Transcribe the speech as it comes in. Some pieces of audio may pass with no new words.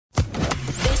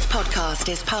podcast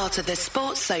is part of the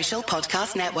Sports Social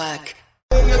Podcast Network.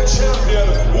 The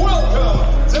champion,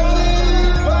 welcome,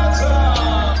 Danny Batten.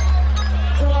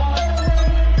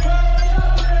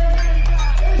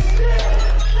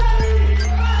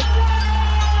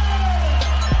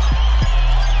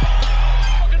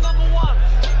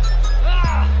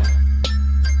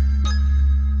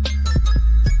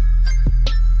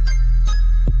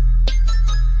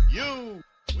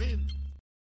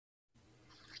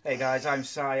 Hey guys, I'm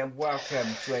Si and welcome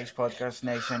to Ace Podcast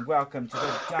Nation. Welcome to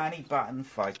the Danny Batten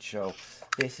Fight Show.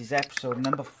 This is episode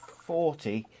number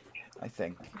 40, I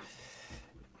think.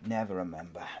 Never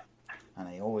remember. And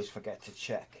I always forget to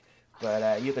check.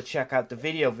 But you can check out the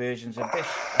video versions of this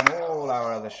and all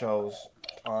our other shows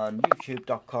on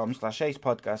youtube.com/Ace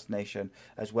Podcast Nation,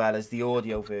 as well as the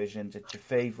audio versions at your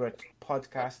favourite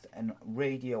podcast and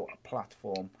radio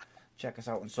platform. Check us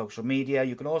out on social media.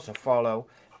 You can also follow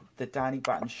the Danny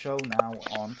Batten Show now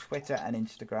on Twitter and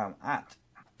Instagram at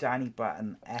Danny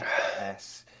Batten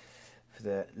FS for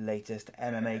the latest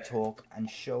MMA talk and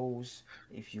shows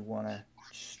if you want to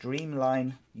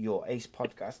streamline your Ace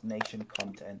Podcast Nation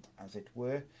content, as it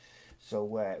were. So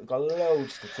we've got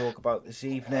loads to talk about this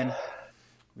evening.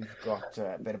 We've got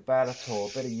a bit of Bellator,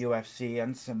 a bit of UFC,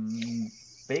 and some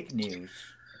big news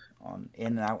on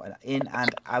in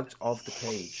and out of the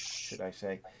cage, should I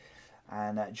say.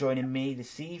 And joining me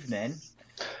this evening,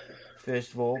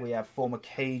 first of all, we have former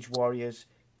Cage Warriors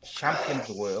champion of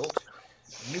the world,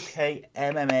 UK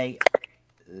MMA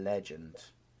legend.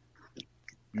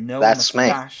 That's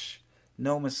mustache, me.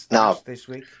 No mustache this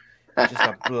week, just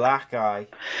a black eye.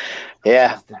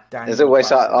 Yeah, there's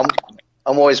always I'm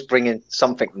always bringing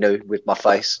something new with my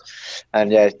face,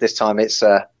 and yeah, this time it's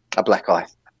a black eye.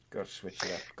 Got to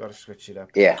switch it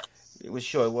up. Yeah. It was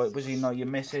sure. Was he not your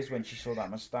missus when she saw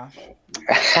that moustache?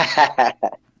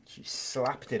 She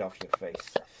slapped it off your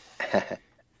face.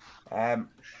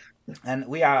 And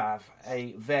we have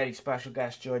a very special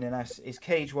guest joining us. Is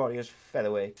Cage Warriors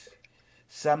featherweight.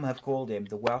 Some have called him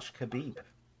the Welsh Khabib,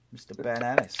 Mr. Ben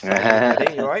Ellis.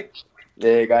 Are you all right?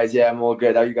 Yeah, guys. Yeah, I'm all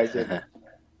good. How are you guys doing?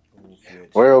 All good.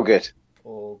 We're all good.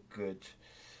 All good.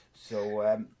 So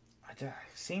I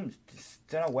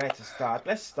don't know where to start.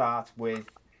 Let's start with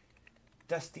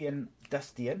Dustin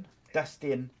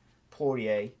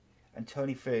Poirier and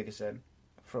Tony Ferguson,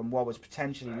 from what was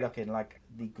potentially looking like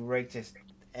the greatest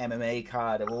MMA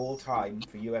card of all time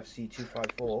for UFC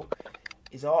 254,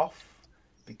 is off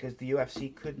because the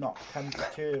UFC could not come to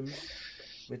terms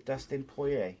with Dustin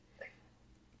Poirier.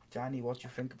 Danny, what do you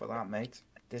think about that, mate?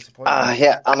 Disappointing?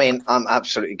 Yeah, I mean, I'm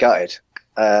absolutely gutted.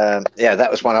 Yeah,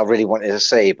 that was one I really wanted to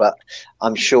see, but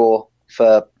I'm sure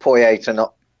for Poirier to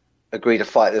not agree to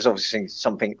fight, there's obviously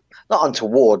something not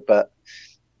untoward, but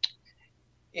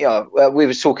you know, we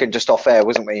were talking just off air,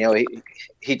 wasn't we? You know,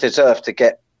 he deserved to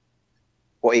get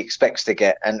what he expects to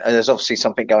get, and there's obviously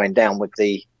something going down with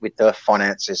the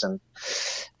finances, and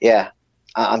yeah,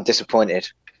 I'm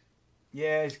disappointed.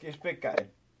 Yeah, it's big gutting.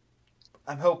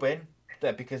 I'm hoping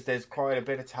that because there's quite a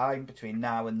bit of time between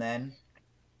now and then,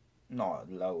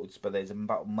 not loads, but there's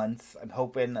about a month. I'm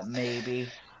hoping that maybe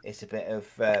it's a bit of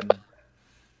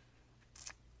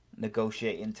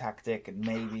negotiating tactic, and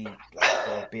maybe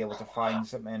they'll be able to find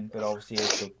something. But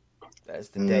obviously, as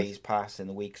the days pass and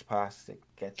the weeks pass, it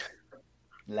gets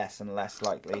less and less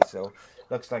likely. So,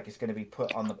 looks like it's going to be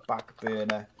put on the back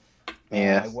burner.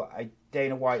 Yeah.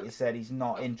 Dana White has said he's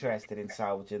not interested in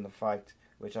salvaging the fight,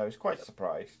 which I was quite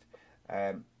surprised.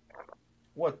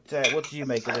 What do you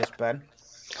make of this, Ben?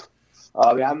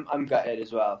 Oh, yeah, I'm gutted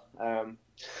as well.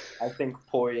 I think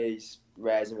Poirier's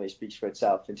resume speaks for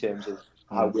itself in terms of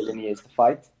how willing he is to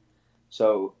fight.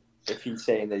 So if he's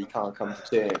saying that he can't come to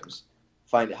terms,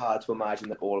 find it hard to imagine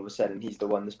that all of a sudden he's the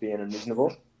one that's being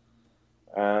unreasonable.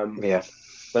 Yeah.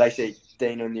 But I say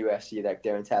Dana and the UFC, like,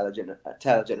 they're intelligent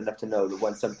enough to know that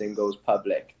once something goes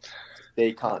public,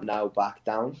 they can't now back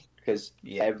down, because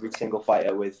every single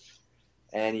fighter with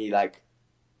any like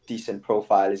decent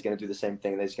profile is going to do the same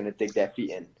thing. They're just going to dig their feet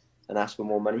in and ask for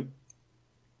more money,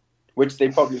 which they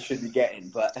probably should be getting,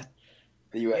 but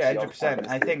the UFC... Yeah, 100%.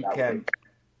 I think,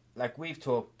 like we've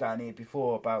talked, Danny,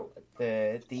 before about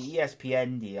the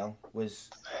ESPN deal was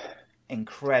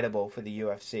incredible for the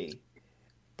UFC,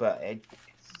 but it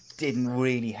didn't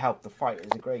really help the fighters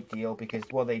a great deal, because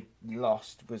what they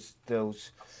lost was the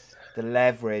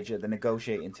leverage at the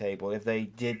negotiating table. If they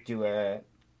did do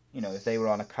if they were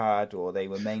on a card, or they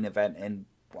were main eventing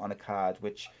on a card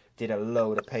which did a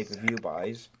load of pay-per-view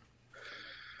buys,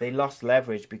 they lost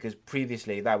leverage, because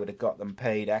previously that would have got them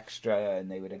paid extra and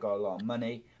they would have got a lot of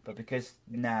money. But because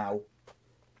now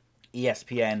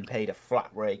ESPN paid a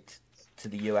flat rate to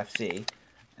the UFC,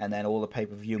 and then all the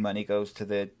pay-per-view money goes to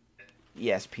the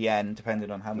ESPN,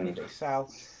 depending on how many they sell.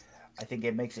 I think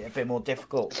it makes it a bit more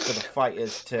difficult for the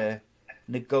fighters to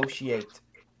negotiate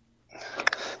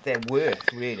their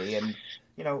worth, really. And,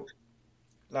 you know,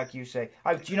 like you say,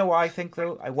 do you know what I think,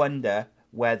 though? I wonder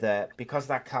whether, because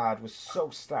that card was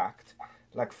so stacked,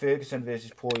 like Ferguson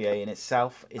versus Poirier in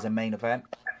itself is a main event.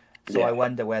 So I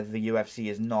wonder whether the UFC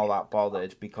is not that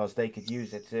bothered, because they could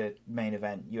use it to main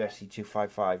event UFC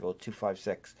 255 or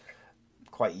 256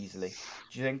 quite easily.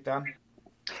 Do you think, Dan?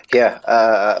 Yeah,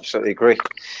 absolutely agree.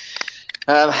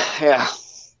 Yeah,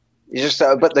 you just.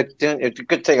 But the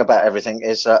good thing about everything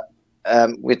is that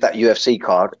with that UFC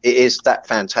card, it is that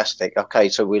fantastic. Okay,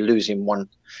 so we're losing one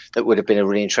that would have been a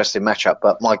really interesting matchup,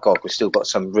 but my God, we've still got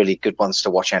some really good ones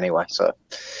to watch anyway. So.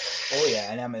 Oh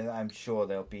yeah, and I'm sure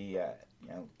there'll be.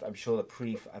 I'm sure the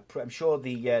prelims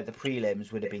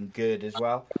would have been good as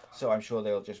well. So I'm sure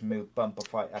they'll just bump a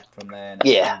fight up from there, and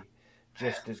it'll be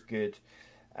just as good.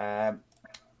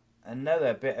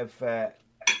 Another bit of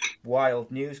wild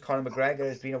news: Conor McGregor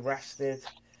has been arrested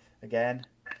again.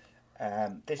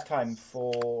 This time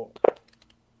for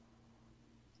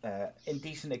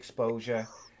indecent exposure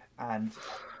and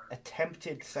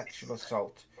attempted sexual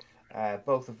assault,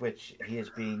 both of which he is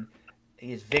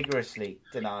vigorously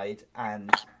denied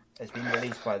and has been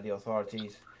released by the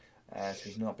authorities. So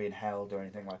he's not being held or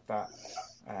anything like that.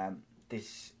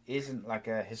 This isn't like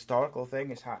a historical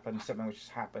thing. It's something which has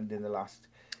happened in the last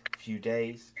few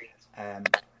days.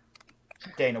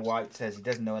 Dana White says he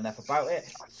doesn't know enough about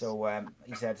it. So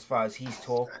he said, as far as he's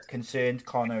concerned,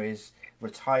 Conor is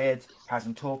retired,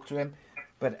 hasn't talked to him.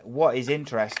 But what is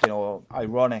interesting or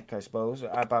ironic, I suppose,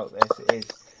 about this is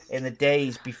in the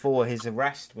days before his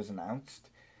arrest was announced,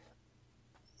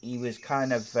 he was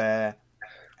kind of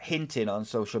hinting on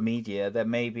social media that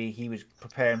maybe he was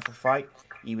preparing for a fight.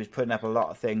 He was putting up a lot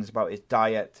of things about his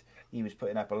diet. He was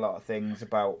putting up a lot of things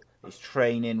about his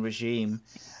training regime,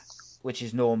 which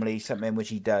is normally something which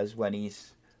he does when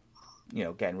he's,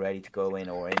 getting ready to go in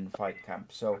or in fight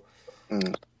camp. So,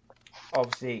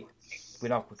 obviously, we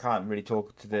can't really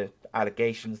talk to the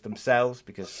allegations themselves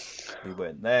because we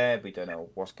weren't there. We don't know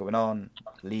what's going on,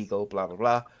 legal, blah blah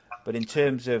blah. But in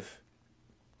terms of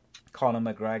Conor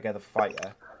McGregor, the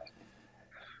fighter,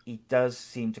 he does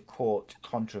seem to court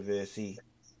controversy.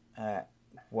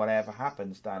 Whatever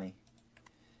happens, Danny.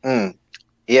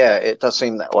 Yeah, it does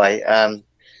seem that way.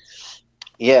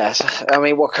 Yes, I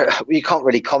mean, you can't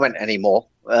really comment anymore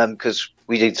because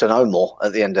we need to know more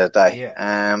at the end of the day.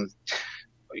 Yeah.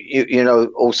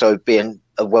 Also being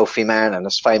a wealthy man and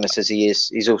as famous as he is,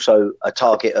 he's also a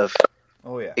target of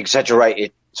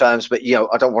exaggerated terms. But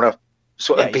I don't want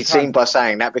to be seen by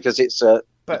saying that because it's a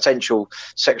potential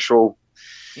sexual.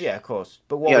 Yeah, of course.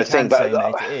 But what we can say,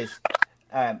 mate, is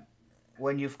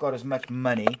when you've got as much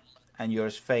money and you're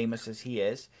as famous as he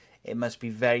is, it must be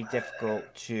very difficult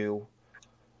to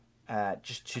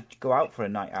just to go out for a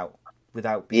night out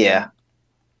without being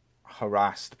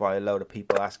harassed by a load of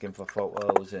people asking for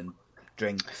photos and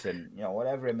drinks and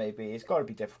whatever it may be. It's got to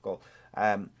be difficult.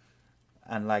 And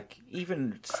like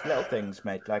even little things,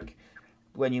 mate. Like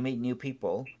when you meet new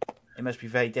people, it must be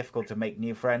very difficult to make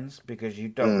new friends because you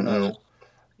don't know.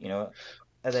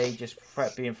 Are they just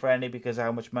being friendly because of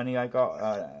how much money I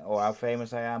got or how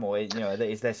famous I am, or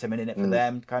is there something in it for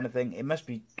them, kind of thing? It must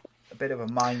be a bit of a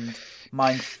mind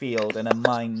field and a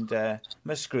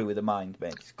must screw with the mind,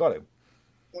 mate. It's got to.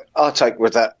 I'll take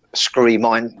with that screwy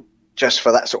mind just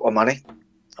for that sort of money.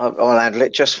 I'll handle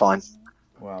it just fine.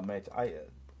 Well, mate,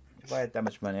 if I had that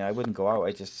much money, I wouldn't go out.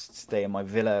 I'd just stay in my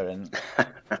villa and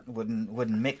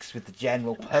wouldn't mix with the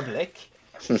general public.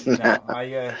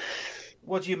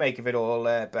 What do you make of it all,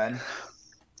 Ben?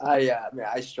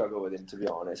 I struggle with him, to be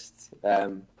honest.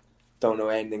 Don't know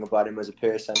anything about him as a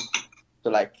person. So,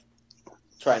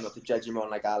 try not to judge him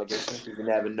on, allegations, because you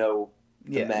never know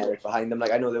the merit behind them.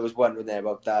 I know there was one in there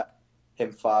about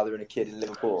him fathering a kid in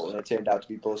Liverpool, and it turned out to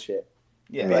be bullshit.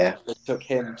 Yeah. It took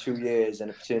him 2 years and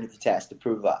a paternity test to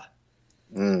prove that.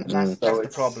 And that's the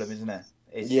problem, isn't it?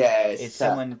 It's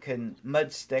someone can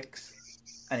mud sticks,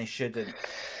 and it shouldn't.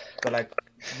 But,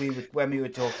 when we were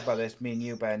talking about this, me and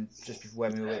you, Ben, just before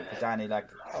when we were waiting for Danny,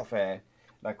 off air,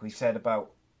 we said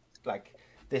about,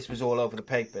 this was all over the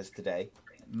papers today.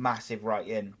 Massive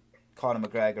write-in. Conor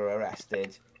McGregor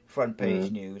arrested. Front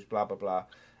page news, blah, blah, blah.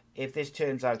 If this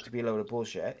turns out to be a load of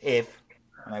bullshit,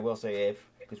 and I will say if,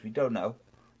 because we don't know,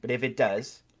 but if it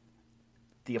does,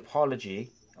 the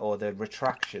apology or the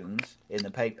retractions in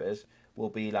the papers will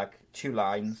be 2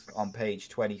 lines on page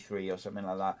 23 or something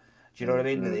like that. Do you know what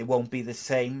I mean? It won't be the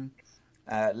same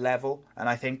level. And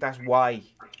I think that's why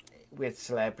with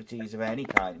celebrities of any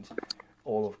kind,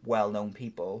 or well-known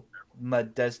people,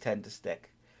 mud does tend to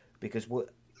stick, because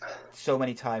so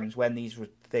many times when these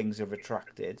things are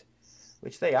retracted,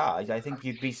 which they are, I think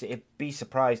you'd be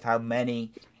surprised how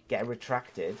many get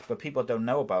retracted, but people don't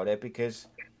know about it because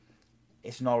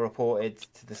it's not reported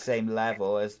to the same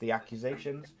level as the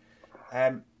accusations.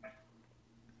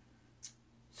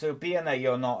 So being that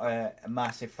you're not a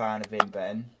massive fan of him,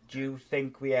 Ben, do you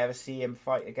think we ever see him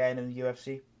fight again in the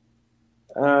UFC?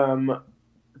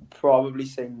 Probably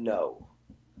say no.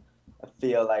 I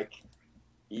feel like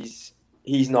he's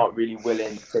not really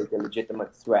willing to take a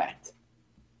legitimate threat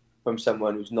from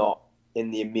someone who's not in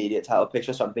the immediate title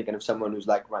picture. So I'm thinking of someone who's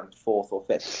like ranked 4th or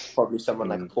 5th, probably someone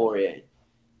like Poirier.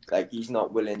 Like, he's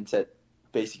not willing to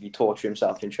basically torture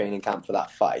himself in training camp for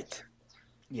that fight.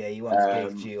 Yeah, he wants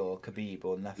KG or Khabib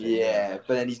or nothing. Yeah,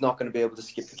 but then he's not going to be able to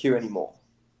skip the queue anymore.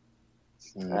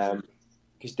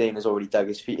 Because Dana's already dug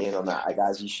his feet in on that, like,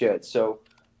 as he should. So,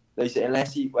 they said,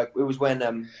 unless he, like, it was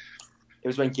when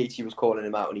Gaethje was calling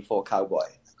him out and he fought Cowboy.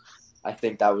 I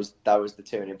think that was the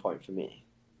turning point for me.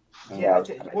 Yeah,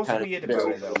 what's weird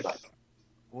about it though?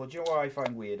 Well, do you know what I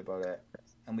find weird about it?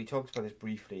 And we talked about this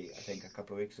briefly, I think, a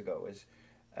couple of weeks ago, is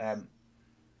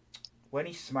when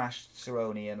he smashed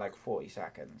Cerrone in like 40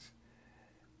 seconds,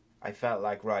 I felt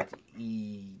like, right,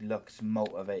 he looks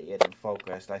motivated and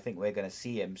focused. I think we're going to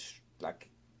see him like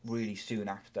really soon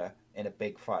after in a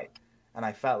big fight. And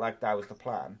I felt like that was the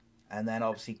plan. And then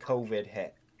obviously COVID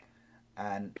hit.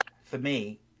 And for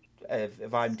me,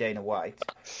 if I'm Dana White,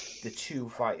 the two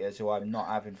fighters who I'm not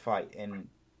having fight in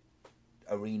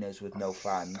arenas with no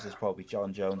fans is probably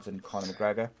John Jones and Conor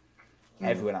McGregor.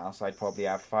 Everyone else I'd probably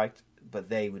have fight, but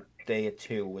they are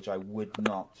two which I would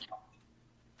not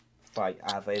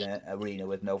have in an arena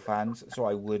with no fans, so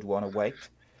I would want to wait.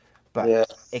 But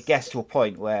it gets to a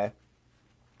point where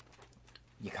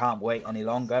you can't wait any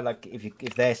longer. Like,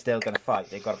 if they're still going to fight,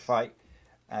 they've got to fight.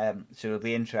 So it'll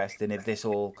be interesting if this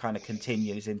all kind of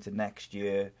continues into next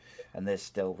year and there's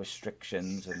still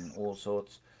restrictions and all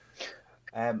sorts.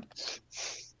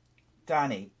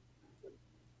 Danny,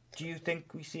 do you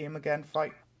think we see him again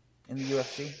fight in the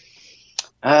UFC?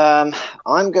 I'm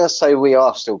going to say we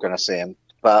are still going to see him,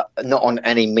 but not on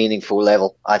any meaningful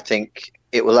level. I think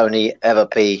it will only ever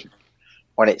be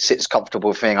when it sits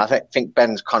comfortable thing. I think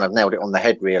Ben's kind of nailed it on the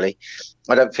head, really.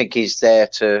 I don't think he's there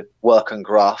to work and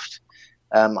graft.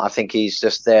 I think he's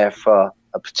just there for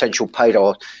a potential payday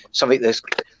or something that's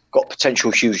got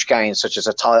potential huge gains, such as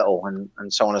a title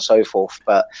and so on and so forth.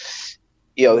 But,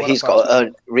 you know, he's got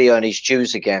to re-earn his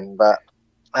dues again. But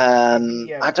I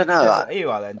don't know. Here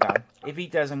you are then, Dan. If he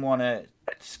doesn't want to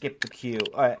skip the queue,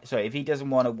 if he doesn't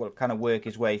want to kind of work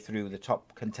his way through the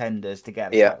top contenders to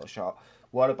get a title shot,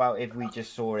 what about if we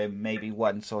just saw him maybe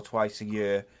once or twice a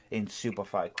year in super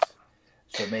fights?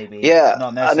 So maybe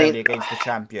not necessarily against the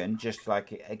champion, just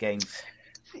like against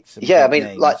some big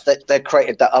names. Like they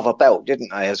created that other belt, didn't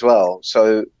they, as well?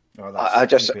 So I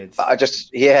just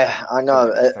I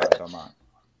know.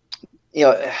 You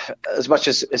know, as much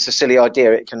as it's a silly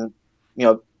idea, it can, you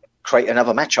know, create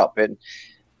another matchup, and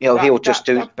you know he'll just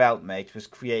do. That belt, mate, was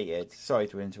created. Sorry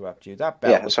to interrupt you. That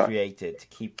belt was created to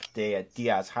keep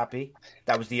Diaz happy.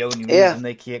 That was the only reason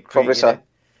they created it.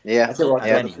 Yeah, I tell what,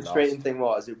 the frustrating thing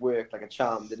was it worked like a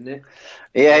charm, didn't it?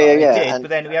 Yeah. It did, but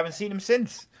then we haven't seen him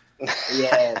since.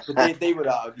 Yeah, but they would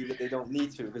argue that they don't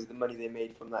need to because of the money they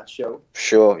made from that show.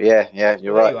 Sure, yeah,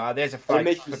 you're right. There you are. There's a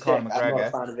fight for Conor McGregor. I'm not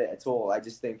a fan of it at all. I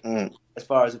just think, as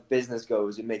far as a business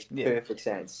goes, it makes perfect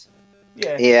sense.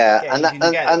 Yeah.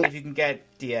 If you can get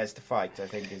Diaz to fight, I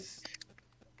think is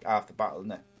half the battle,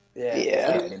 isn't it?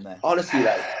 Yeah. Honestly,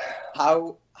 like,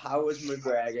 how has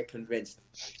McGregor convinced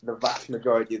the vast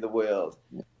majority of the world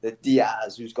that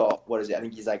Diaz, who's got, what is it? I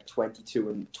think he's like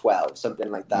 22-12, something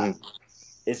like that,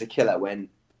 is a killer when,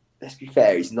 let's be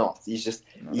fair, he's not. He's just,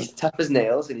 he's tough as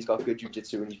nails and he's got good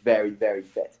jiu-jitsu and he's very, very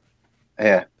fit.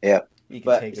 Yeah.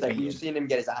 But it's like, you've seen him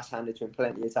get his ass handed to him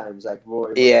plenty of times, like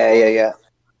Rory.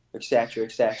 Etc.,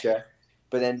 etc.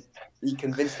 But then he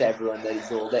convinced everyone that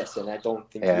he's all this, and I don't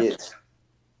think he is.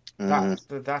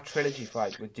 That trilogy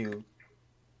fight would do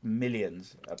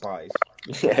millions of buys.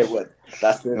 Yeah, it would.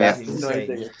 That's the annoying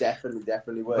thing. It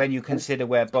definitely would. When you consider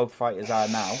where both fighters are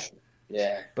now.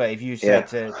 Yeah. But if you said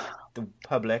to the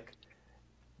public,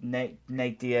 Nate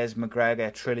Diaz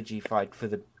McGregor trilogy fight for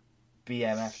the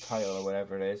BMF title or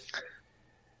whatever it is.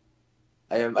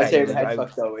 I say the head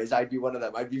fuck though is I'd be one of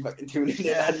them. I'd be fucking tuning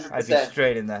in. 100%. I'd be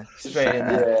straight in there.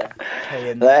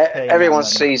 Paying everyone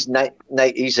sees Nate.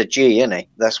 He's a G, isn't he?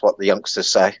 That's what the youngsters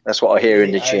say. That's what I hear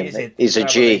in the gym. He's a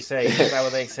G. Is that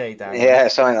what they say, Dan? Yeah,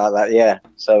 something like that. Yeah.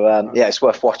 So it's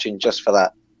worth watching just for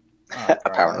that.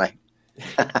 Apparently.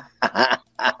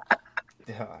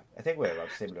 I think we're about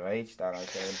similar age, Dan.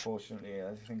 Unfortunately,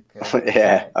 I think.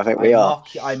 I think we are.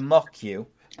 I mock you,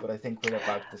 but I think we're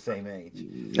about the same age.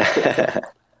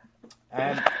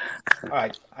 All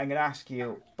right, I'm going to ask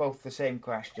you both the same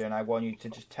question. I want you to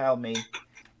just tell me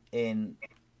in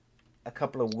a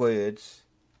couple of words,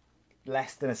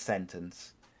 less than a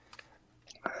sentence.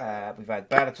 We've had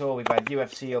Batten, we've had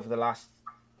UFC over the last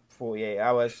 48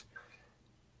 hours.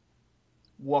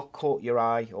 What caught your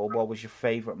eye, or what was your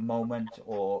favourite moment,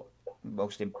 or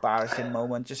most embarrassing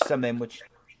moment? Just something which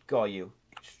got you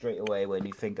straight away when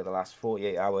you think of the last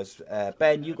 48 hours.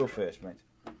 Ben, you go first, mate.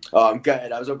 Oh, I'm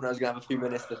gutted. I was hoping I was going to have a few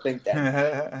minutes to think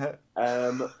then.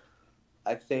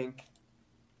 I think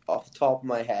off the top of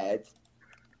my head,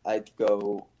 I'd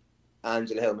go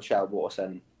Angela Hill, Michelle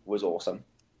Watson was awesome.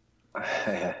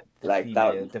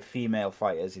 The female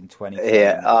fighters in 2020.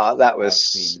 That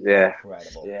was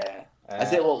incredible. Yeah. I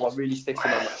think what really sticks in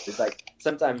my mind is like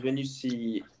sometimes when you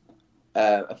see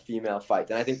a female fight,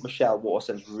 and I think Michelle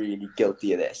Watson's really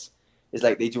guilty of this, is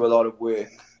like they do a lot of work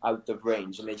out of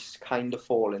range and they just kind of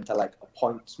fall into like a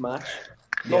points match.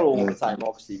 Not all the time,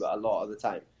 obviously, but a lot of the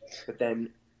time. But then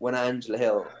when Angela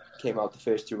Hill came out the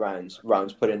first two rounds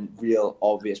putting real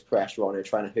obvious pressure on her,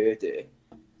 trying to hurt her,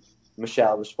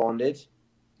 Michelle responded.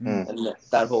 And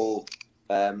that whole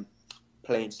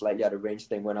playing slightly out of range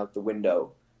thing went out the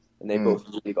window. And they both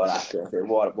really got after it.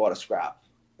 What a scrap!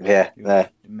 Yeah,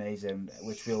 amazing.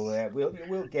 Which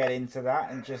we'll get into that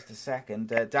in just a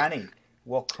second. Danny,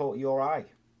 what caught your eye?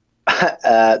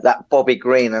 That Bobby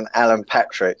Green and Alan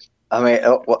Patrick. I mean,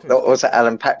 what was that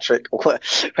Alan Patrick? But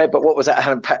what was that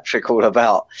Alan Patrick all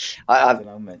about? I've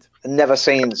never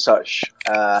seen such.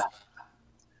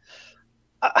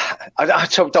 I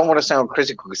don't want to sound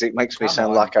critical because it makes me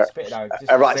sound like a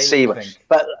right seaman.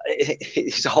 But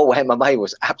his whole MMA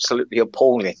was absolutely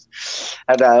appalling.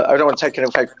 And I don't want to take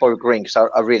anything away from Bobby Green because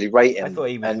I really rate him. I thought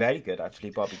he was very good, actually,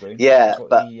 Bobby Green. Yeah,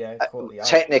 but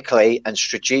technically and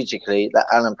strategically, that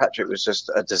Alan Patrick was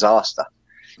just a disaster.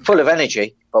 Full of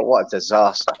energy, but what a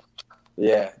disaster.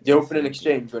 Yeah, the opening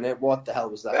exchange, wasn't it? What the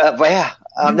hell was that?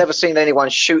 I've never seen anyone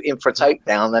shooting for a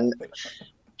takedown and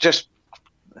just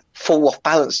fall off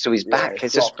balance to his back.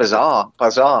 It's just bizarre.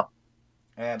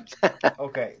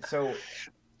 Okay, so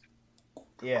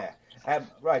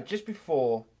right. Just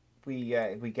before we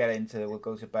get into, we'll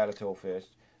go to Bellator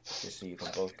first, just so you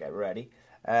can both get ready.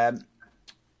 Ben,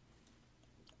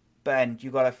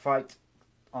 you got a fight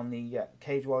on the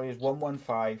Cage Warriors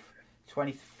 115,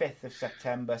 25th of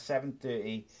September,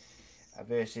 7:30,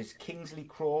 versus Kingsley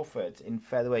Crawford in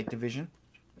featherweight division.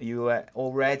 Are you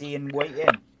all ready and waiting?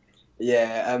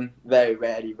 Yeah, I'm very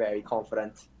ready, very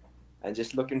confident, and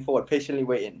just looking forward, patiently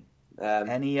waiting.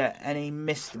 Any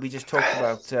we just talked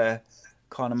about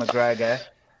Conor McGregor.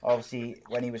 Obviously,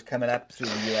 when he was coming up through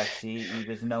the UFC, he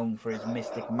was known for his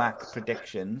Mystic Mac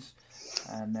predictions.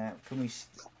 And can we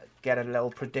get a little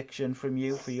prediction from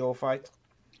you for your fight?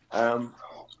 I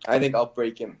think I'll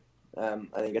break him. I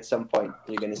think at some point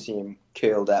you're going to see him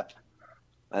curled up,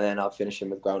 and then I'll finish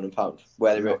him with ground and pound.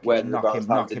 Knock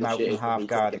him out from half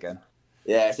guard again.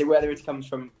 Yeah, so whether it comes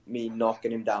from me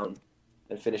knocking him down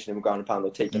and finishing him with ground and pound or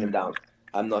taking him down,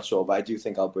 I'm not sure, but I do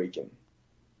think I'll break him.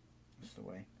 That's the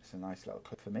way. It's a nice little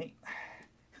clip for me.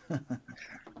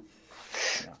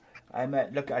 I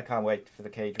can't wait for the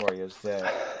Cage Warriors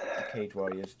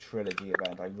trilogy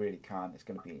event. I really can't. It's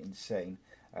going to be insane.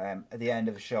 At the end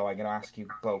of the show, I'm going to ask you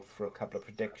both for a couple of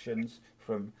predictions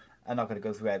from. I'm not going to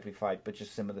go through every fight, but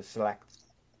just some of the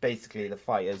basically the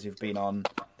fighters who've been on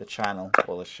the channel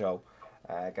or the show.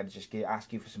 I'm going to just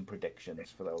ask you for some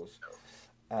predictions for those,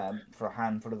 for a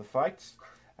handful of the fights.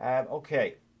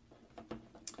 Okay.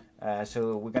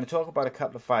 So we're going to talk about a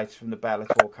couple of fights from the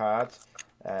Bellator cards,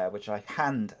 which I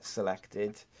hand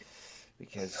selected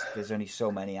because there's only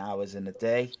so many hours in a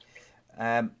day.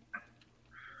 So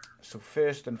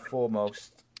first and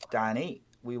foremost, Danny,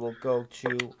 we'll go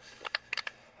to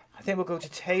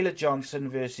Taylor Johnson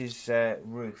versus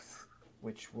Ruth,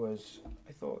 which was,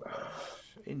 I thought that was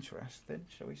interesting,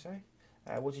 shall we say?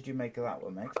 What did you make of that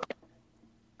one, mate?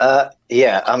 I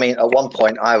mean, at one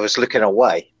point I was looking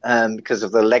away because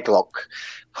of the leg lock,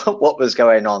 what was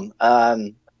going on.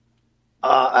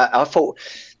 I thought,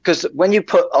 because when you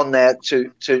put on there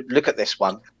to look at this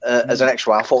one as an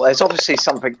extra, I thought there's obviously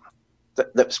something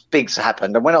that's big's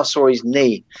happened. And when I saw his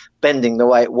knee bending the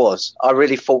way it was, I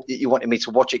really thought that you wanted me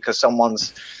to watch it because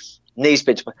someone's knee's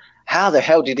been. How the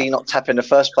hell did he not tap in the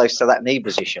first place to that knee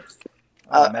position?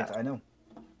 Mate, I know.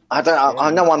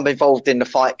 I know I'm involved in the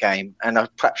fight game, and I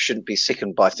perhaps shouldn't be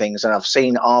sickened by things. And I've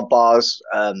seen arm bars,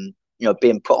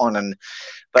 being put on,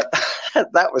 but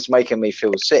that was making me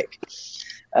feel sick.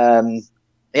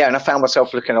 and I found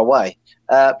myself looking away.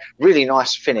 Really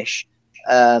nice finish.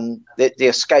 The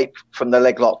escape from the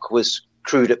leg lock was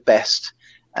crude at best,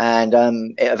 and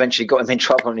it eventually got him in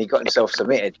trouble and he got himself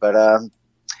submitted. But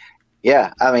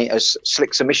yeah, I mean, a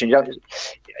slick submission. You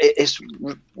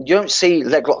don't see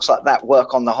leg locks like that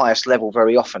work on the highest level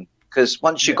very often, because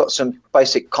once you've got some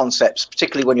basic concepts,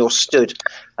 particularly when you're stood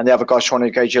and the other guy's trying to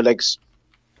engage your legs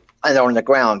and they're on the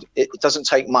ground, it doesn't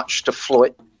take much to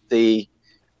float the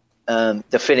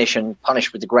finish and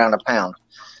punish with the ground and pound.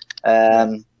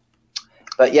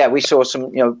 But yeah, we saw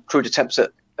some crude attempts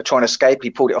at trying to escape.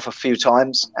 He pulled it off a few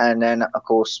times, and then of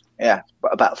course,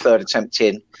 about third attempt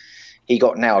in, he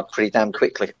got nailed pretty damn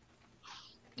quickly.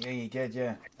 Yeah, you did,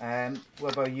 yeah.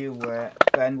 What about you,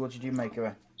 Ben? What did you make of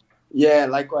it? Yeah,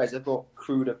 likewise. I thought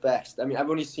crude at best. I mean, I've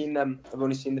only seen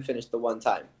the finish the one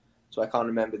time, so I can't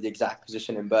remember the exact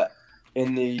positioning. But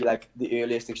in the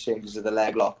earliest exchanges of the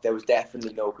leg lock, there was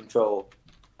definitely no control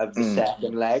of the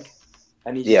second leg,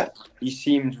 and he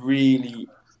seemed really.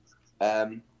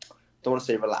 Don't want to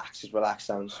say relaxed, because relaxed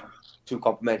sounds too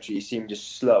complimentary. He seemed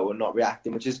just slow and not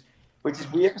reacting, which is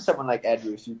weird for someone like Ed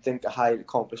Ruth. You'd think a highly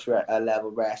accomplished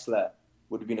level wrestler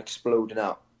would have been exploding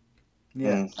out.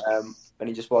 Yeah. And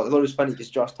he just was. I thought it was funny because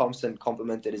Josh Thompson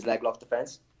complimented his leg lock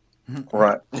defense.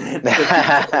 Right.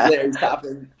 He's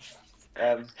tapping.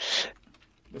 I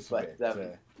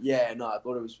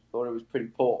thought it was pretty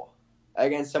poor.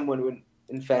 Again, someone who,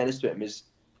 in fairness to him, is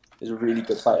a really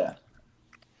good fighter.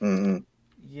 Mm-hmm.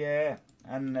 Yeah,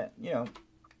 and the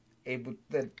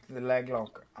leg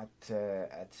lock at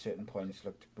certain points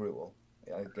looked brutal.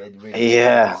 I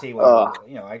can see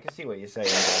what you're saying.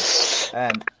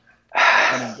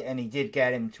 And he did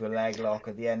get him to a leg lock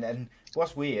at the end. And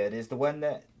what's weird is the one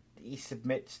that he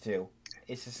submits to,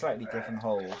 it's a slightly different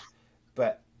hold,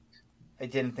 but I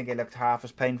didn't think it looked half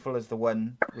as painful as the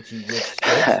one which he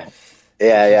withstood.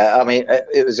 Yeah. I mean,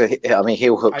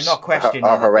 heel hooks. I'm not questioning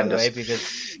are that, horrendous. by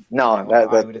the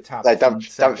way, because they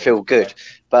don't feel good.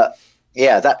 But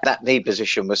yeah, that knee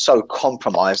position was so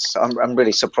compromised. I'm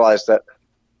really surprised that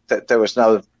there was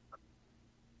no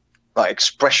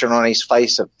expression on his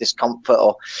face of discomfort,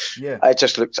 or it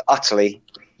just looked utterly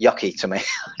yucky to me.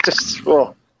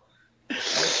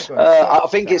 I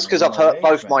think it's because I've hurt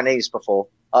both my knees before.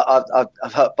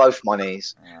 I've hurt both my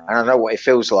knees, and I know what it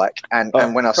feels like. And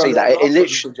when I see that, it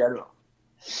literally.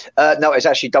 No, it's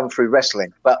actually done through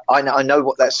wrestling. But I know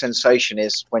what that sensation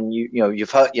is when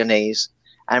you've hurt your knees,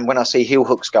 and when I see heel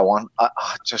hooks go on,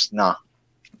 I just nah.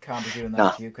 Can't be doing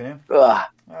that to you, can you?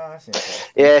 That's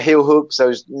interesting. Yeah, heel hooks,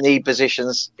 those knee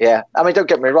positions. Yeah, I mean, don't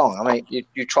get me wrong. I mean,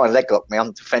 you try and leg lock me,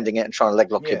 I'm defending it and trying to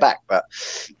leg lock you back. But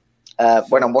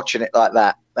when I'm watching it like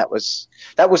that, that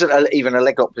wasn't even a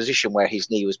leg lock position where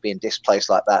his knee was being displaced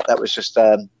like that. That was just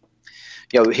him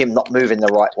not moving the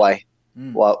right way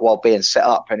while being set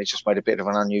up, and it just made a bit of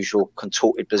an unusual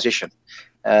contorted position.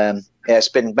 It's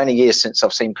been many years since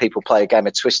I've seen people play a game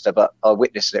of Twister, but I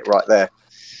witnessed it right there.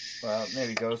 Well, there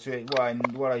we go. So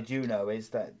what I do know is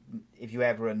that if you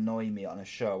ever annoy me on a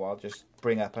show, I'll just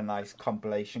bring up a nice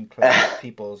compilation clip of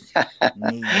people's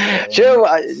knees. You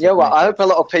know what? I hope a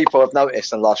lot of people have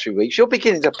noticed in the last few weeks. You're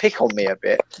beginning to pick on me a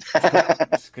bit.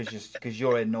 It's because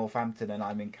you're in Northampton and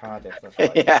I'm in Cardiff. That's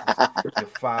right. Yeah. You're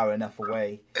far enough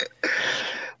away.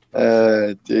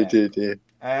 Dear.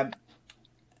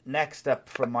 Next up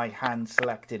from my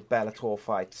hand-selected Bellator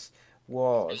fights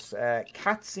was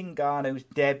Kat Zingano's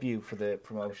debut for the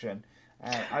promotion.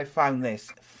 I found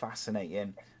this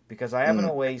fascinating because I haven't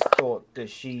always thought that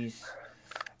she's...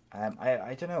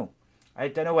 I don't know. I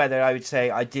don't know whether I would say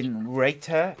I didn't rate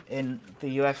her in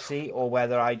the UFC or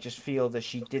whether I just feel that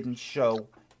she didn't show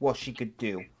what she could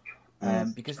do.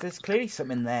 Because there's clearly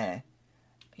something there.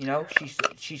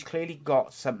 She's clearly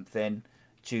got something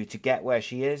to get where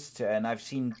she is, and I've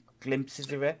seen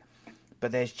glimpses of it.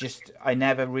 But I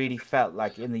never really felt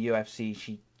like in the UFC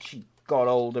she got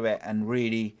hold of it and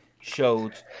really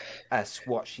showed us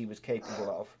what she was capable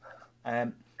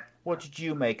of. What did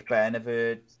you make, Ben, of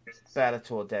her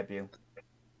Bellator debut?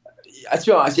 To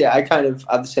be honest, I kind of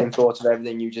had the same thoughts of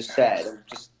everything you just said. I'm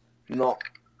just not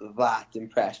that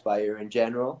impressed by her in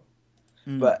general.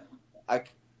 But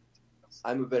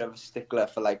I'm a bit of a stickler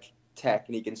for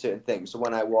technique and certain things. So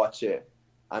when I watch it,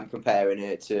 I'm comparing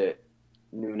it to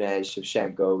Nunes,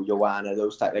 Shevchenko, Joanna,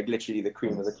 those type, literally the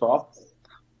cream of the crop.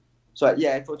 So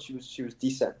I thought she was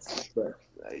decent, but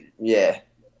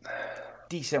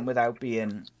decent without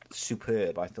being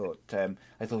superb. I thought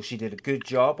she did a good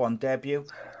job on debut.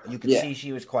 You could see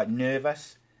she was quite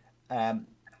nervous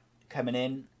coming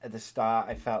in at the start.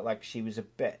 I felt like she was a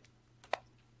bit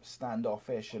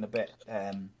standoffish and a bit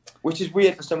Which is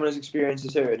weird for someone as experienced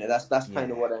as her, and that's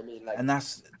kind of what I mean. Like, and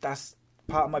that's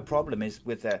part of my problem is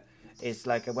with her. Is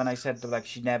like when I said that, like,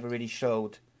 she never really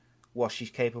showed what she's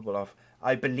capable of.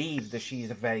 I believe that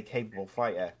she's a very capable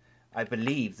fighter. I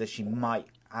believe that she might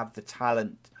have the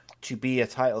talent to be a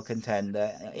title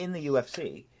contender in the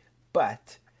UFC,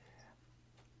 but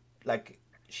like,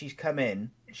 she's come in,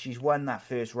 she's won that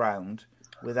first round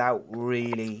without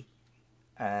really,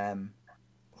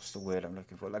 what's the word I'm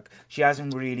looking for? Like, she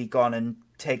hasn't really gone and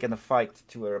taken the fight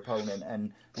to her opponent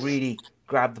and really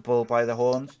grabbed the bull by the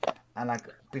horns. And like,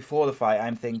 before the fight,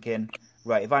 I'm thinking,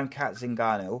 right, if I'm Kat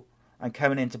Zingano, I'm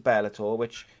coming into Bellator,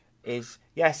 which is,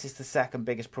 yes, it's the second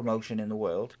biggest promotion in the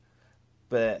world,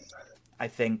 but I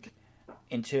think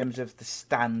in terms of the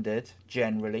standard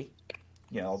generally,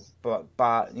 you know, but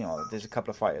you know, there's a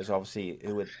couple of fighters obviously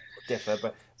who would differ,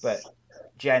 but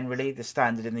generally the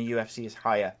standard in the UFC is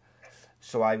higher.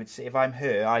 So I would say, if I'm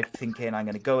her, I'm thinking I'm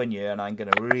going to go in here and I'm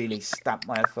going to really stamp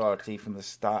my authority from the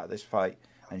start of this fight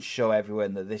and show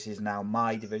everyone that this is now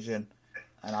my division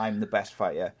and I'm the best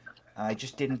fighter. And I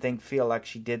just didn't feel like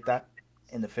she did that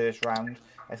in the first round.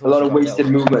 I thought a lot of wasted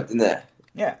movement in there.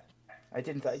 Yeah, I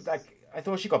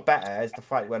thought she got better as the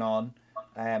fight went on.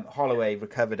 Holloway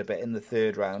recovered a bit in the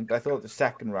third round. I thought the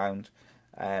second round,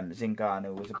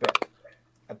 Zingano was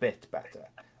a bit better.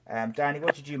 Danny,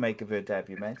 what did you make of her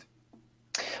debut, mate?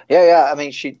 Yeah. I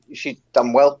mean, she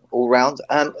done well all round.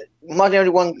 Am I the only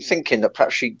one thinking that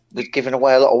perhaps she was giving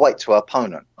away a lot of weight to her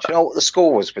opponent? Do you know what the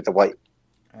score was with the weight?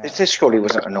 This surely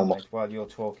wasn't a normal. While you're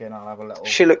talking, I'll have a little.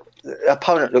 The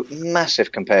opponent looked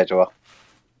massive compared to her.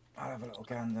 I'll have a little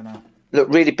gander now.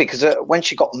 Looked really, because when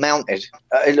she got mounted,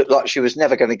 it looked like she was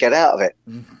never going to get out of it.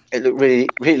 It looked really,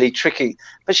 really tricky.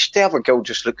 But the other girl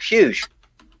just looked huge.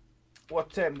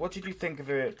 What did you think of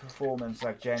her performance,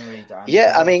 like, generally, Dan?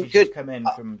 Yeah, I mean, good. She's come in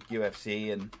from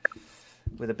UFC and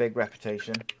with a big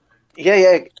reputation.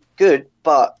 Yeah, good.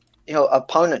 But you know,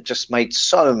 opponent just made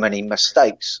so many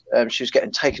mistakes. She was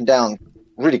getting taken down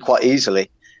really quite easily.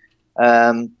 You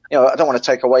know, I don't want to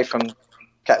take away from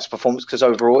Kat's performance because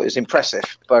overall it was impressive.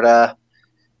 But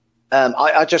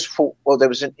I just thought, well, there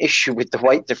was an issue with the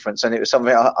weight difference, and it was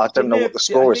something I don't know what the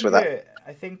score is with that.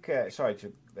 I think her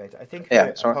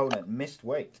opponent missed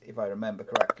weight, if I remember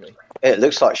correctly. It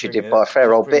looks like she did by a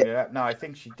fair old bit. No, I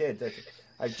think she did.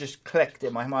 I just clicked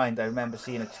in my mind. I remember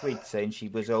seeing a tweet saying she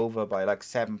was over by like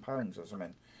 7 pounds or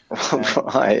something.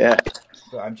 Right, yeah.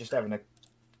 But I'm just having a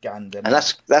gander. And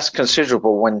that's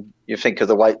considerable when you think of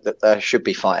the weight that they should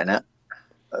be fighting at.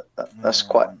 That's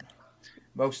quite.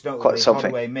 Most notably,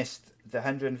 Holloway missed the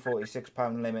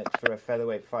 £146 limit for a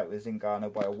featherweight fight with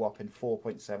Zingano by a whopping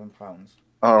 4.7 pounds.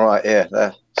 All right, yeah,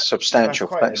 they're substantial.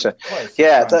 So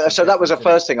that was the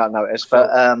first thing I noticed. But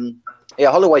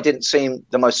Holloway didn't seem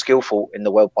the most skillful in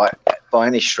the world by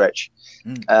any stretch.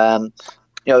 You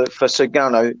know, for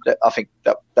Zingano, I think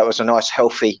that was a nice,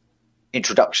 healthy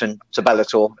introduction to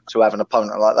Bellator, to have an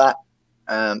opponent like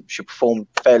that. She performed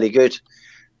fairly good.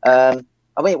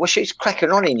 I mean, she's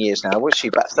cracking on in years now. Was she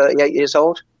about 38 years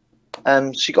old?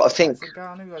 She got to think.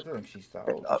 I don't think she's that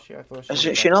old. I thought she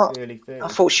was not? Early 30s. I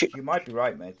thought she. You might be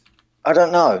right, mate. I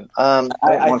don't know. I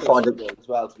thought find it as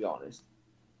well, to be honest.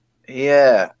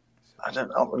 Yeah, I don't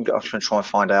know. I'm going to try and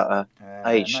find out her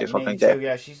age if I can get.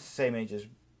 Yeah, she's the same age as.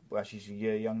 Well, she's a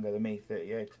year younger than me,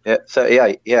 38. Yeah,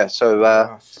 38. Yeah,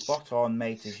 so. Spot on,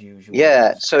 mate, as usual.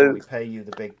 Yeah, so we pay you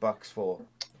the big bucks for.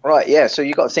 Right, yeah. So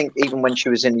you got to think, even when she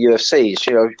was in the UFC,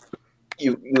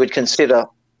 you would consider,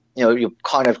 you know, you're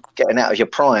kind of getting out of your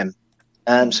prime.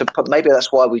 But maybe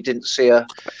that's why we didn't see her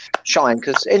shine.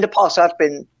 Because in the past, I've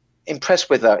been impressed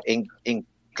with her in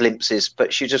glimpses,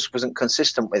 but she just wasn't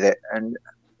consistent with it. And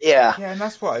yeah, and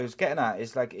that's what I was getting at.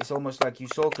 Is like, it's almost like you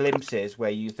saw glimpses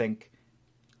where you think,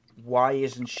 why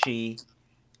isn't she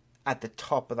at the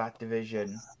top of that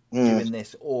division doing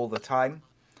this all the time?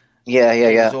 Yeah.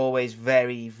 There's always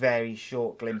very, very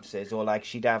short glimpses, or like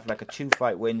she'd have like a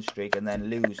 2-fight win streak and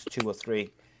then lose 2 or 3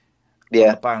 on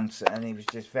the bounce, and it was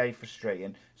just very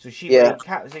frustrating. So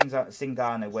Kat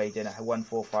Zingano weighed in at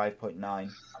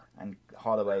 145.9 and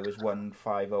Holloway was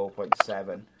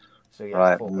 150.7. So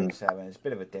 4.7. It's a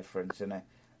bit of a difference, isn't it?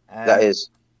 That is.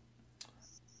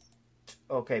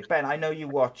 Okay, Ben, I know you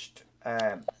watched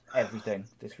everything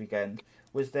this weekend.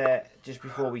 Was there, just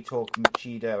before we talk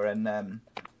Machida and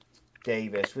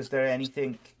Davis, was there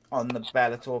anything on the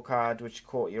Bellator card which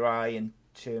caught your eye in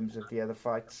terms of the other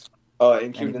fights? Oh,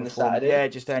 including the Saturday? Yeah,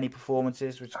 just any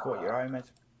performances which caught your eye, mate?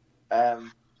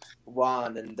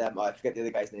 One, and I forget the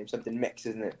other guy's name, something Mix,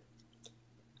 isn't it?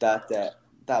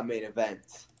 That main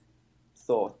event,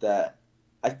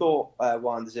 I thought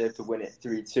Juan deserved to win it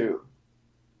 3-2.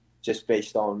 just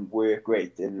based on work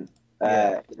rate in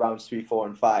rounds 3, 4,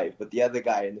 and 5. But the other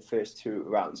guy in the first 2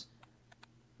 rounds,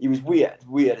 he was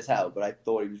weird as hell, but I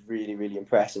thought he was really, really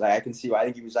impressive. Like, I can see why. I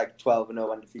think he was like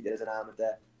 12-0 undefeated as an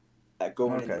amateur,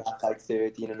 going into that like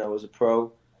 13-0 as a pro.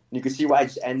 And you could see why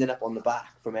just ending up on the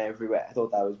back from everywhere. I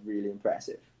thought that was really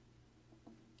impressive.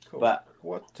 Cool. But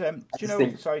what do you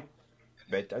know? Sorry,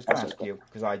 I was going to ask you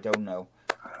because I don't know.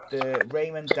 The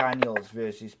Raymond Daniels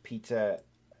versus Peter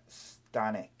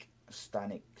Stanek.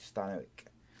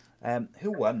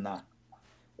 Who won that?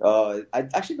 I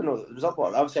actually don't know the result.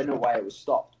 Obviously, I know why it was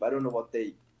stopped, but I don't know what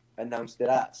they announced it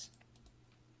as.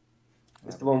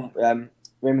 It's the one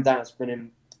Raymond Daniels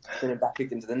spinning back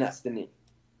kicked into the nuts, didn't he?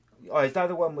 Oh, is that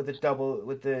the one with the double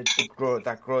with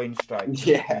that groin strike?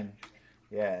 Yeah.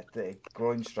 Yeah, the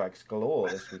groin strikes galore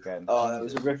this weekend. Oh, that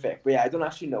was horrific. But yeah, I don't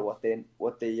actually know what they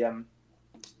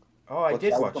Oh, I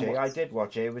did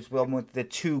watch it. It was one with the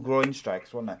 2 groin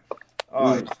strikes, wasn't it?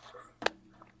 Oh, do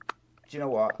you know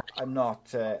what? I'm not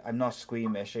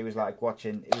squeamish. It was like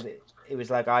watching. It was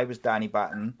like I was Danny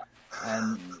Batten,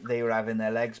 and they were having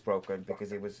their legs broken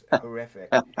because it was horrific.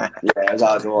 Yeah, it was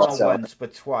hard to watch. Not once,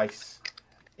 but twice.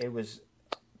 It was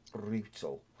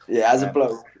brutal. Yeah, as a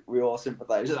bloke, we all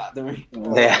sympathise with that, don't we?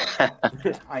 Yeah.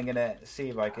 I'm gonna see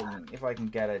if I can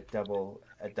get a double.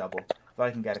 If I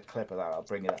can get a clip of that, I'll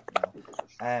bring it up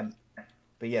now.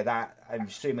 But yeah, that I'm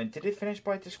assuming. Did it finish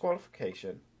by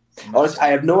disqualification? Honestly, I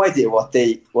have no idea what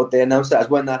they announced it as.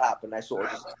 When that happened, I sort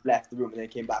of just left the room and then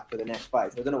came back for the next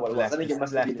fight. I don't know what it was. I think it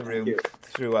must have been left the room, DQ.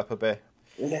 threw up a bit.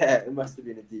 Yeah, it must have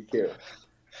been a DQ.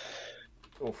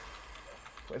 Oof.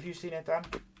 Have you seen it, Dan?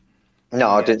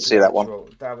 No, I didn't see that one.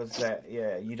 That was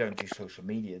you don't do social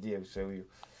media, do you? So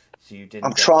you didn't.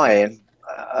 I'm trying.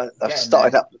 I've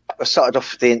started off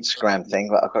with the Instagram thing,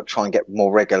 but I've got to try and get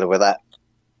more regular with that.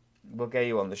 We'll get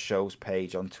you on the show's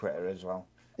page on Twitter as well.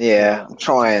 Yeah, I'm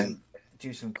trying.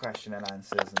 Do some question and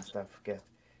answers and stuff. Get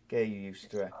you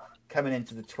used to it. Coming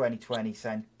into the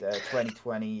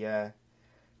 2020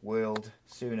 world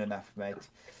soon enough, mate.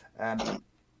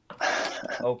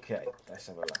 Okay, let's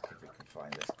have a look if we can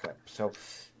find this clip. So,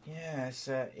 yeah, it's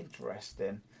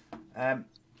interesting.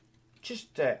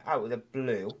 Just out of the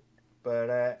blue,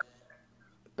 but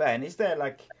Ben, is there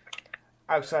like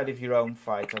outside of your own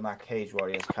fight on that Cage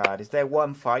Warriors card, is there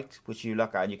one fight which you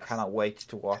look at and you cannot wait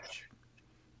to watch?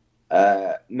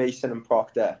 Mason and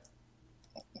Proctor.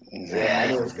 Yeah,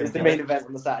 it's the main event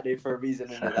on the Saturday for a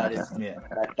reason, and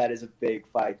that is a big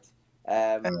fight.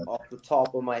 Off the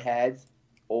top of my head,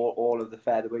 all of the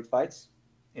featherweight fights.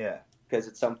 Yeah. Because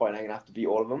at some point I'm gonna have to beat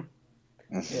all of them.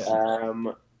 Yeah.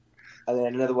 And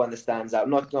then another one that stands out,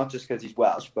 not just because he's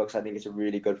Welsh, but because I think it's a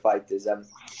really good fight, is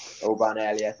Oban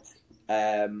Elliott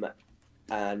and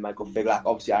Michael Figlak.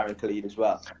 Obviously Aaron Khalid as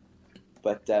well.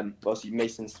 But obviously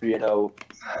Mason's 3-0,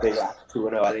 Figlak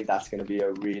 2-0. I think that's going to be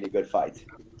a really good fight.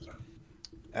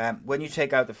 When you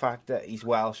take out the fact that he's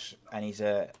Welsh and he's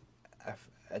a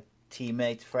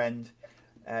teammate, friend,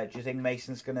 do you think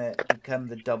Mason's going to become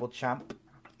the double champ?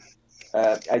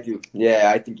 I do.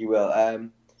 Yeah, I think he will.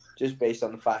 Just based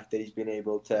on the fact that he's been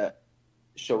able to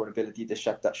show an ability to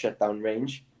shut down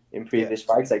range in previous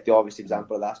fights. Like the obvious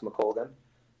example of that's McColgan.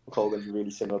 McColgan's a really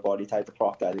similar body type to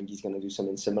Proctor. I think he's going to do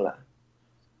something similar.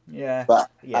 Yeah, but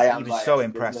he was so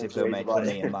impressive though, mate,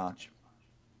 wasn't he, in March?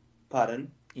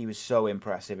 Pardon? He was so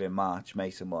impressive in March,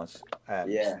 Mason was.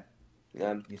 You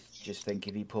just think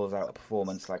if he pulls out a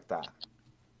performance like that,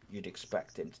 you'd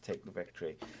expect him to take the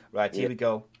victory. Right, here we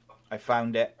go. I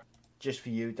found it. Just for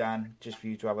you, Dan. Just for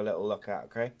you to have a little look at,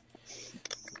 okay?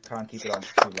 Can't keep it on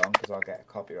for too long because I'll get a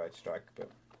copyright strike.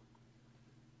 But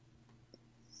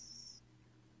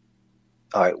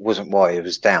oh, it wasn't why it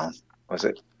was down, was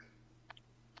it?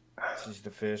 This is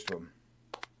the first one.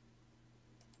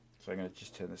 So I'm going to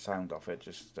just turn the sound off it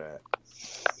just to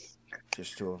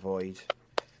avoid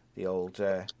the old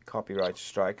copyright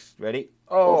strikes. Ready?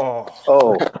 Oh,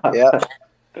 yeah.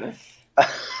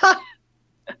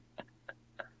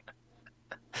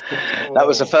 That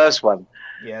was the first one.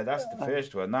 Yeah, that's the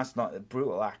first one. That's not a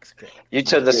brutal axe kick. You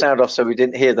turned the sound off so we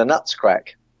didn't hear the nuts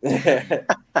crack. Oh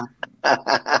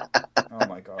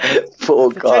my God.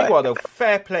 Poor guy. Tell you what, though,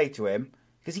 fair play to him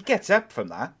because he gets up from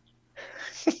that.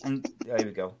 And there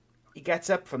we go. He gets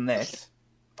up from this.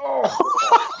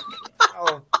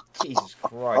 Oh, Jesus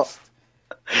Christ.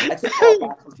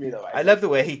 I love the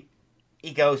way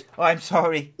he goes, oh, I'm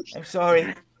sorry.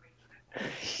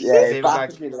 Yeah, it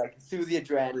baffles me like through the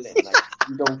adrenaline, like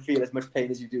you don't feel as much pain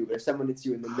as you do, but if someone hits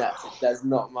you in the nuts, it does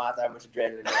not matter how much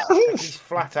adrenaline you have. Like he's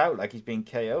flat out, like he's been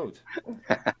KO'd.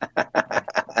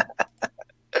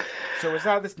 So was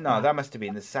that this? No, that must have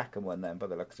been the second one then, by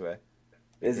the looks of it.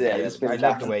 Is it? I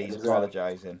love the way he's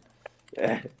apologising.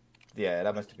 Yeah. Yeah,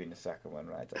 that must have been the second one,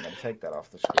 right? I'm going to take that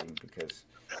off the screen because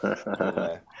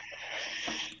you'll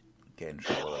get in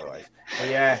trouble otherwise. But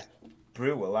yeah,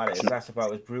 brutal that is. That's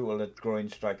about as brutal a groin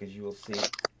strike as you will see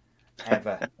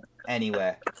ever,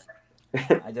 anywhere.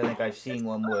 I don't think I've seen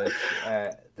one worse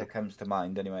that comes to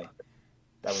mind anyway.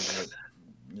 That was,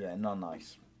 not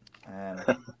nice.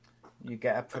 You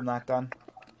get up from that, Dan?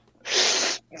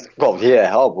 Well,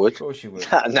 yeah, I would. Of course you would.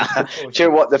 No. Do you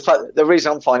know what? The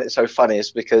reason I'm finding it so funny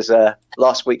is because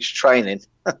last week's training,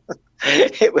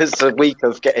 it was a week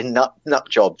of getting nut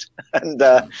jobbed. And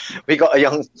we got a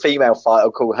young female fighter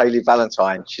called Hayley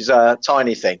Valentine. She's a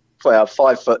tiny thing, 5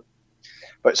 foot,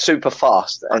 but super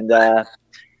fast. And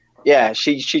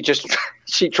she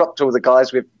dropped all the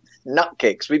guys with nut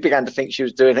kicks. We began to think she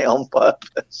was doing it on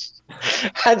purpose.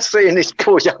 And seeing these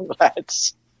poor young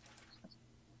lads.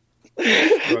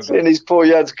 Seeing these poor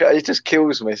youngs, it just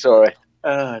kills me. Sorry.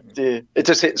 Oh dear, it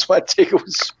just hits my tickle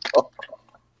spot.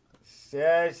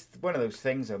 Yeah, it's one of those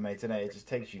things, though, mate. Isn't it? It just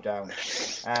takes you down.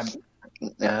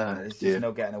 There's just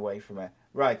no getting away from it.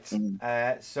 Right.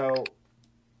 So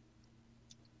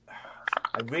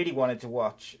I really wanted to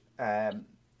watch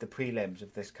the prelims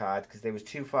of this card because there was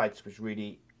 2 fights which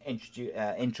really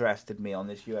interested me on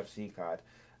this UFC card.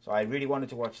 So I really wanted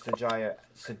to watch Sajira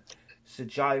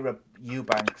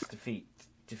Eubanks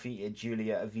defeated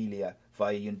Julia Avila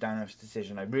via unanimous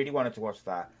decision. I really wanted to watch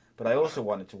that, but I also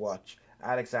wanted to watch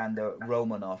Alexander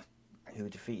Romanov, who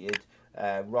defeated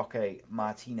Roque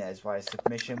Martinez via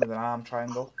submission with an arm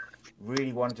triangle.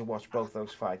 Really wanted to watch both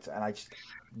those fights, and I just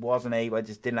wasn't able. I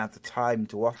just didn't have the time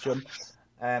to watch them.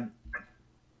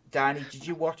 Danny, did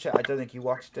you watch it? I don't think you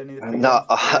watched any of the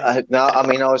prelims. No. I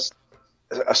mean, I was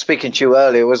speaking to you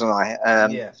earlier, wasn't I?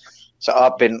 Yeah. So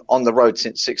I've been on the road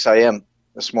since 6 a.m.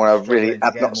 this morning. I've really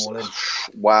have not.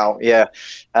 Wow, yeah.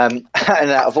 And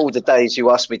out of all the days you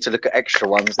asked me to look at extra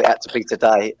ones, it had to be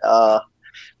today.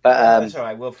 That's all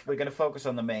right. We're going to focus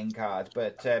on the main card.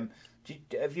 But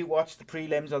have you watched the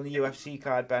prelims on the UFC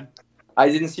card, Ben? I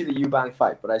didn't see the Eubank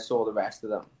fight, but I saw the rest of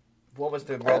them. What was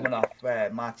the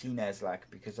Romanov Martinez like?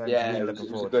 Because I'm really looking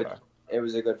forward to that. It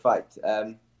was a good fight.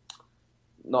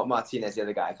 Not Martinez, the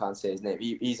other guy. I can't say his name.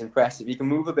 He's impressive. He can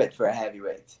move a bit for a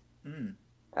heavyweight.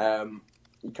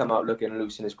 He come out looking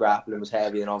loose in his grappling, was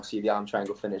heavy, and obviously the arm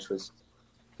triangle finish was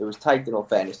tight. In all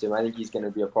fairness to him, I think he's going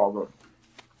to be a problem.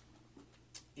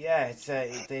 Yeah,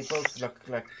 they both look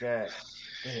like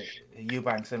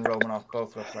Eubanks and Romanov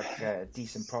both look like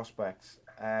decent prospects.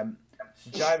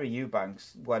 Sajira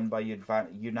Eubanks won by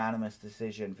unanimous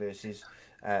decision versus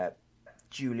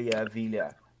Julia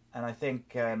Avila, and I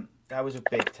think that was a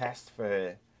big test for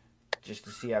her, just to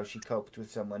see how she coped with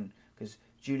someone, because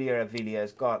Julia Avila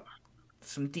has got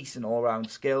some decent all-round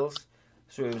skills,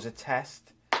 so it was a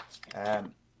test,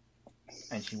 and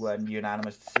she won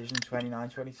unanimous decision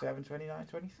 29-27,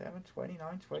 29-27,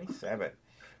 29-27.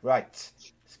 Right,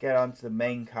 let's get on to the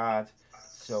main card.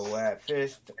 So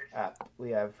first up,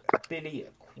 we have Billy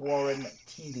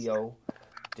Quarantillo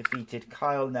defeated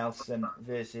Kyle Nelson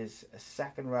versus a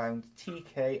second round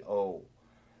TKO.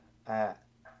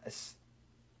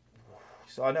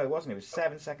 So I know it wasn't. It was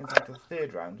 7 seconds into the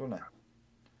third round, wasn't it?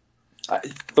 I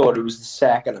thought it was the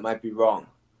second. I might be wrong.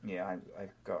 Yeah,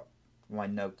 I've got my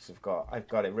notes. I've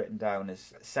got it written down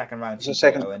as second round TKO,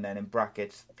 second? and then in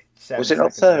brackets 7 Was it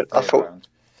not seconds third? Round.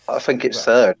 I think it's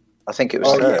third. I think it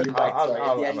was third. Yeah, right. I'll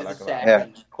At the end of the second, Yeah.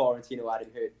 Quarantino had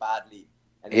him hurt badly,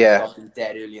 and Yeah. he stopped him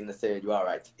dead early in the third. You are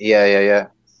right. Yeah.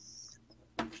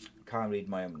 Can't read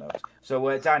my own notes.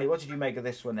 So, Danny, what did you make of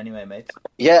this one anyway, mate?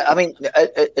 Yeah, I mean,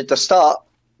 at the start,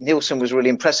 Nielsen was really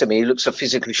impressing me. He looks a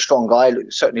physically strong guy.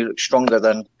 Certainly looks stronger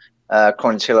than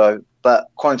Quarantillo. But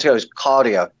Quarantillo's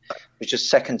cardio was just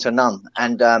second to none.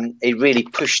 And he really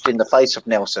pushed in the face of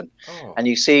Nelson. Oh. And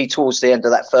you see towards the end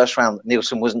of that first round,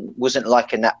 Nielsen wasn't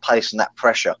liking that pace and that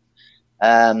pressure.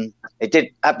 It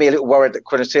did have me a little worried that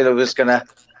Quarantillo was going to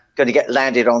get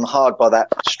landed on hard by that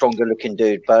stronger looking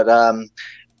dude. But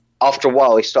after a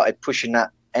while, he started pushing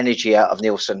that energy out of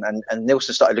Nielsen, and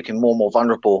Nielsen started looking more and more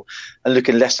vulnerable and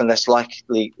looking less and less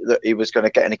likely that he was going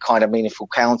to get any kind of meaningful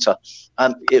counter.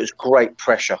 It was great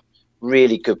pressure,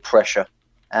 really good pressure.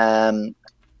 I'm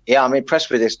impressed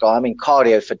with this guy. I mean,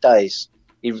 cardio for days.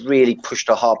 He really pushed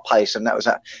a hard pace, and that was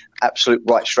an absolute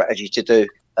right strategy to do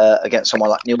against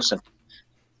someone like Nielsen.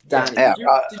 Danny, did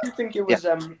you think it was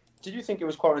did you think it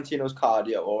was Quarantino's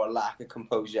cardio or a lack of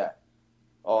composure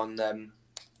on the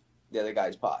other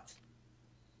guy's part?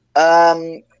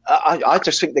 I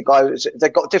just think they've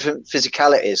got different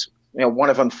physicalities. You know, one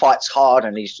of them fights hard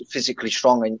and he's physically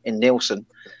strong in Nielsen,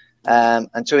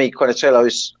 And to me, Quintillo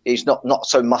he's not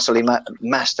so muscly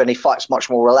massed, and he fights much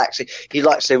more relaxed. He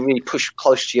likes to really push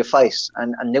close to your face,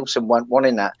 and Nielsen weren't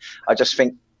wanting that. I just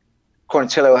think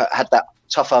Quintillo had that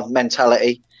tougher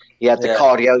mentality. He had the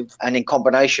cardio, and in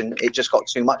combination, it just got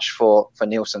too much for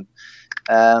Nielsen.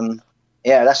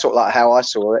 That's sort of like how I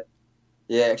saw it.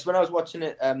 Yeah, because when I was watching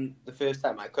it the first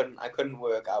time, I couldn't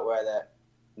work out whether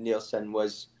Nielsen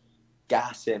was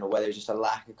gassing or whether it was just a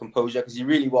lack of composure, because he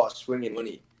really was swinging, wasn't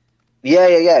he? Yeah.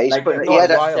 He had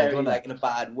necessarily like in a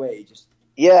bad way, just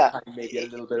kind of maybe a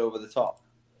little bit over the top.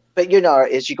 But you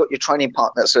got your training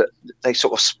partners that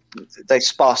they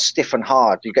spar stiff and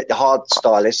hard. You get your hard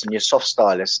stylist and your soft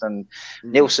stylist, and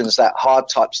Nielsen's that hard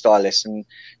type stylist. And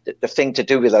the thing to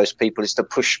do with those people is to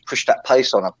push that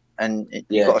pace on them, and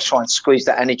you've got to try and squeeze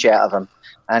that energy out of them.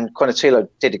 And Quintillo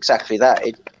did exactly that.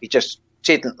 He just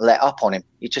didn't let up on him.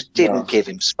 He just didn't give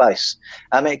him space.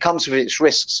 I mean, it comes with its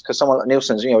risks, because someone like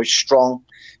Nielsen's, is strong.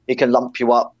 He can lump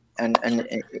you up, and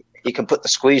he can put the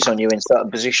squeeze on you in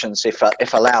certain positions if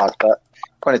allowed. But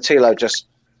Quintillo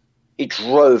he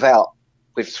drove out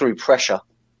through pressure,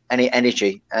 any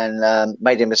energy, and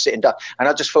made him a sitting duck. And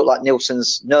I just felt like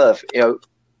Nielsen's nerve,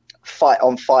 fight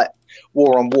on fight,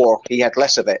 war on war, he had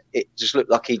less of it. It just looked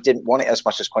like he didn't want it as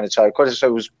much as Quintillo.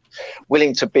 Quintillo was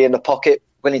willing to be in the pocket,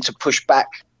 willing to push back,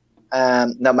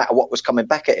 no matter what was coming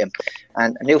back at him.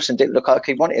 And Nielsen didn't look like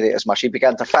he wanted it as much. He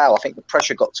began to foul. I think the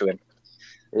pressure got to him.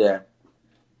 Yeah.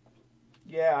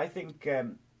 Yeah, I think.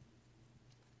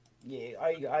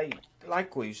 I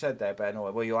like what you said there, Ben,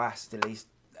 or what you asked at least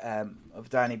of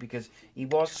Danny, because he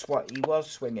was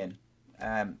swinging,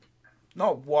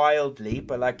 not wildly,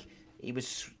 but like he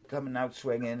was coming out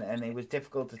swinging, and it was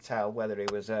difficult to tell whether he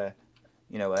was whether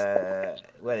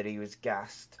he was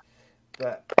gassed,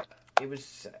 but.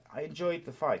 I enjoyed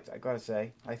the fight. I gotta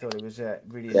say, I thought it was a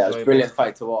really enjoyable. It was a brilliant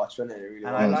fight to watch, wasn't it? It really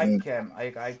and was.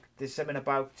 I there's something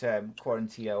about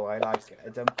Quarantillo I like. I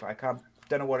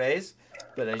don't know what it is,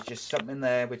 but there's just something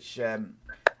there which I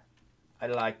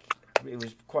like. It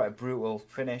was quite a brutal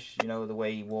finish, the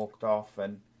way he walked off,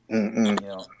 and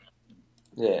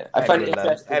yeah, I find it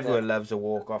interesting. Everyone loves a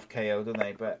walk off KO, don't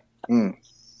they? But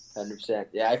 100%.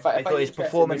 Yeah, I thought his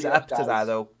performance up to that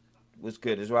though was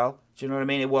good as well. Do you know what I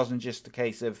mean? It wasn't just a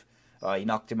case of he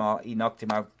knocked him out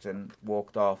and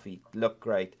walked off. He looked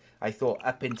great. I thought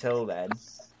up until then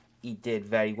he did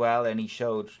very well, and he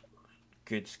showed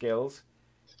good skills,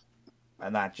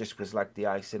 and that just was like the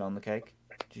icing on the cake.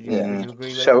 Did you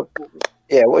agree with that? What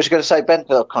was you going to say, Ben?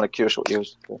 I'm kind of curious what you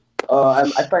was.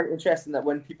 I find it interesting that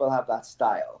when people have that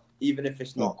style, even if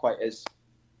it's not quite as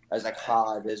like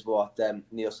hard as what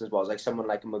Nielsen's was, like someone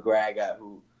like McGregor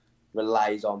who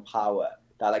relies on power,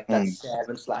 that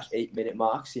 7/8 minute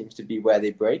mark seems to be where they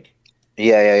break.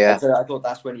 Yeah. So I thought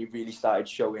that's when he really started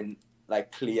showing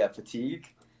like clear fatigue.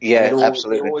 Yeah,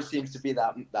 absolutely. It always seems to be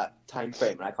that time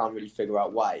frame, and I can't really figure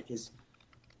out why. Because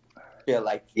I feel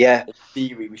like in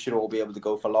theory we should all be able to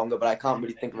go for longer, but I can't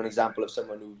really think of an example of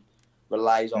someone who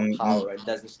relies on power and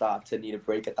doesn't start to need a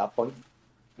break at that point.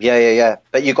 Yeah.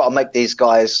 But you got to make these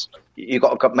guys. You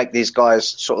got to make these guys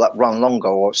sort of like run longer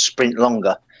or sprint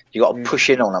longer. You got to push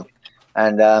in on them,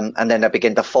 and then they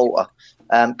begin to falter.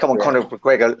 Conor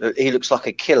McGregor, he looks like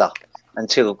a killer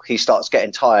until he starts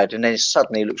getting tired, and then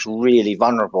suddenly he looks really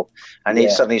vulnerable, and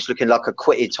he's looking like a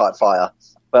quitted type fighter.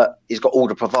 But he's got all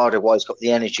the bravado, why he's got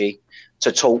the energy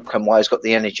to talk, and why he's got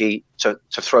the energy to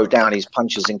throw down his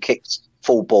punches and kicks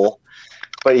full bore.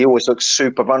 But he always looks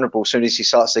super vulnerable as soon as he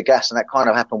starts to gas, and that kind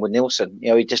of happened with Nielsen.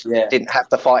 He just didn't have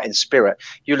the fighting spirit.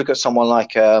 You look at someone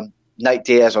like Nate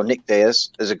Diaz or Nick Diaz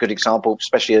as a good example,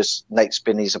 especially as Nate's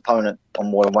been his opponent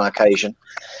on more than one occasion.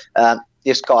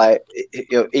 This guy,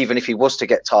 even if he was to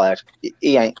get tired,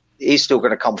 he's still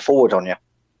going to come forward on you.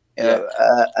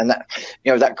 And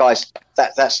that guy's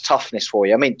that's toughness for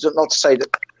you. I mean, not to say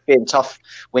that being tough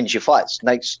wins your fights.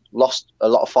 Nate's lost a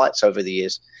lot of fights over the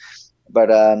years, but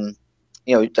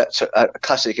that's a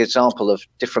classic example of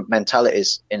different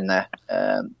mentalities in there.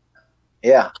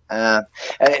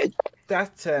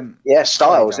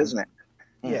 Styles, isn't it?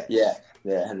 Yeah,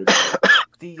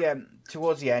 100%.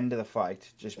 Towards the end of the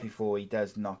fight, just before he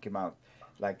does knock him out,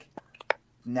 like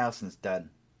Nelson's done.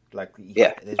 Like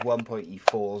there's one point he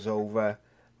falls over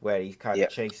where he's kind of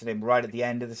chasing him right at the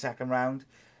end of the second round.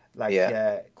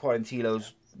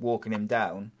 Quarantillo's walking him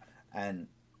down, and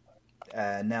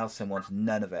Nelson wants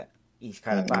none of it. He's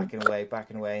kind of backing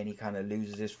away, and he kind of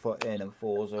loses his foot in and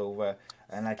falls over.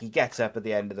 And he gets up at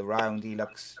the end of the round, he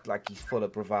looks like he's full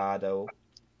of bravado,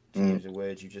 to use the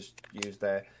words you just used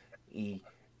there. He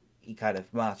kind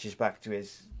of marches back to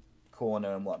his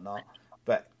corner and whatnot.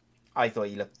 But I thought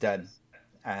he looked done.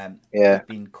 He'd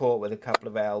been caught with a couple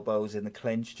of elbows in the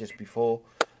clinch just before,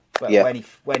 but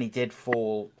when he did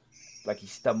fall, like he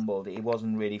stumbled, it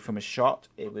wasn't really from a shot.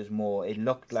 It was more. It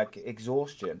looked like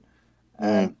exhaustion,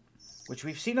 which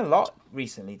we've seen a lot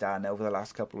recently, Dan, over the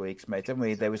last couple of weeks, mate. Haven't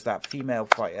we? There was that female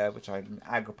fighter,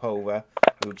 Agripova,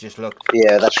 who just looked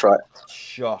that's right,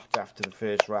 shot after the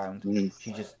first round.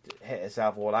 She just hit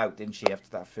herself all out, didn't she? After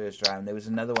that first round, there was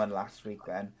another one last week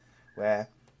then, where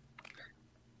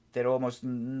they're almost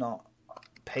not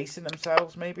pacing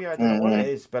themselves. Maybe I don't know what it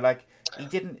is, but like he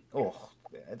didn't. Oh,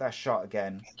 that shot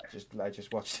again. I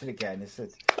just watched it again. It's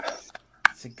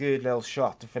a good little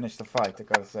shot to finish the fight, I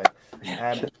gotta say.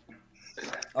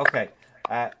 Okay,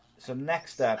 so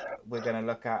next up we're gonna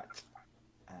look at.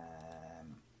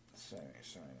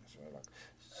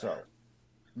 So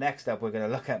next up we're gonna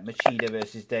look at Machida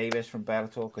versus Davis from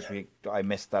Bellator, because I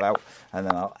missed that out, and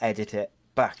then I'll edit it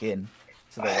back in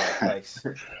to the right place,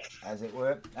 as it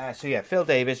were. Phil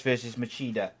Davis versus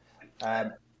Machida.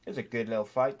 It was a good little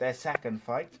fight. Their second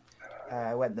fight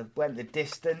went the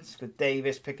distance, with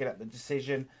Davis picking up the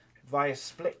decision via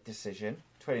split decision,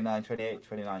 29-28,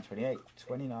 29-28,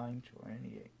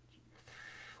 29-28.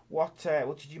 What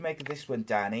did you make of this one,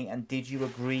 Danny? And did you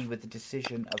agree with the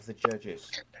decision of the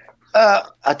judges?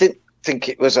 I didn't think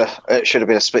it should have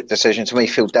been a split decision. To me,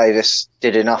 Phil Davis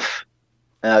did enough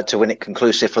to win it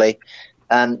conclusively.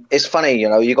 And it's funny,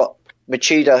 you got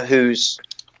Machida, who's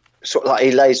sort of like,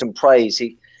 he lays and prays.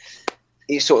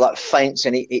 He sort of like feints,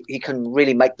 and he can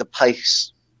really make the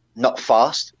pace not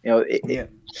fast.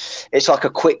 It's like a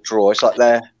quick draw. It's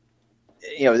like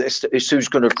it's who's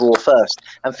going to draw first.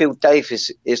 And Phil Davis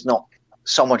is not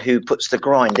someone who puts the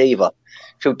grind either.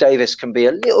 Phil Davis can be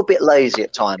a little bit lazy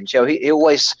at times. He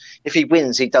always, if he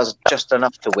wins, he does just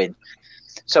enough to win.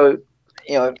 So,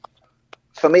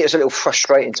 for me, it's a little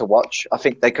frustrating to watch. I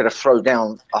think they could have thrown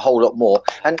down a whole lot more.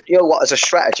 And you know what? As a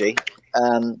strategy,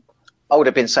 I would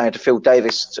have been saying to Phil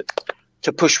Davis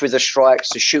to push with the strikes,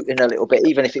 to shoot in a little bit,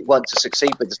 even if it weren't to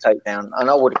succeed with the takedown. And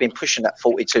I would have been pushing that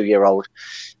 42-year-old,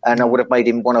 and I would have made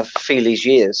him one of Feely's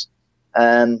years.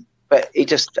 But he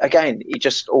just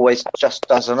always just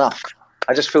does enough.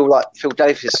 I just feel like Phil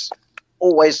Davis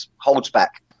always holds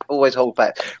back.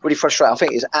 Really frustrating. I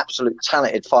think he's an absolute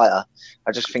talented fighter.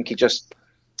 I just think he just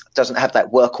doesn't have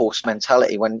that workhorse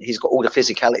mentality when he's got all the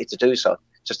physicality to do so.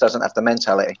 Just doesn't have the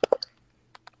mentality.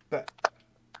 But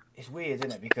it's weird,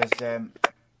 isn't it? Because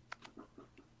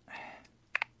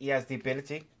he has the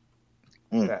ability,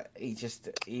 but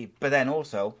but then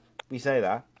also, we say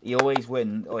that he always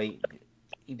wins, or he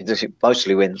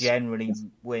mostly wins. Generally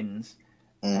wins.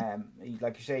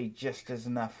 Like you say, he just does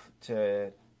enough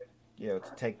to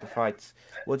take the fights.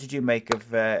 What did you make of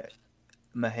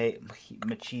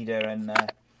Machida and I've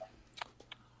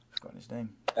forgotten his name?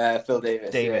 Phil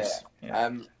Davis. Yeah.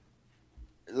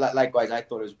 Likewise, I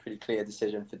thought it was a pretty clear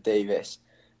decision for Davis.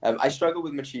 I struggle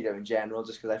with Machida in general,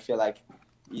 just because I feel like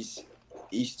he's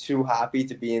too happy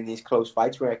to be in these close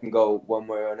fights where I can go one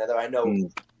way or another. I know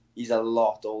he's a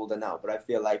lot older now, but I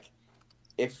feel like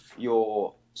if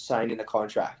you're signing a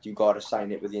contract, you got to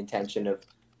sign it with the intention of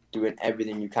doing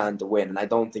everything you can to win. And I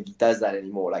don't think he does that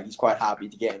anymore. Like, he's quite happy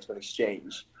to get into an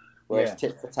exchange where it's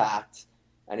tit for tat.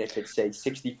 And if it's, say,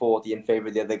 60-40 in favour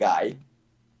of the other guy,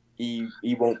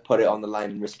 he won't put it on the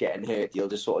line and risk getting hurt. He'll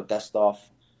just sort of dust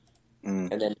off and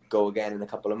then go again in a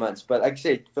couple of months. But like I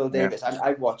say, Phil Davis,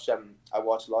 I watched a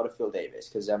lot of Phil Davis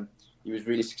because he was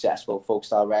really successful folk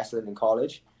style wrestling in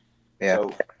college. Yeah.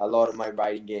 So a lot of my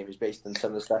writing game is based on some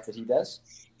of the stuff that he does.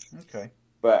 Okay.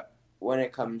 But when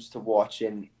it comes to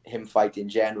watching him fight in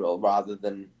general, rather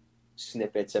than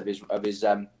snippets of his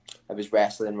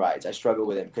wrestling rides, I struggle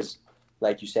with him because,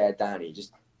 like you said, Danny,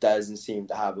 just doesn't seem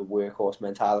to have a workhorse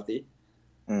mentality.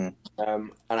 And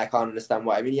I can't understand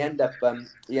why. I mean, he ended up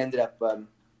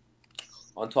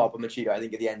on top of Machida, I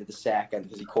think, at the end of the second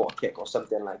because he caught a kick or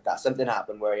something like that. Something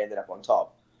happened where he ended up on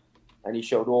top. And he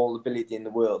showed all the ability in the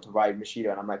world to ride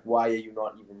Machida. And I'm like, why are you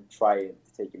not even trying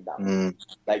to take him down?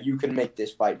 Like, you can make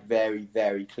this fight very,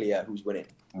 very clear who's winning.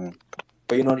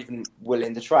 But you're not even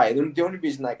willing to try. The only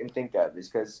reason I can think of is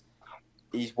because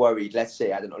he's worried. Let's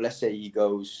say he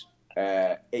goes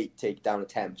 8 takedown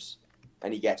attempts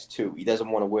and he gets 2. He doesn't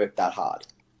want to work that hard.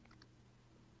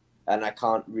 And I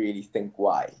can't really think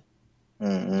why.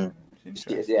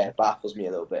 It baffles me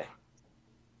a little bit.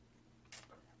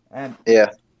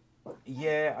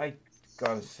 Yeah, I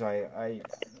gotta say,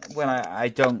 when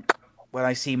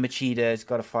I see Machida's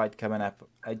got a fight coming up,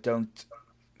 I don't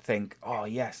think, oh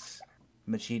yes,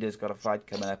 Machida's got a fight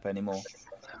coming up anymore.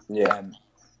 Yeah,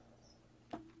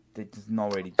 it's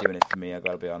not really doing it for me. I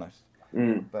gotta be honest.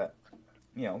 But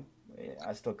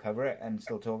I still cover it and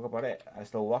still talk about it. I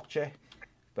still watch it,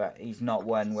 but he's not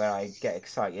one where I get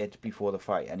excited before the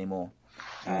fight anymore.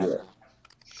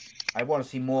 I want to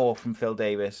see more from Phil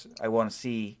Davis. I want to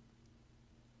see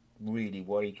really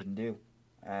what he can do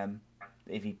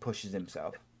if he pushes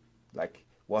himself. Like,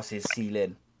 what's his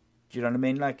ceiling? Do you know what I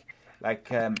mean? Like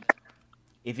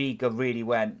if he really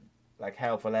went like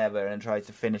hell for leather and tried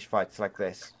to finish fights like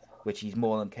this, which he's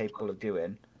more than capable of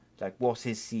doing, like, what's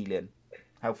his ceiling?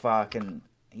 How far can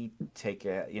he take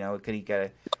it? You know, could he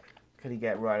get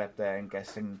right up there and get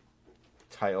some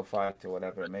title fight or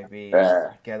whatever it may be,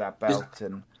 get that belt?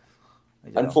 And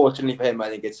unfortunately for him, I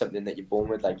think it's something that you're born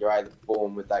with. Like, you're either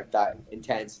born with like that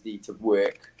intensity to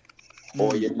work,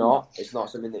 or you're not. It's not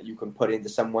something that you can put into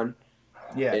someone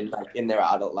in their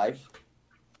adult life.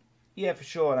 Yeah, for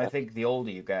sure. And I think the older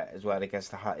you get as well,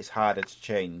 it's harder to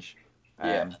change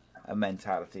a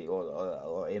mentality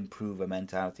or improve a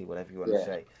mentality, whatever you want to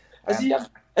say.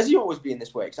 Has he always been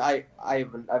this way? Because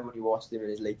I've only watched him in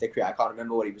his later career. I can't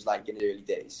remember what he was like in the early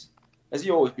days. Has he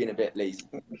always been a bit lazy?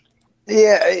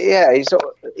 Yeah.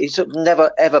 He's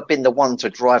never ever been the one to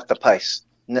drive the pace.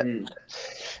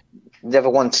 Never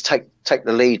one to take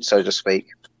the lead, so to speak.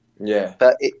 Yeah.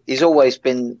 But he's always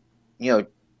been,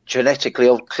 genetically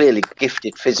or clearly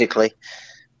gifted physically.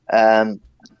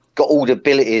 Got all the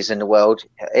abilities in the world.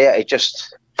 Yeah, he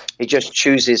just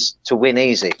chooses to win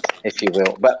easy, if you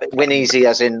will. But win easy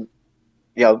as in,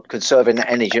 conserving the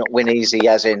energy, not win easy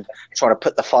as in trying to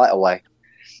put the fight away.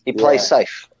 He plays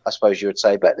safe, I suppose you would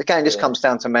say. But again, this comes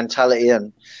down to mentality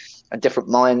and different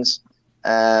minds.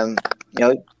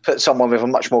 Put someone with a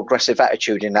much more aggressive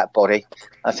attitude in that body,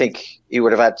 I think he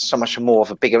would have had so much more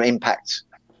of a bigger impact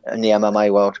in the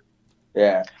MMA world.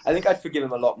 Yeah, I think I'd forgive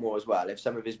him a lot more as well if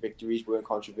some of his victories weren't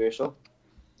controversial.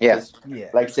 Yeah.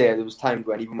 Like I say, there was times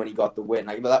when even when he got the win,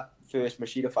 like that first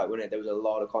Machida fight, wasn't it? There was a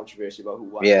lot of controversy about who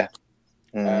won. Yeah.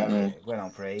 It went on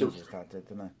for ages,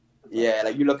 didn't it? Yeah,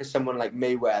 like you look at someone like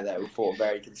Mayweather who fought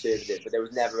very conservative, but there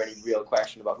was never any real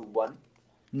question about who won.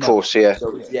 Of course, yeah.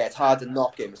 So it's hard to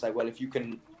knock him. It's like, well, if you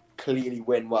can clearly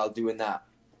win while doing that,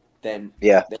 then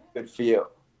good for you.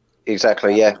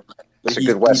 Exactly, yeah. It's a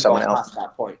good way someone else. Past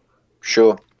that point.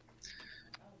 Sure.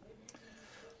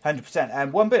 100%.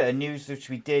 And one bit of news which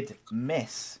we did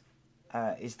miss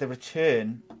is the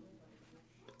return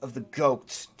of the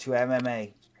GOAT to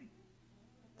MMA.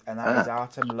 And that is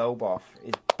Artem Lobov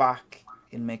is back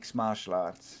in mixed martial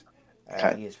arts.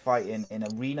 He is fighting in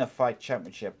Arena Fight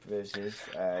Championship versus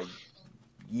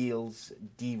Yields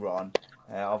D-Ron.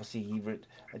 Obviously,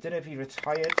 I don't know if he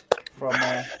retired from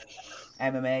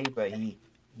MMA, but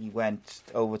he went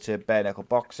over to bare knuckle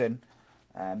boxing.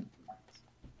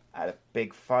 Had a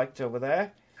big fight over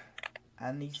there,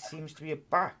 and he seems to be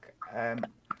back.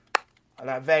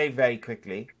 Very, very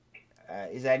quickly,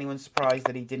 is anyone surprised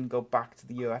that he didn't go back to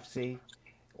the UFC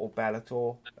or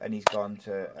Bellator and he's gone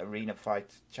to Arena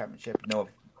Fight Championship? No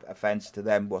offense to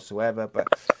them whatsoever, but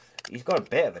he's got a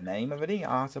bit of a name, hasn't he,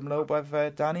 Artem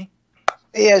Lobov, Danny?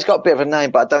 Yeah, he's got a bit of a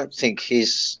name, but I don't think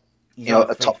he's on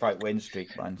a three-fight win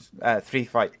streak, man.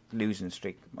 3-fight losing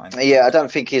streak, man. Yeah, I don't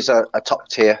think he's a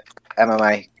top-tier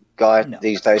MMA guy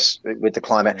these days with the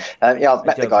climate. I've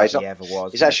met the guy.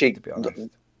 He's actually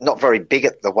not very big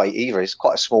at the weight either. He's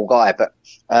quite a small guy, but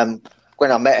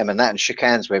when I met him and shook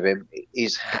hands with him,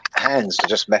 his hands are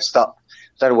just messed up.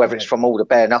 I don't know whether it's from all the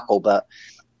bare knuckle, but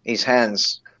his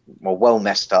hands were well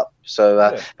messed up.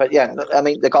 So, but yeah, I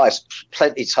mean, the guy's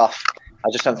plenty tough. I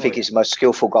just don't think he's the most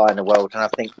skillful guy in the world, and I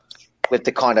think with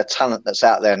the kind of talent that's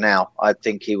out there now, I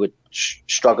think he would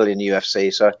struggle in the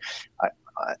UFC. So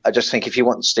I just think if he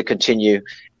wants to continue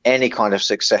any kind of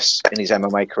success in his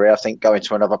MMA career, I think going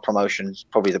to another promotion is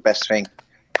probably the best thing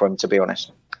for him, to be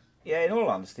honest. Yeah, in all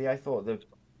honesty, I thought the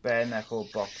bare knuckle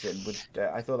boxing would.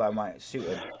 I thought that might suit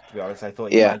him. To be honest, I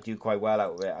thought he might do quite well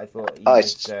out of it. I thought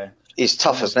he's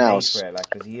tough as nails.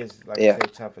 Because he is so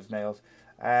tough as nails.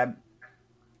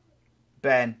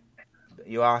 Ben,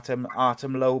 you Artem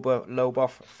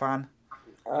Lobov fan?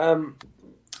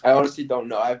 I honestly don't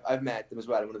know. I've met him as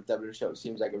well in one of the Dublin shows.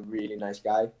 Seems like a really nice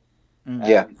guy.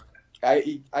 I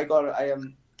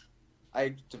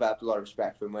developed a lot of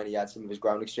respect for him when he had some of his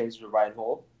ground exchanges with Ryan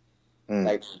Hall.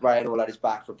 Like Ryan Hall had his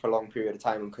back for a prolonged period of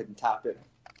time and couldn't tap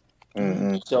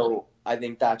him. So I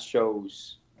think that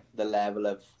shows the level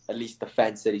of at least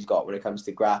defense that he's got when it comes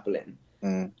to grappling.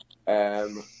 But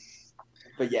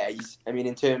yeah,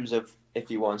 in terms of if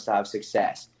he wants to have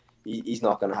success, he's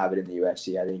not going to have it in the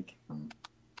UFC. I think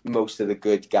most of the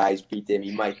good guys beat him.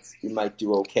 He might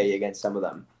do okay against some of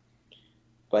them.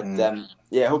 But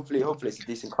hopefully it's a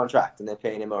decent contract and they're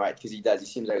paying him all right because he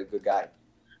seems like a good guy.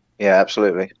 Yeah,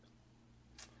 absolutely.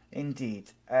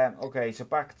 Indeed. Okay, so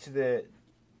back to the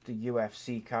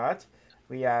UFC card.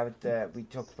 We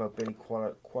talked about Billy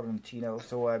Quarantino.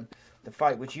 So the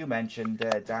fight which you mentioned,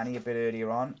 Danny, a bit earlier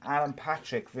on, Alan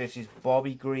Patrick versus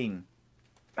Bobby Green.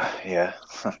 Yeah.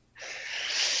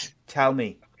 Tell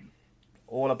me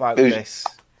all about this.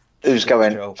 Who's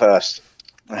going first?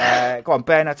 Go on,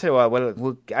 Ben. I tell you what.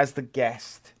 We'll as the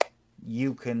guest,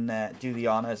 you can do the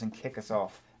honours and kick us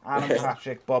off. Alan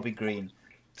Patrick, Bobby Green.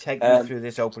 Take me through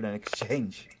this opening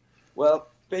exchange. Well,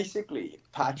 basically,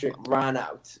 Patrick ran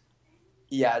out.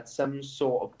 He had some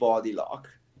sort of body lock,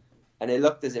 and it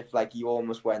looked as if like he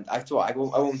almost went. I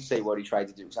won't say what he tried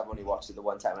to do because I've only watched it the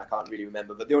one time and I can't really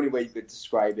remember. But the only way you could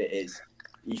describe it is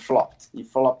he flopped. He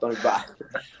flopped on his back.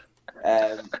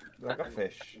 Like a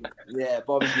fish. Yeah,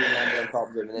 Bobby Green landed on top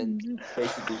of him and then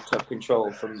basically took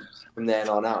control from then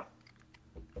on out.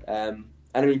 And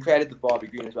I mean, credit to Bobby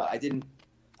Green as well. I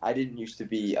didn't used to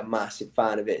be a massive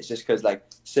fan of it. It's just because, like,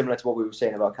 similar to what we were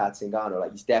saying about Kat Zingano,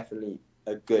 like, he's definitely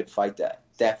a good fighter,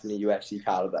 definitely UFC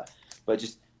caliber, but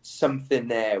just something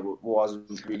there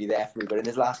wasn't really there for me. But in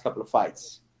his last couple of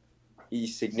fights,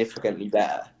 he's significantly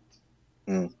better.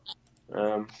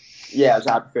 Yeah, I was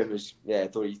happy for him. I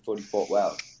thought he fought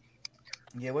well.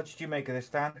 Yeah, what did you make of this,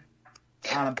 Dan?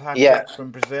 Alan Patrick from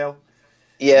Brazil.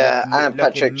 Yeah, Alan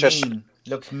Patrick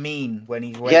looks mean when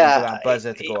he's waiting for that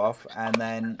buzzer to go off, and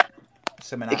then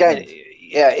something happens.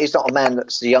 Yeah, he's not a man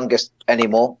that's the youngest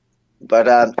anymore, but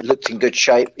looked in good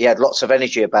shape. He had lots of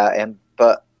energy about him,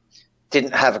 but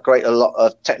didn't have a lot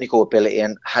of technical ability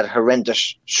and had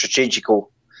horrendous strategical.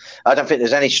 I don't think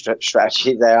there's any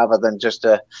strategy there other than just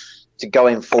to go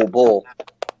in full bore.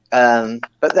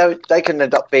 But they can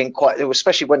end up being quite,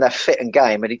 especially when they're fit and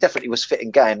game, and he definitely was fit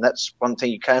and game. That's one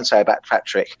thing you can say about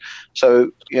Patrick.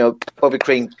 So, Bobby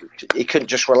Green, he couldn't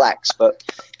just relax, but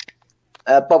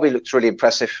Bobby looks really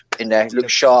impressive in there. He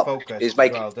looks sharp. He's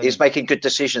making good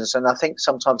decisions, and I think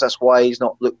sometimes that's why he's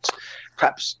not looked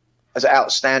perhaps as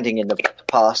outstanding in the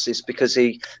past, is because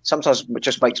he sometimes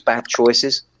just makes bad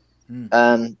choices,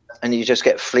 and you just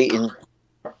get fleeting,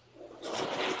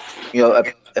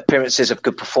 appearances of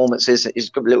good performances. He's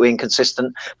a little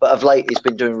inconsistent, but of late he's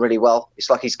been doing really well. It's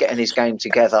like he's getting his game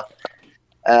together.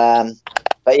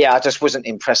 But yeah, I just wasn't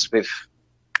impressed with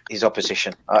his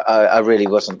opposition. I really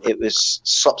wasn't. It was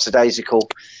slopsy-daisical,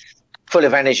 full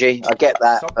of energy. I get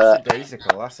that.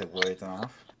 Slopsy-daisical, that's a word and a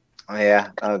half. Yeah,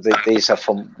 these are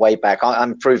from way back.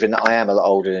 I'm proving that I am a lot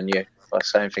older than you by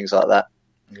saying things like that.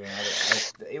 Yeah,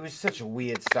 it was such a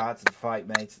weird start to the fight,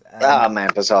 mate. Man,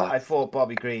 bizarre. I thought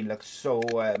Bobby Green looked so...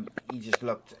 he just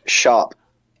looked... Sharp.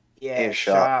 Yeah,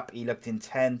 sharp. He looked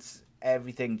intense.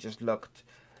 Everything just looked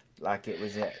like it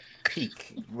was at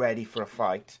peak, ready for a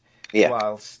fight. Yeah.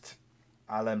 Whilst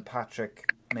Alan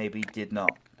Patrick maybe did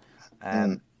not.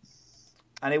 And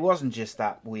it wasn't just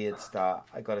that weird start,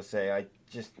 I got to say. I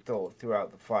just thought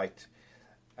throughout the fight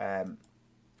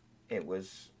it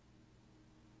was...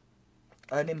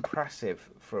 unimpressive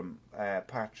from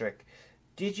Patrick.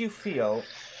 Did you feel,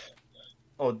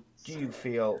 or do you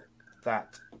feel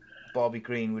that Bobby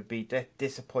Green would be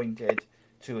disappointed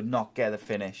to not get a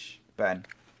finish, Ben?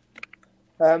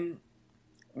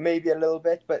 Maybe a little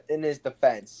bit, but in his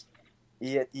defense,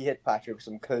 he hit Patrick with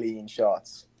some clean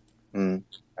shots.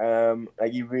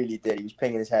 Like he really did. He was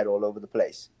pinging his head all over the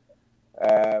place.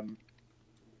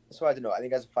 So I don't know. I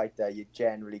think as a fighter, you're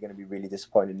generally going to be really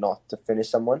disappointed not to finish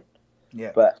someone.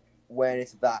 Yeah. But when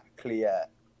it's that clear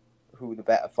who the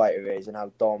better fighter is and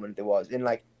how dominant it was in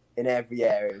every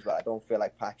area as well, I don't feel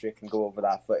like Patrick can go over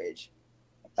that footage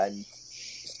and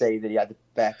say that he had the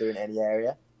better in any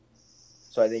area.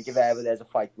 So I think if ever there's a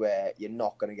fight where you're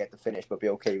not going to get the finish but be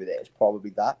okay with it, it's probably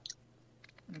that.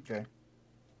 Okay.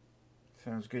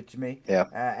 Sounds good to me. Yeah.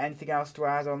 Anything else to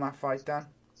add on that fight, Dan?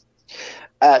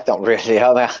 Not really.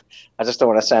 I just don't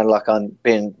want to sound like I'm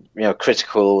being,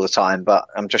 critical all the time, but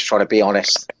I'm just trying to be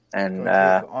honest and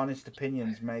honest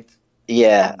opinions, mate.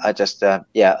 Yeah, I just I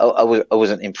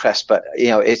wasn't impressed, but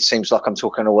it seems like I'm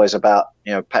talking always about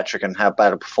Patrick and how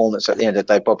bad a performance. At the end of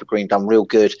the day, Bobby Green done real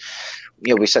good.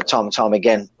 We said time and time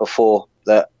again before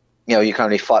that you can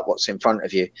only fight what's in front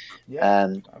of you,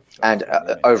 and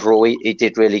overall he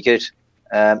did really good.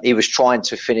 He was trying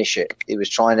to finish it. He was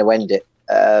trying to end it.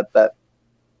 But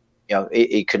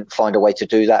he couldn't find a way to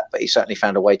do that. But he certainly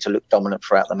found a way to look dominant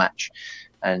throughout the match,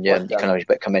 and you can only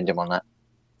but commend him on that.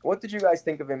 What did you guys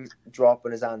think of him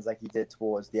dropping his hands like he did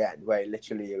towards the end, where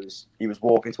literally he was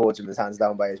walking towards him with his hands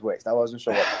down by his waist? I wasn't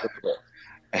sure what to think of it.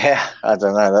 Yeah, I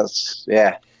don't know.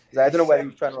 I don't know whether he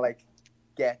was trying to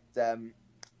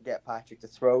get Patrick to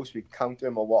throw so we could counter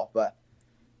him or what. But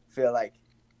I feel like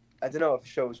I don't know if it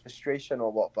shows frustration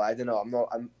or what. But I don't know.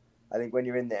 I think when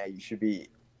you're in there, you should be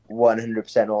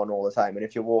 100% on all the time. And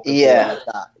if you're walking Yeah. like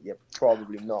that, you're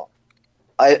probably not.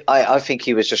 I think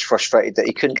he was just frustrated that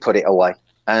he couldn't put it away.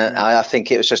 And I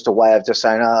think it was just a way of just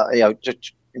saying,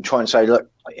 just try and say, look,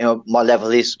 my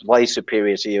level is way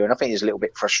superior to you. And I think he's a little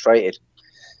bit frustrated.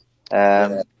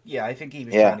 I think he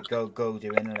was trying to goad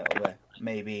him in a little bit,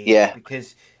 maybe. Yeah.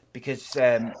 Because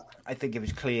I think it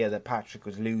was clear that Patrick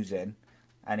was losing,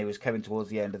 and it was coming towards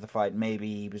the end of the fight.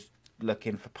 Maybe he was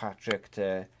looking for Patrick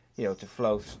to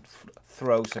throw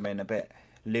something a bit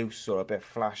loose or a bit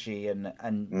flashy and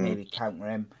maybe counter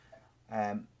him.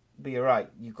 But you're right,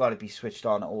 you've got to be switched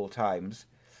on at all times.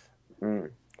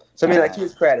 So, I mean, to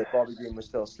his credit, Bobby Green was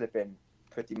still slipping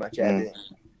pretty much everything.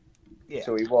 Yeah.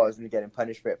 So he wasn't getting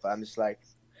punished for it, but I'm just like,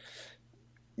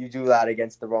 you do that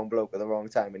against the wrong bloke at the wrong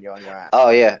time and you're on your ass. Oh,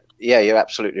 yeah. Yeah, you're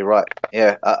absolutely right.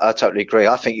 Yeah, I totally agree.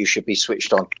 I think you should be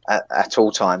switched on at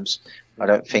all times. I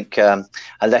don't think,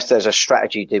 unless there's a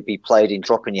strategy to be played in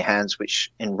dropping your hands,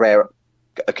 which in rare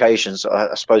occasions,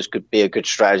 I suppose could be a good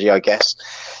strategy, I guess.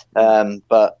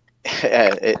 But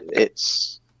yeah,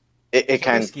 it's a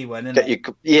can risky one, isn't get it?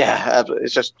 you. Yeah,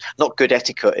 it's just not good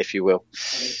etiquette, if you will.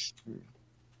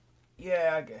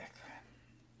 Yeah,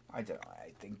 I don't know.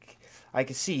 I think I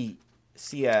could see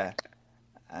like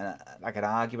an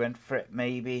argument for it,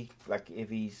 maybe. Like if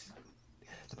he's.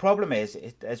 The problem is,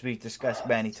 as we've discussed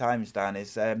many times, Dan,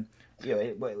 is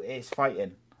it's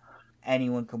fighting.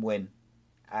 Anyone can win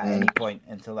at any point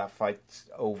until that fight's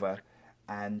over,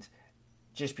 and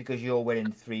just because you're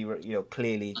winning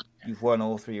clearly you've won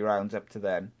all 3 rounds up to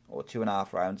then, or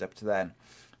 2.5 rounds up to then,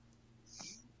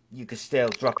 you could still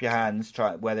drop your hands,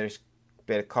 whether it's a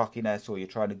bit of cockiness or you're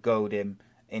trying to goad him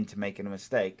into making a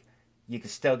mistake. You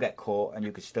could still get caught and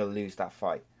you could still lose that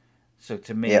fight. So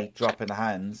to me, dropping the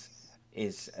hands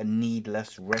is a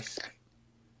needless risk.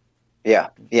 Yeah.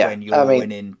 When you're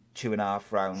winning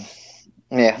 2.5 rounds.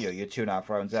 Yeah. You're 2.5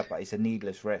 rounds up, but it's a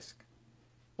needless risk.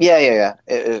 Yeah.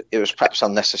 It was perhaps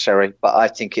unnecessary, but I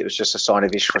think it was just a sign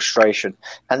of his frustration.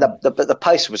 And the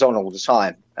pace was on all the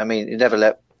time. I mean, he never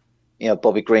let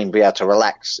Bobby Green be able to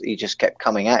relax. He just kept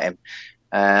coming at him.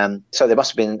 So there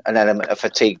must have been an element of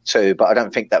fatigue too, but I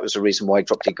don't think that was the reason why he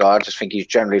dropped his guard. I just think he's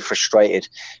generally frustrated,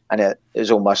 and it was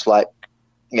almost like,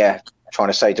 trying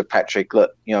to say to Patrick,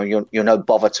 look, you're no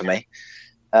bother to me.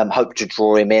 Hope to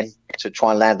draw him in to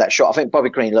try and land that shot. I think Bobby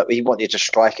Green, look, he wanted to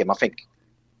strike him. I think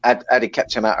had he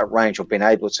kept him out at range or been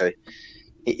able to,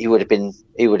 he would have been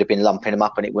lumping him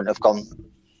up, and it wouldn't have gone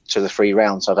to the 3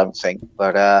 rounds, I don't think.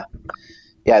 But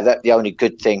the only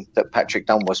good thing that Patrick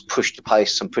done was push the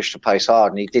pace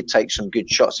hard, and he did take some good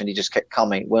shots, and he just kept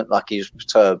coming. It weren't like he was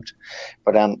perturbed,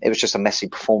 but it was just a messy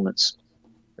performance.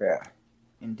 Yeah,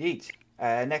 indeed.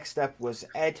 Next up was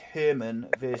Ed Herman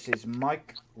versus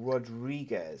Mike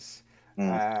Rodriguez.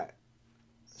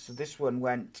 So this one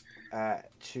went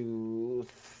to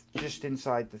just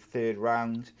inside the 3rd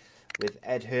round, with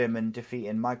Ed Herman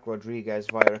defeating Mike Rodriguez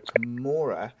via a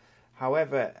Kimura.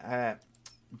 However,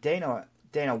 Dana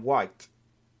White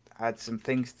had some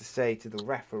things to say to the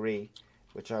referee,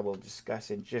 which I will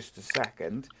discuss in just a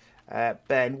second.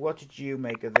 Ben, what did you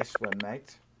make of this one,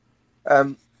 mate?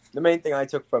 The main thing I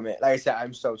took from it, like I said,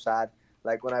 I'm so sad.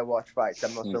 Like when I watch fights,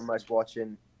 I'm not so much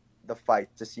watching the fight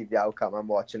to see the outcome. I'm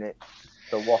watching it.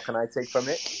 So what can I take from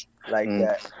it? Like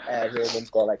Ed Herman's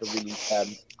got like a really,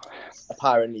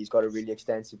 apparently he's got a really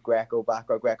extensive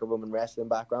Greco-Roman wrestling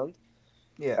background.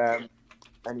 Yeah.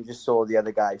 And you just saw the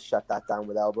other guy shut that down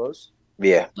with elbows.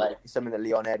 Yeah. Like something that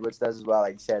Leon Edwards does as well.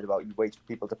 Like he said about, you wait for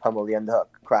people to pummel the underhook,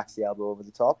 cracks the elbow over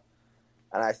the top.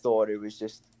 And I thought it was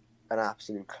just an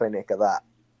absolute clinic of that.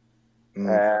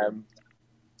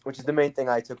 Which is the main thing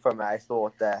I took from it. I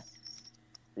thought that,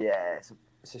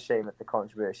 it's a shame that the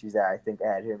controversy's there. I think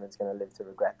Ed Herman's going to live to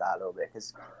regret that a little bit,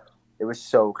 because it was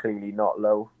so clearly not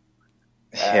low.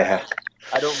 I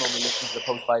don't normally listen to the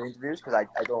post-fight interviews because I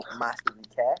don't massively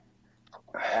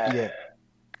care.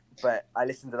 But I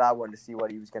listened to that one to see what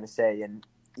he was going to say, and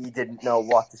he didn't know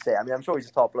what to say. I mean, I'm sure he's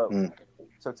a top bloke,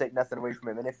 so take nothing away from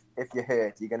him. And if you're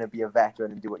hurt, you're going to be a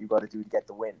veteran and do what you've got to do to get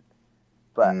the win.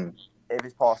 But if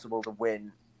it's possible to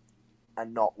win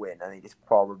and not win, I think it's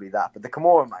probably that. But the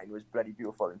Kimura mine was bloody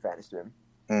beautiful, in fairness to him.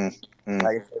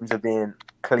 Like in terms of being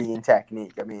clean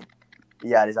technique, I mean,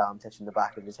 he had his arm touching the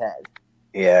back of his head.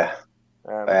 Yeah.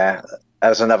 That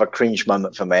was another cringe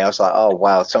moment for me. I was like, oh,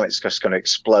 wow, something's just going to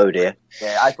explode here.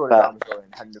 Yeah, I thought his arm was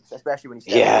going 100%, especially when he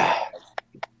stepped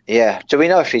Yeah. Do we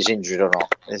know if he's injured or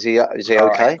not? Is he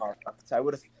okay?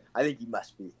 I think he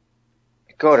must be.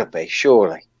 Got to be,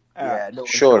 surely. No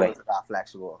surely. that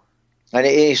flexible. And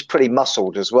he's pretty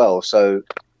muscled as well, so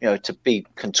to be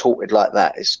contorted like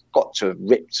that, it's got to have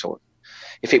ripped. Or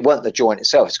if it weren't the joint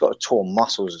itself, it's got to have torn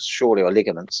muscles, surely, or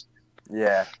ligaments.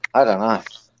 Yeah. I don't know.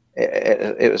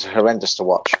 It was horrendous to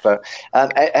watch. But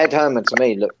Ed Herman, to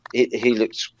me, he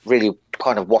looked really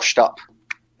kind of washed up.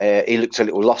 He looked a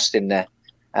little lost in there.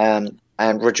 And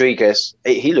Rodriguez,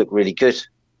 he looked really good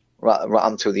right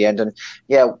until the end. And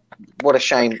yeah, what a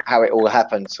shame how it all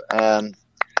happened. I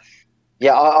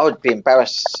would be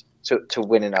embarrassed to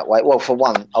win in that way. Well, for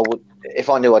one, I would, if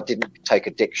I knew I didn't take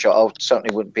a dick shot, I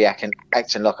certainly wouldn't be acting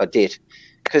like I did.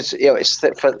 Because it's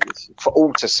for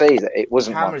all to see that it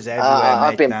wasn't. Cameras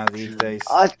everywhere, now these days.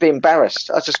 I'd be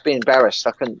embarrassed. I'd just be embarrassed.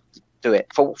 I couldn't do it.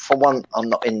 For one, I'm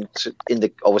not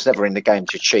I was never in the game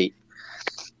to cheat.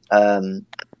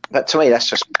 But to me, that's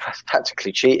just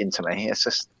tactically cheating. To me, it's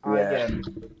just.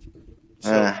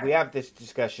 So we have this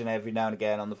discussion every now and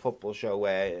again on the football show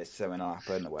where something will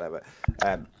happen or whatever,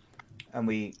 and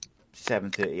we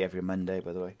 7:30 every Monday,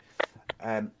 by the way,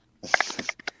 and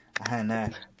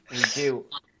we do,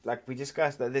 like we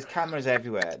discussed, that there's cameras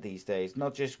everywhere these days,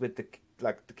 not just with the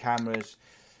cameras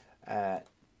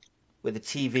with the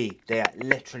TV. They are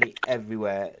literally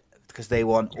everywhere because they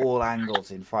want all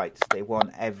angles in fights. They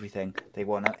want everything. They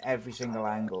want every single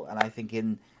angle. And I think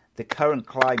in the current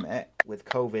climate with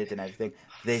COVID and everything,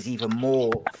 there's even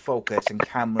more focus and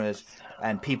cameras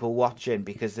and people watching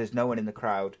because there's no one in the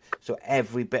crowd. So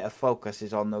every bit of focus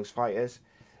is on those fighters.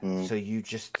 So you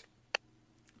just...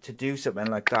 to do something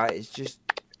like that is just,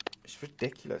 it's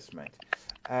ridiculous, mate.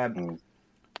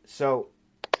 So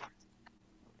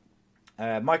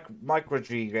Mike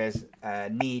Rodriguez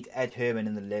need Ed Herman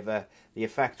in the liver. The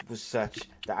effect was such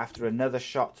that after another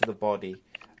shot to the body,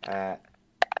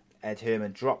 Ed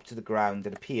Herman dropped to the ground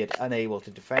and appeared unable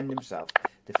to defend himself.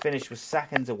 The finish was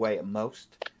seconds away at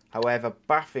most. However,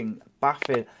 baffingly,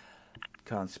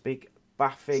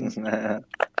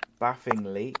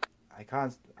 I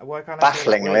can't. Why can't I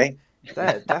say that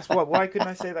word? That's what. Why couldn't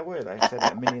I say that word? I said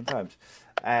it a million times.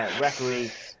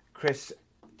 Referee Chris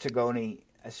Tagoni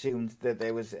assumed that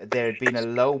there had been a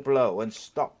low blow and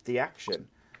stopped the action.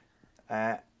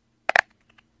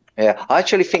 Yeah, I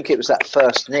actually think it was that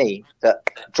first knee that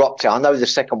dropped it. I know the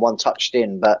second one touched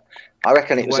in, but I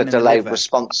reckon it was a delayed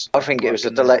response. I think it was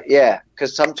a delay. Yeah,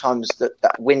 because sometimes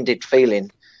that winded feeling,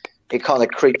 it kind of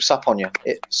creeps up on you.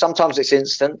 Sometimes it's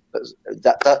instant, but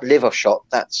that liver shot,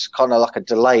 that's kind of like a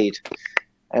delayed.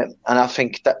 And I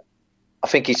think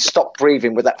he stopped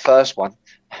breathing with that first one,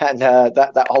 and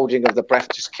that holding of the breath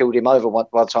just killed him over by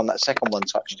the time that second one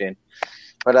touched in.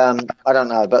 But I don't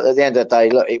know. But at the end of the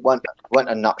day, look, it wasn't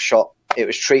a nut shot. It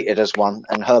was treated as one,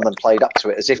 and Herman played up to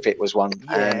it as if it was one.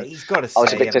 Yeah, he's got to say, I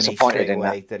was a bit disappointed in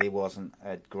that it wasn't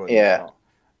a great shot.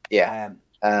 Yeah.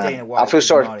 Dana White I feel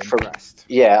sorry for impressed.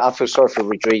 I feel sorry for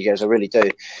Rodriguez. I really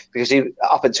do, because he,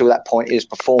 up until that point, he was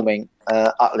performing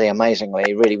utterly amazingly.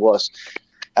 He really was.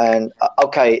 And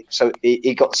okay, so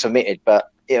he got submitted,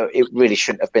 but it really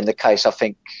shouldn't have been the case. I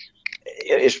think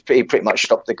he pretty much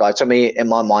stopped the guy. To me, in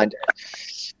my mind,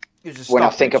 when I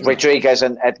think of Rodriguez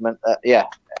and Ed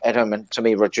Herman, to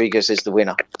me, Rodriguez is the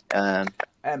winner.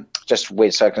 Just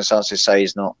weird circumstances say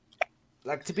he's not.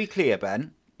 Like, to be clear,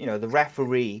 Ben, the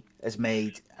referee has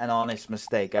made an honest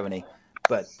mistake, haven't he?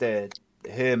 But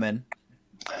Herman,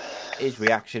 his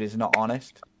reaction is not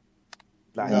honest.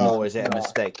 Nor is it a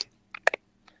mistake.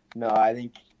 No, I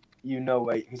think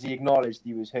because he acknowledged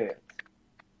he was hurt,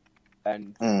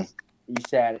 and he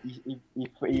said he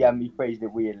phrased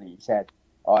it weirdly. He said,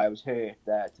 "Oh, I was hurt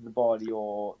to the body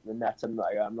or the nuts." I'm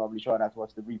not really sure. I'd have to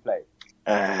watch the replay.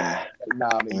 No,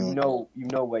 I mean you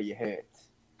know where you're hurt.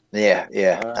 Yeah,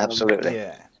 absolutely.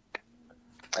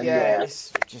 Yeah,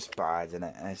 it's just bad, isn't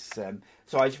it? It's,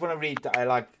 so I just want to read. I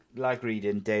like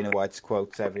reading Dana White's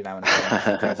quotes every now and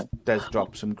again. He does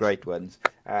drop some great ones,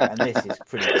 and this is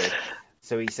pretty good.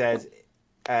 So he says,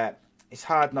 "It's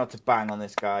hard not to bang on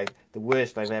this guy. The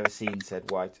worst I've ever seen," said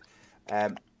White.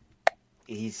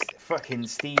 He's fucking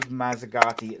Steve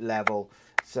Mazzagatti level.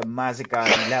 Some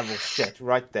Mazzagatti level shit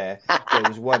right there.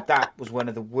 That was one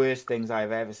of the worst things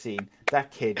I've ever seen.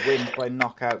 That kid wins by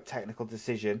knockout, technical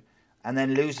decision, and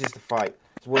then loses the fight.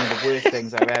 It's one of the worst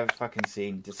things I've ever fucking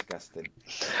seen. Disgusting.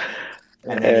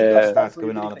 And then he starts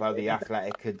going on about the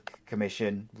athletic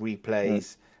commission,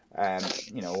 replays,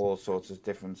 all sorts of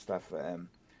different stuff.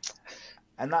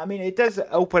 And that, it does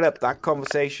open up that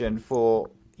conversation for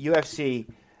UFC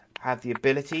have the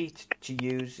ability to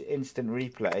use instant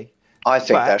replay. I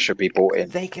think that should be brought in.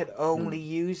 They can only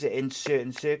use it in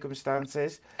certain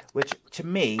circumstances, which to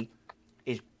me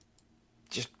is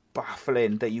just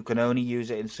baffling that you can only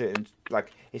use it in certain,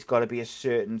 like, it's got to be a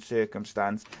certain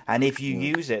circumstance, and if you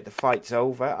use it, the fight's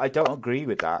over. I don't agree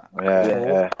with that.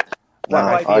 Yeah. No,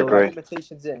 Like, I agree.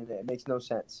 Limitations in it makes no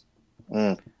sense.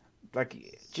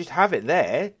 Like, just have it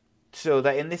there so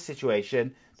that in this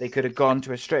situation they could have gone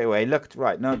to it straight away, looked,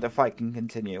 right, no, the fight can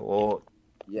continue, or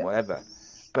whatever.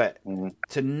 But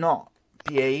to not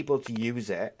be able to use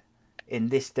it in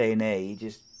this day and age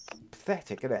is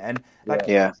pathetic, isn't it? And like,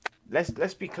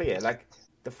 let's be clear, like,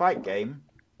 the fight game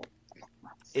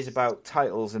is about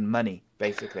titles and money,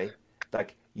 basically.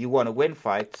 Like, you want to win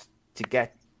fights to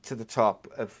get to the top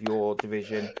of your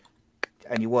division,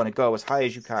 and you want to go as high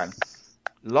as you can.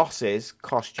 Losses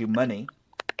cost you money,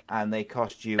 and they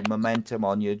cost you momentum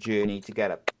on your journey to get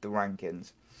up the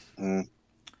rankings.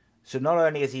 So not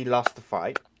only has he lost the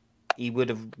fight, he would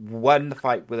have won the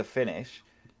fight with a finish.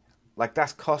 Like,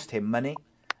 that's cost him money.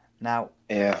 Now,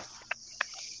 you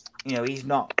know, he's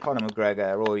not Conor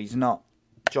McGregor, or he's not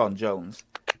John Jones.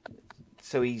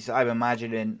 So I'm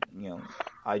imagining, you know,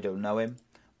 I don't know him,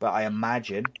 but I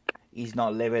imagine he's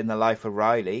not living the life of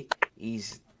Riley.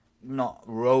 He's not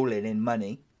rolling in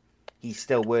money. He's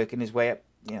still working his way up,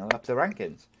 you know, up the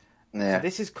rankings. So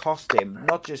this has cost him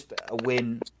not just a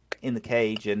win in the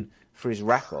cage and for his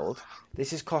record.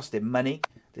 This has cost him money.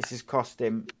 This has cost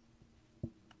him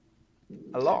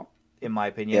a lot, in my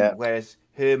opinion. Whereas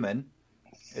Herman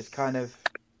is kind of,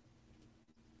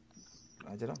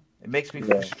 I don't know. It makes me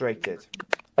frustrated.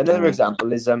 Another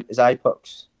example is eye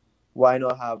pokes. Why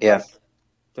not have? Like,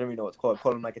 don't even know what to call it.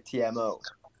 Call them like a TMO.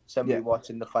 Somebody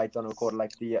watching the fight on record.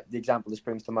 Like the example that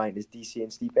springs to mind is DC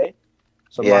and Stipe.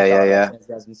 So Mark says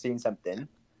he hasn't seen something.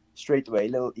 Straight away,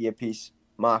 little earpiece.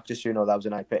 Mark, just so you know, that was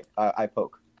an eye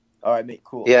poke. All right, mate,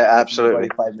 cool. Yeah, absolutely.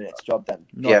 5 minutes, job done.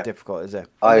 Not difficult, is it?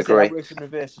 I agree. That works in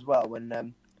reverse as well.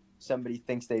 When somebody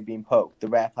thinks they've been poked, the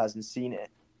ref hasn't seen it,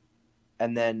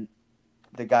 and then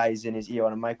the guy's in his ear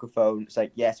on a microphone. It's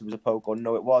like, yes, it was a poke, or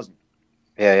no, it wasn't.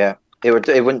 It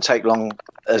wouldn't take long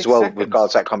as well, seconds.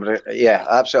 Regards to that competition. Yeah,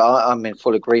 absolutely. I'm in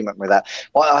full agreement with that.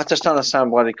 Well, I just don't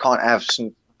understand why they can't have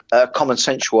some common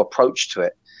sensual approach to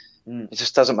it. It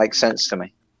just doesn't make sense to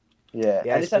me. Yeah,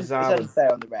 and it's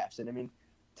unfair on the refs. And I mean,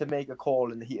 to make a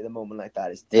call in the heat of the moment like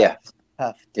that is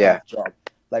tough job.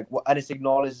 Like, and it's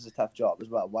acknowledged as a tough job as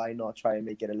well. Why not try and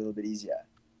make it a little bit easier?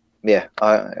 Yeah,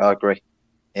 I agree.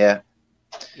 Yeah.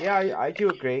 Yeah, I do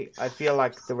agree. I feel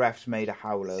like the refs made a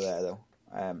howler there, though.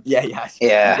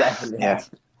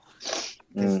 Definitely.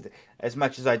 As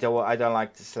much as I don't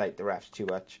like to slate the refs too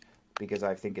much, because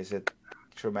I think it's a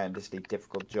tremendously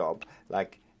difficult job.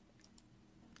 Like,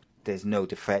 there's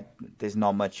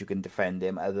not much you can defend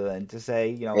him other than to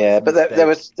say, you know. Yeah, but there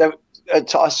was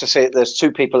to us to say there's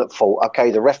two people at fault.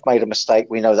 Okay, the ref made a mistake.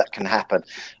 We know that can happen.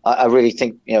 I really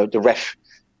think, you know, the ref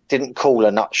didn't call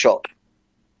a nut shot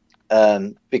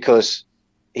because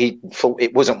he thought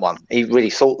it wasn't one. He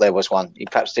really thought there was one. He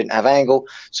perhaps didn't have angle.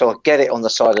 So I get it on the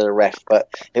side of the ref,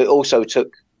 but it also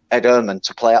took Ed Herman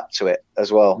to play up to it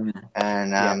as well.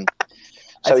 And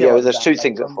there's two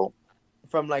things at fault.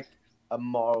 From like a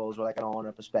morals or like an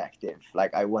honor perspective,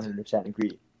 like I 100%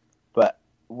 agree. But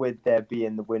with there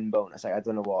being the win bonus, like I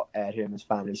don't know what Ed Herman's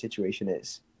family situation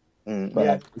is. But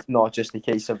like, it's not just a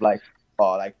case of like,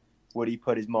 would he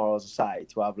put his morals aside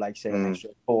to have like say an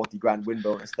extra 40 grand win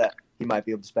bonus that he might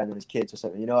be able to spend on his kids or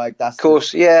something? You know, like that's of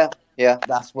course,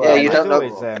 that's where you don't know.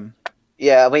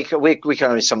 We can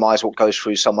only surmise what goes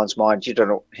through someone's mind. You don't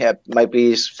know. Yeah, maybe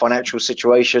his financial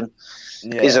situation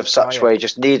is of such where he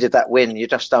just needed that win. You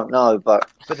just don't know. But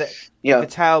you know,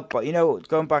 but you know,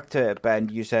 going back to Ben,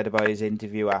 you said about his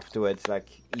interview afterwards, like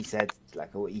he said,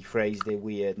 like he phrased it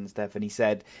weird and stuff, and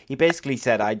he basically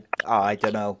said, I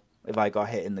don't know if I got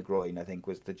hit in the groin, I think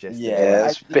was the gist. Yeah,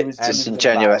 it's a bit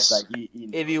disingenuous. Like,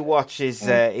 if you watch his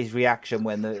reaction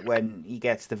when he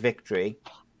gets the victory,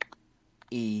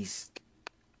 he's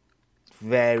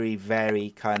very, very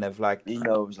kind of like... He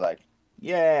knows, like...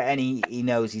 Yeah, and he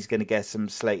knows he's going to get some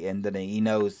slating, doesn't he? He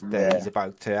knows that he's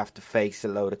about to have to face a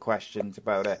load of questions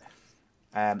about it.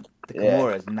 The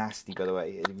Kimura is nasty, by the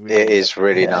way. It is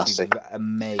really nasty.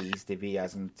 I'm amazed if he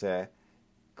hasn't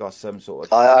got some sort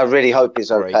of... I really hope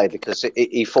he's okay, because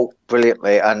he fought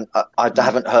brilliantly, and I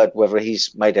haven't heard whether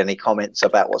he's made any comments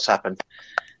about what's happened.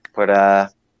 But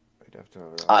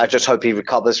I just hope he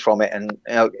recovers from it. And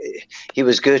you know, he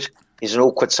was good. He's an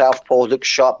awkward southpaw, looks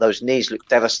sharp. Those knees look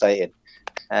devastating,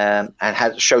 and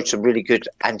showed some really good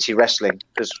anti-wrestling.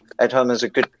 Because Ed Herman's a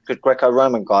good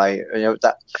Greco-Roman guy. You know,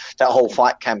 that whole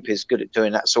fight camp is good at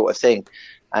doing that sort of thing.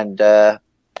 And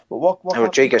what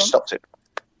Rodriguez stopped it.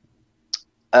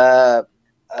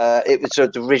 It was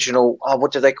the original. Oh,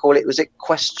 what do they call it? Was it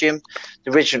Quest Gym?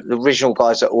 The original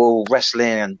guys that were all wrestling.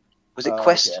 And was it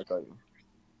Quest? Yeah, I got you.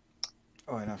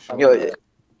 Oh, I'm not sure.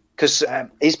 Because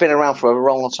he's been around for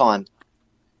a long time.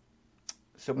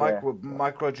 So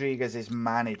Mike Rodriguez's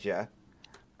manager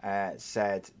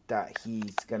said that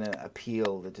he's going to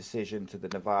appeal the decision to the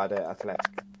Nevada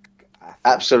Athletic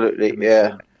Absolutely,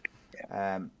 Commission.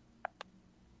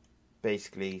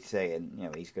 Basically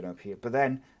saying, he's going to appeal. But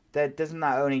then doesn't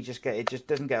that only just get, it just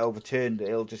doesn't get overturned,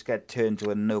 it'll just get turned to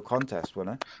a no contest, won't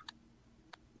it?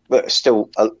 But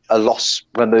still a loss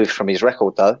removed from his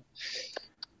record, though.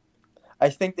 I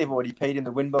think they've already paid him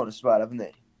the win bonus as well, haven't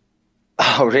they?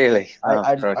 Oh, really?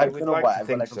 I don't know like why. to I've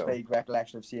think got so. a vague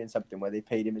recollection of seeing something where they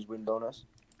paid him his win bonus.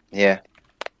 Yeah.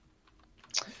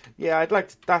 Yeah, I'd like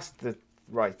to, that's the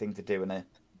right thing to do, isn't it?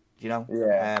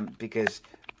 Yeah. Because,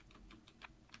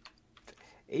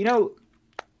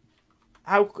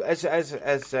 how as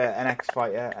an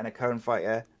ex-fighter and a current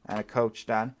fighter and a coach,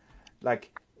 Dan,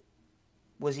 like,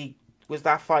 was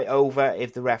that fight over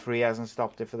if the referee hasn't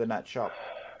stopped it for the nut shot?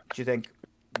 Do you think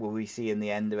will we see in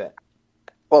the end of it?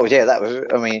 Well, yeah, that was.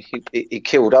 I mean, he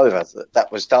killed over.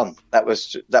 That was done. That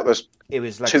was. It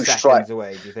was like 2 seconds strikes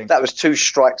away. Do you think that was 2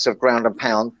 strikes of ground and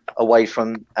pound away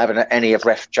from having any of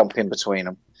ref jump in between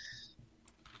them?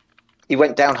 He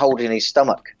went down holding his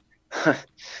stomach.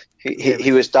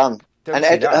 he was done. Don't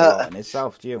say that a lot in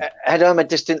itself, do you? Ed Herman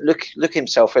just didn't look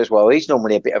himself as well. He's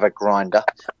normally a bit of a grinder,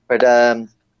 but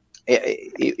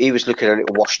he was looking a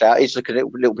little washed out. He's looking a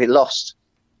little bit lost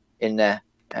in there,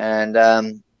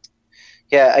 and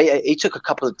he took a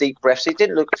couple of deep breaths. He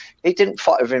didn't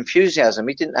fight with enthusiasm.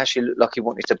 He didn't actually look like he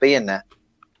wanted to be in there.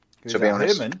 To be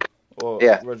honest, Herman or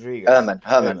Rodriguez?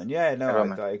 Herman. Yeah, no,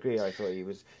 Herman. I agree. I thought he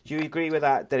was. Do you agree with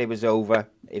that? That it was over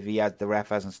if the ref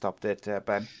hasn't stopped it,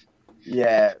 Ben?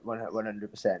 Yeah,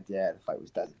 100%. Yeah, the fight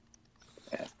was done.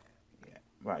 Yeah.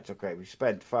 Right. Okay. We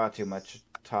spent far too much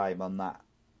time on that.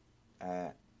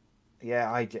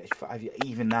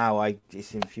 Even now,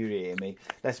 it's infuriating me.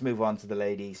 Let's move on to the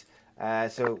ladies.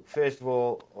 So first of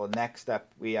all, or next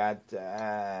up, we had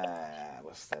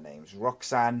what's their names?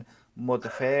 Roxanne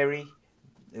Modafferi,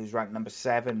 who's ranked number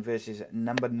 7, versus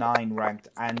number 9 ranked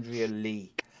Andrea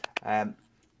Lee.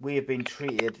 We have been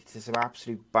treated to some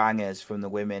absolute bangers from the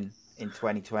women in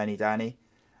 2020, Danny.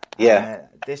 Yeah.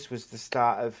 This was the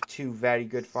start of 2 very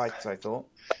good fights, I thought.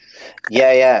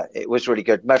 Yeah, it was really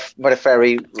good.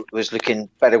 Modafferi was looking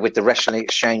better with the wrestling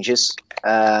exchanges.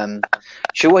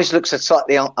 She always looks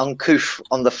slightly uncouth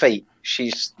on the feet.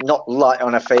 She's not light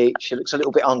on her feet. She looks a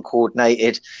little bit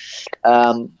uncoordinated,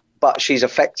 but she's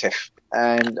effective.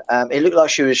 And it looked like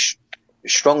she was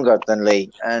stronger than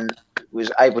Lee and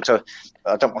was able to,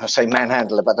 I don't want to say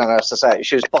manhandle her, but I don't know how else to say it.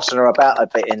 She was bossing her about a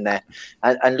bit in there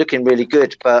and looking really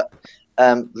good. But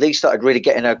Lee started really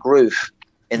getting her groove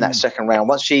in that second round.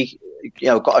 Once she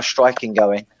got her striking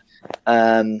going,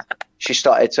 she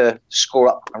started to score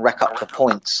up and rack up the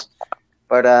points.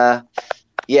 But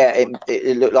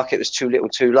it looked like it was too little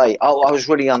too late. I was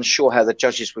really unsure how the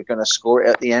judges were going to score it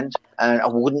at the end, and I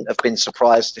wouldn't have been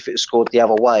surprised if it was scored the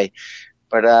other way.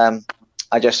 But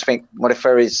I just think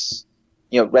Modafferi's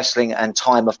wrestling and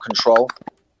time of control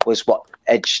was what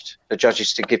edged the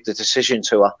judges to give the decision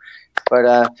to her. But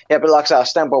but like I said, I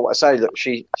stand by what I say. Look,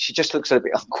 she just looks a little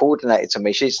bit uncoordinated to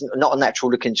me. She's not a natural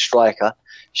looking striker.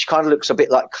 She kind of looks a bit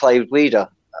like Clay Weeder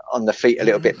on the feet a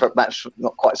little bit, but perhaps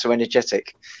not quite so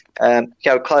energetic.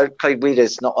 Clay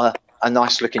Weeder's not a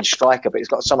nice looking striker, but he's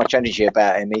got so much energy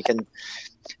about him. He can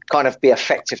kind of be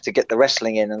effective to get the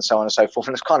wrestling in and so on and so forth.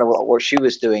 And it's kind of what she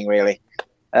was doing, really.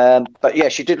 But yeah,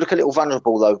 she did look a little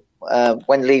vulnerable though.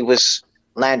 When Lee was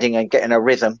landing and getting her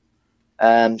rhythm,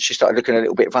 she started looking a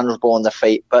little bit vulnerable on the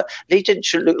feet. But Lee didn't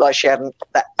look like she had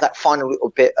that final little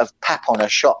bit of pap on her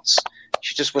shots.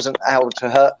 She just wasn't able to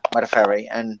hurt Modafferi.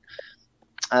 And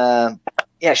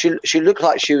she looked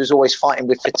like she was always fighting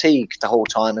with fatigue the whole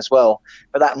time as well.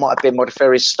 But that might have been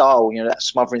Modafferi's style, that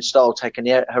smothering style, taking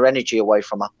her energy away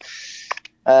from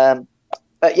her.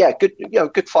 But yeah,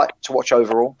 good fight to watch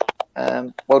overall.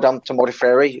 Well done to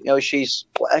Modafferi. She's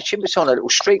on a little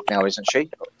streak now, isn't she?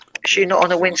 Is she not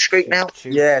on a win streak now?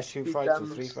 Two fights or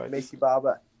 3 fights. Macy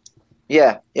Barber.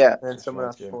 Yeah. And then someone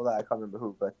else before that, I can't remember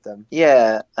who, but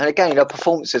yeah. And again, her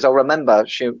performances, I remember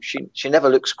she never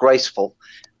looks graceful,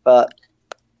 but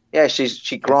yeah,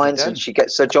 she grinds and she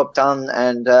gets her job done.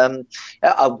 And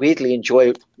I weirdly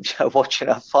enjoy watching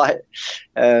her fight,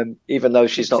 even though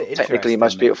she's not technically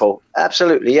most beautiful.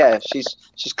 Absolutely, yeah.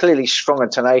 She's clearly strong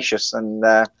and tenacious, and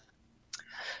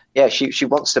she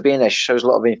wants to be in there. She shows a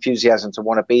lot of enthusiasm to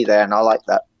want to be there, and I like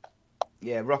that.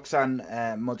 Yeah, Roxanne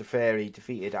Modafferi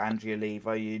defeated Andrea Lee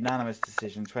via unanimous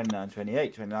decision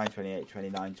 29-28, 29-28,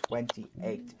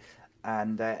 29-28.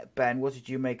 And Ben, what did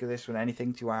you make of this one?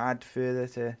 Anything to add further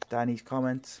to Danny's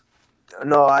comments?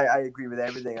 No, I agree with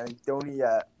everything. I think the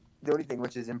only thing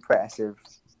which is impressive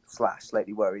 /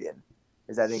 slightly worrying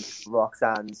is I think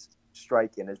Roxanne's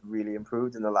striking has really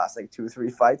improved in the last 2 or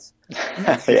 3 fights.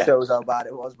 It shows how bad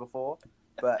it was before.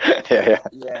 But I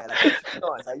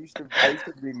used to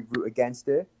really root against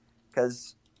her,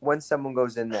 because when someone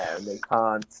goes in there and they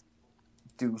can't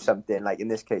do something, like in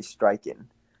this case striking,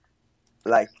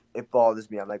 it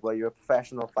bothers me. I'm like, well, you're a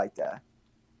professional fighter.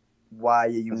 Why are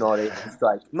you not able to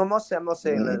strike? No, I'm not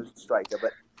saying a striker,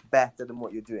 but better than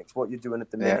what you're doing. Because what you're doing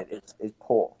at the minute is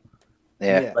poor.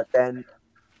 Yeah. But then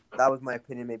that was my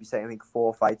opinion. Maybe saying I think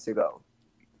 4 fights ago,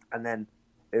 and then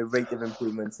a rate of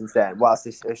improvement since then. Whilst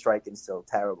her striking is still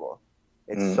terrible,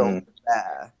 it's so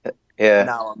better. Yeah.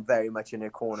 Now I'm very much in her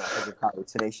corner because of how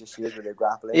tenacious she is with her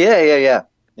grappling. Yeah.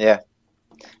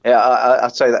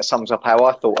 I'd say that sums up how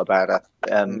I thought about her.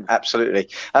 Absolutely.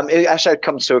 Actually, I'd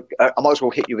come to. I might as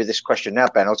well hit you with this question now,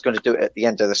 Ben. I was going to do it at the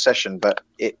end of the session, but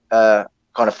it kind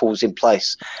of falls in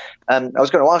place. I was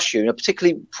going to ask you,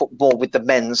 particularly more with the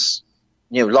men's,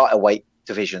 lighter weight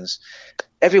divisions.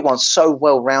 Everyone's so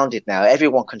well-rounded now.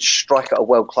 Everyone can strike at a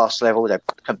world-class level. They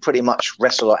can pretty much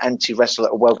wrestle or anti-wrestle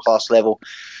at a world-class level.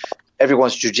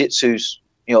 Everyone's jiu-jitsu's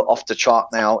off the chart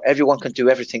now. Everyone can do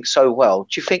everything so well.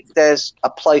 Do you think there's a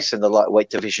place in the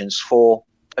lightweight divisions for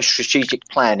a strategic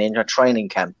plan in a training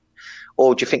camp?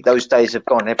 Or do you think those days have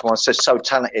gone? Everyone's so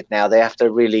talented now, they have to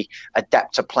really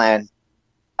adapt a plan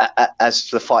as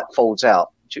the fight folds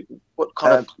out. What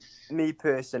kind of... Me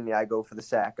personally, I go for the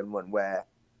second one where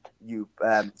you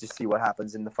just see what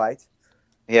happens in the fight.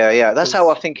 Yeah. That's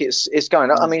how I think it's going.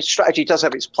 I mean, strategy does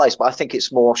have its place, but I think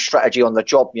it's more strategy on the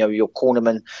job. Your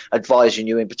cornerman advising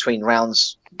you in between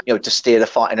rounds, to steer the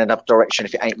fight in another direction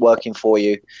if it ain't working for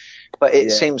you. But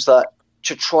it seems that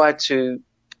to try to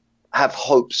have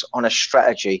hopes on a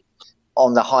strategy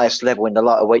on the highest level in the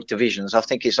lighter weight divisions, I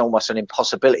think it's almost an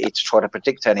impossibility to try to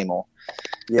predict anymore.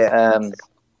 Yeah.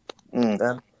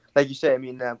 Like you say, I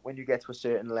mean, when you get to a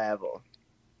certain level,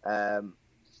 and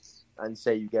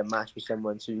say you get matched with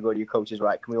someone, so you go to your coaches,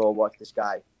 right, can we all watch this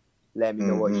guy? Let me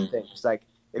know what you think. It's like,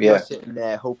 if you're sitting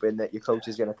there hoping that your coach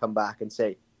is going to come back and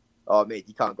say, oh, mate,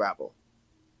 you can't grapple.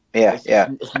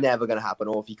 It's never going to happen.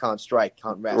 Or if you can't strike,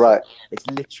 can't wrestle. Right. It's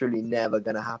literally never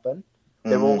going to happen.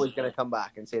 They're always going to come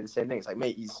back and say the same thing. It's like,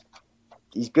 mate,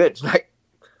 he's good. Like,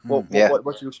 what do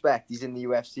you expect? He's in the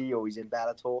UFC or he's in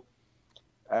Bellator.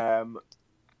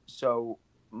 So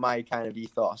my kind of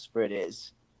ethos for it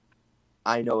is,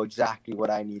 I know exactly what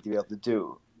I need to be able to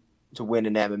do to win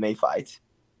an MMA fight.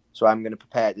 So I'm going to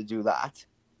prepare to do that.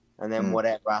 And then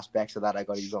whatever aspects of that I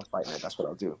got to use on Fight Night, that's what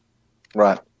I'll do.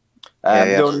 Right.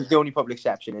 The only probably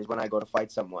exception is when I go to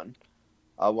fight someone,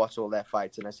 I'll watch all their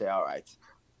fights and I say, all right,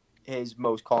 his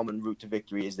most common route to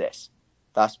victory is this.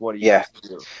 That's what he has to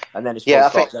do. And then it's full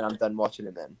stop, then I'm done watching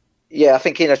him then. Yeah, I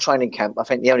think in a training camp, I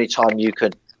think the only time you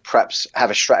could perhaps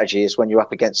have a strategy is when you're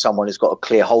up against someone who's got a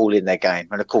clear hole in their game.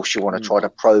 And of course you want to try to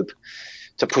probe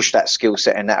to push that skill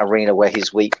set in that arena where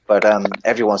he's weak. But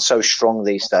everyone's so strong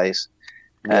these days.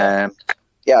 I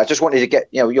just wanted to get,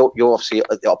 you're obviously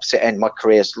at the opposite end. My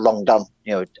career's long done,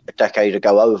 a decade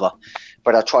ago over.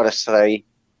 But I try to stay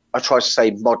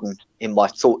modern in my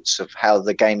thoughts of how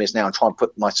the game is now and try and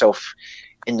put myself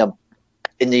in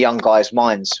the young guys'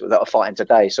 minds that are fighting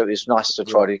today. So it's nice to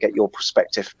try to get your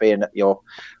perspective, being that you're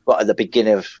right at the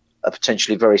beginning of a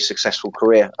potentially very successful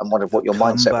career, and wondered what your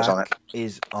mindset was on it.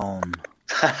 Is on.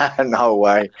 No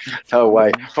way. For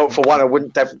one, I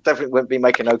definitely wouldn't be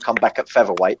making no comeback at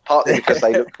featherweight. Partly because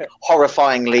they look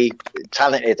horrifyingly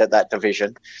talented at that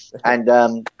division, and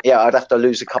I'd have to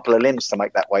lose a couple of limbs to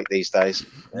make that weight these days.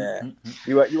 Yeah,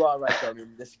 you are right though. I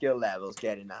mean, the skill level's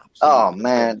getting absolutely. Oh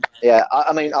man, yeah.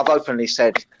 I mean, I've openly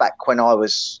said back when I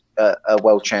was a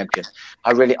world champion,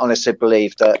 I really honestly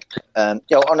believe that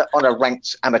on a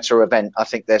ranked amateur event, I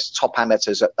think there's top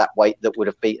amateurs at that weight that would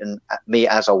have beaten me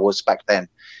as I was back then.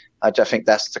 I think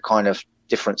that's the kind of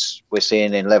difference we're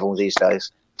seeing in level these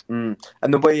days. And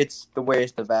the way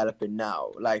it's developing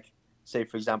now, like say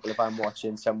for example, if I'm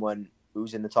watching someone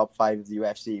who's in the top 5 of the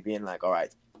UFC being like, all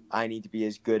right, I need to be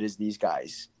as good as these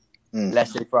guys.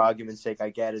 Let's say for argument's sake,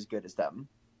 I get as good as them.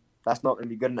 That's not going to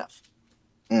be good enough.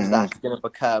 Because that's going to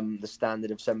become the standard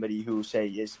of somebody who, say,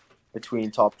 is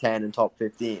between top 10 and top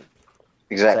 15.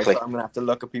 Exactly. So I'm going to have to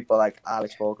look at people like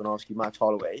Alex Volkanovski, Max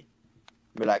Holloway, and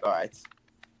be like, all right,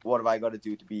 what have I got to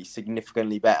do to be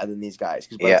significantly better than these guys?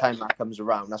 Because by the time that comes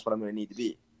around, that's what I'm going to need to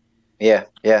be. Yeah.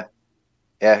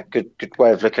 Yeah, good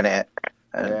way of looking at it.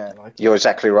 Yeah, You're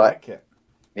exactly right. Like it.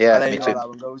 Yeah, I'll let me you know too. how that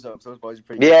one goes up. Those boys are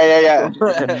pretty. Yeah.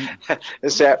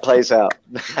 Let's see how it plays out.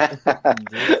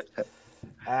 Indeed.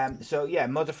 So yeah,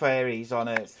 Mother Fairy's on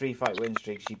a 3-fight win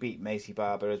streak. She beat Macy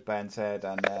Barber, as Ben said,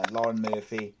 and Lauren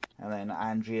Murphy, and then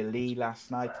Andrea Lee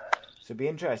last night. So it'll be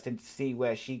interesting to see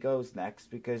where she goes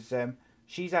next, because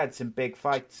she's had some big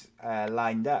fights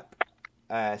lined up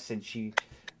since she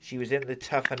was in the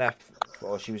Tough Enough,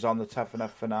 or she was on the Tough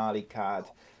Enough finale card.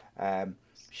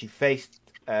 She faced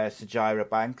Sajira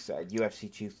Banks at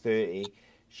UFC 230.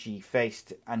 She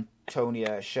faced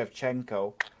Antonia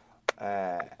Shevchenko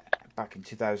back in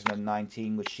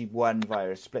 2019, which she won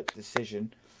via a split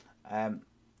decision.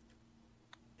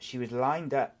 She was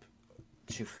lined up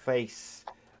to face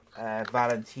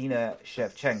Valentina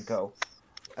Shevchenko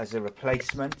as a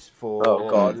replacement for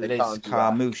Liz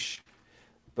Carmouche.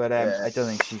 But I don't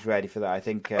think she's ready for that. I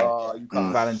think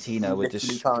Valentina would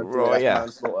destroy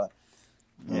her.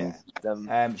 Yeah.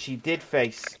 She did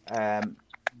face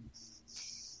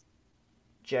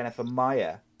Jennifer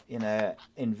Maia in a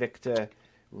Invicta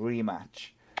rematch,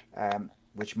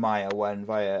 which Maia won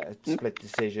via a split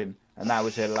decision, and that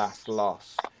was her last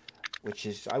loss. Which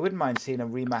is, I wouldn't mind seeing a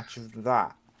rematch of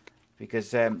that,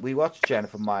 because we watched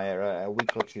Jennifer Maia a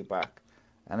week or two back,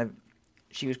 and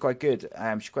she was quite good.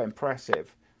 She's quite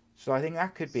impressive. So I think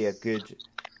that could be a good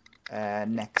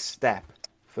next step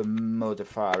for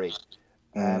Modafari.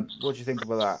 What do you think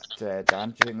about that, Dan?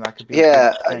 Do you think that could be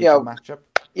a good potential matchup?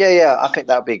 Yeah, I think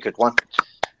that would be a good one.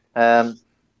 Let's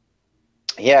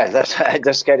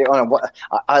get it on.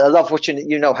 I love watching.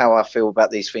 You know how I feel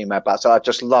about these female bouts. I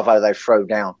just love how they throw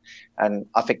down, and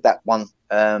I think that one,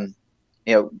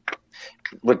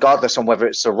 regardless on whether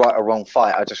it's the right or wrong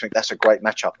fight, I just think that's a great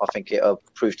matchup. I think it'll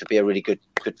prove to be a really good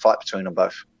fight between them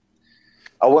both.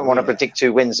 I wouldn't want to predict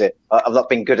who wins it. I've not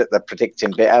been good at the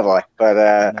predicting bit, have I? But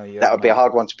that would be a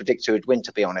hard one to predict who would win,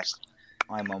 to be honest.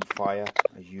 I'm on fire,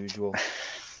 as usual.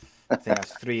 I think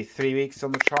that's three weeks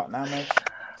on the trot now, mate.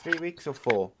 3 weeks or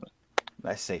 4?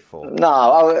 Let's say 4.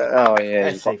 No,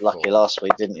 you got lucky 4. last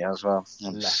week, didn't you, as well?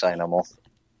 I'm just saying no more.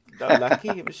 Not lucky,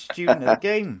 it was student of the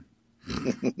game.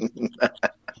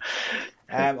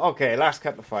 Okay, last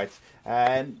couple of fights.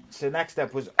 So next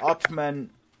up was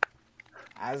Otman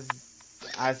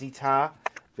Azitar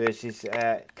versus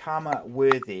Kama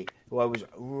Worthy, who I was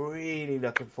really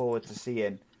looking forward to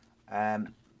seeing.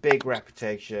 Big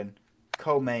reputation,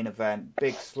 co-main event,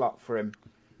 big slot for him.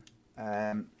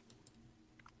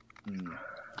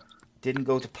 Didn't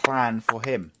go to plan for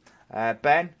him.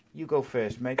 Ben, you go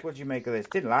first, mate. What did you make of this?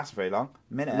 Didn't last very long.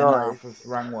 Minute and a half of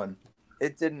round 1.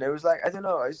 It didn't. It was like, I don't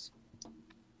know.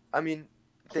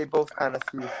 They both kind of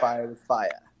threw fire with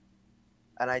fire.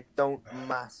 And I don't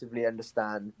massively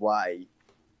understand why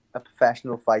a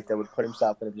professional fighter would put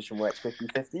himself in a position where it's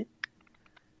 50-50.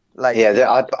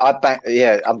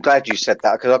 I'm glad you said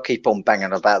that, because I'll keep on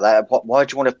banging about that. Why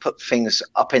do you want to put things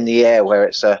up in the air where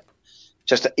it's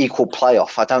just an equal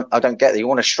playoff? I don't get it. You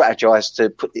want to strategize to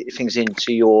put things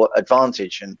into your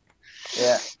advantage, and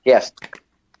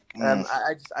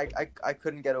I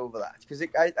couldn't get over that, because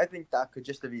I think that could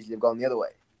just have easily have gone the other way.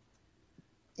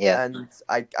 Yeah, and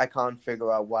I can't figure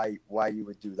out why you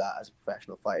would do that as a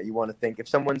professional fighter. You want to think, if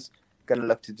someone's going to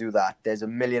look to do that, there's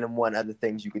 1,000,001 other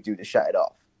things you could do to shut it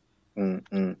off.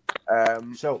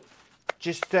 So,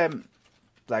 just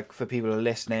like for people who are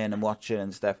listening and watching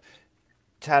and stuff,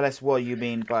 tell us what you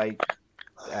mean by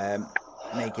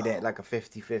making it like a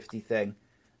 50-50 thing.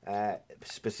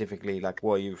 Specifically, like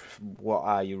what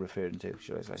are you referring to?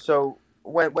 Should I say? So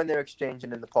when they're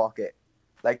exchanging in the pocket,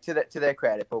 like to their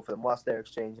credit, both of them, whilst they're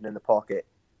exchanging in the pocket,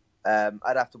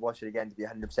 I'd have to watch it again to be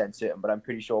 100% certain, but I'm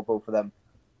pretty sure both of them,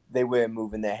 they were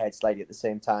moving their head slightly at the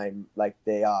same time, like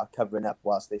they are covering up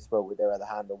whilst they throw with their other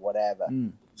hand or whatever.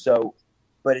 So,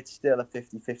 but it's still a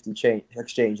 50-50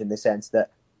 exchange in the sense that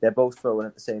they're both throwing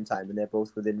at the same time and they're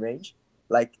both within range.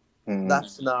 Like, that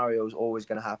scenario is always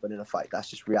going to happen in a fight. That's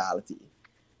just reality.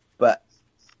 But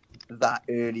that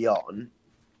early on,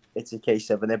 it's a case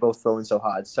of, and they're both throwing so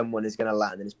hard, someone is going to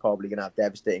land and it's probably going to have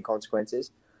devastating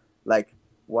consequences. Like,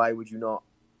 why would you not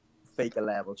fake a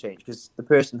level change? Because the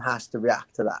person has to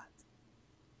react to that.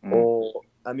 Or,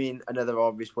 another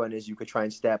obvious one is you could try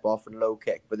and step off and low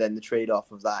kick, but then the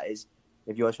trade-off of that is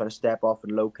if you're trying to step off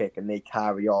and low kick and they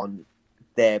carry on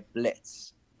their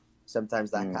blitz,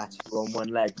 sometimes that catches you on one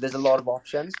leg. There's a lot of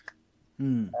options.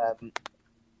 And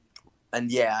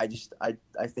yeah,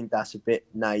 I think that's a bit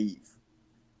naive.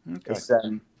 Okay.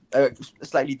 It's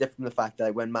slightly different from the fact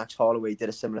that when Max Holloway did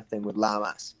a similar thing with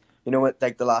Lamas, you know what,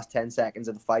 like the last 10 seconds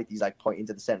of the fight, he's like pointing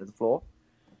to the center of the floor.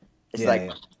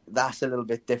 It's that's a little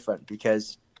bit different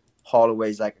because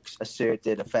Holloway's like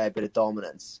asserted a fair bit of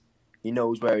dominance. He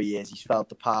knows where he is. He's felt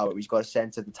the power. He's got a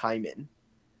sense of the timing.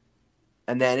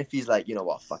 And then if he's like, you know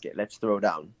what, fuck it, let's throw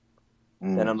down.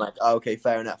 Then I'm like, oh, okay,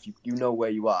 fair enough. You know where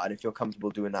you are, and if you're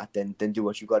comfortable doing that, then do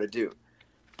what you got to do.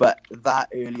 But that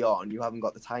early on, you haven't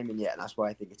got the timing yet, and that's why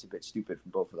I think it's a bit stupid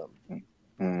from both of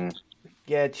them.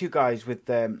 Yeah, two guys with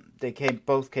they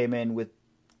both came in with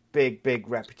big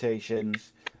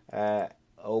reputations.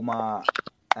 Ottman,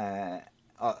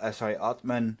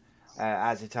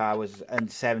 Azitar was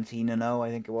under 17-0,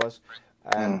 I think it was.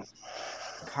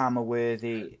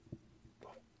 Worthy,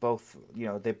 both,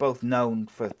 they're both known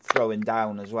for throwing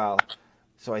down as well.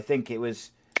 So I think it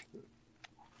was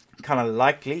kind of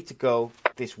likely to go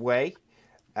this way.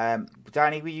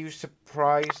 Danny, were you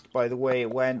surprised by the way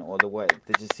it went, or the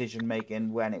decision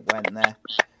making when it went there?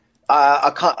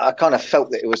 I kind of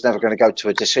felt that it was never going to go to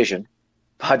a decision,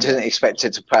 but I didn't expect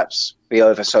it to perhaps be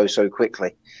over so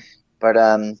quickly. But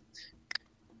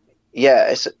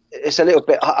it's a little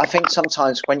bit. I think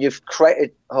sometimes when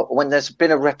there's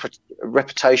been a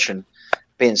reputation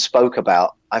being spoke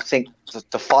about, I think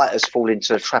the fighters fall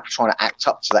into the trap of trying to act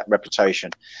up to that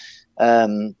reputation.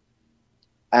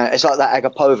 It's like that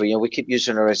Agapova. We keep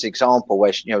using her as an example,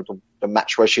 where the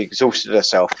match where she exhausted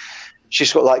herself.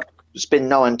 She's got it's been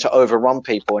known to overrun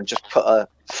people and just put her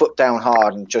foot down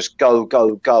hard and just go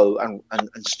and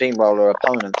steamroll her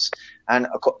opponents. And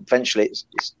eventually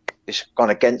it's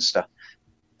gone against her.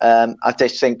 I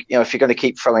just think, if you're going to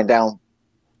keep throwing down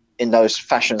in those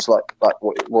fashions like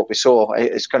what we saw,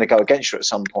 it's going to go against you at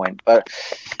some point. But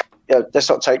let's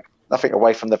not take nothing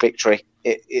away from the victory.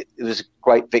 It was a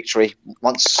great victory.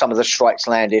 Once some of the strikes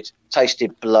landed,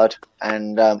 tasted blood,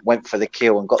 and went for the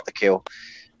kill and got the kill.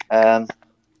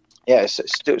 It's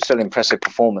still an impressive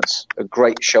performance. A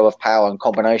great show of power and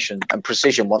combination and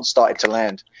precision once started to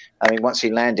land. I mean, once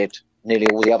he landed, nearly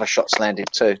all the other shots landed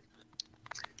too.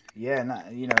 Yeah, and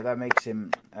that makes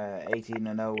him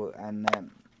 18-0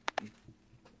 and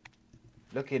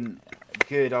looking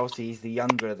good. Obviously, he's the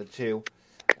younger of the two.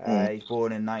 He's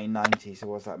born in 1990, so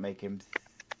what's that make him,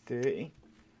 30?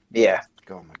 Yeah.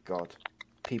 Oh my God,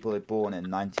 people are born in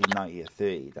 1990 or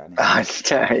 30, Danny.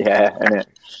 Yeah, isn't it?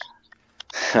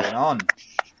 Going on.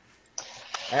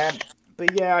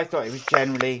 But yeah, I thought it was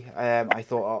generally. I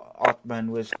thought Ottman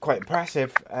was quite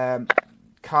impressive.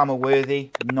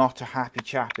 Worthy, not a happy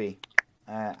chappy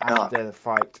after the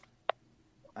fight.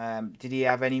 Did he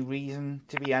have any reason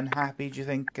to be unhappy, do you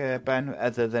think, Ben,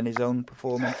 other than his own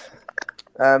performance?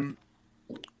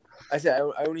 I said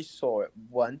I only saw it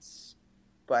once,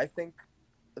 but I think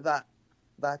that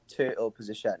turtle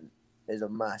position is a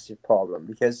massive problem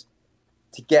because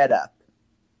to get up,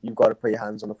 you've got to put your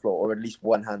hands on the floor, or at least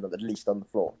one hand on the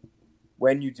floor.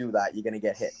 When you do that, you're going to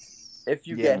get hit. If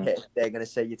you get hit, they're going to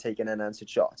say you're taking unanswered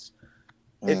shots.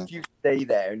 If you stay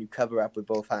there and you cover up with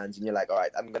both hands and you're like, all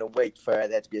right, I'm going to wait for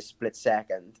there to be a split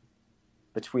second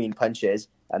between punches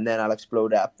and then I'll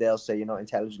explode up, they'll say you're not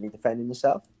intelligently defending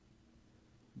yourself.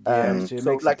 So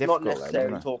not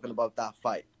necessarily talking about that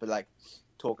fight, but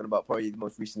talking about probably the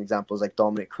most recent examples like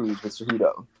Dominic Cruz with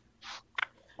Cejudo.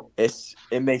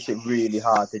 It makes it really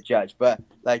hard to judge. But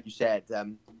like you said,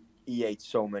 he ate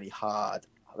so many hard,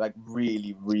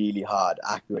 really, really hard,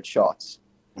 accurate shots.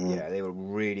 Yeah, they were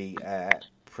really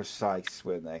precise,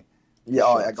 weren't they?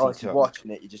 Yeah,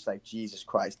 watching it, you're just like, Jesus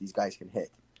Christ, these guys can hit.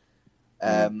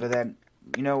 But then,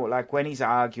 when he's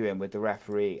arguing with the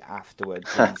referee afterwards,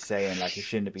 and he's saying he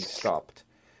shouldn't have been stopped.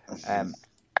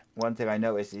 One thing I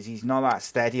noticed is he's not that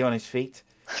steady on his feet.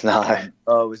 No.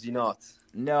 Was he not?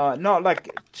 No, not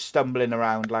stumbling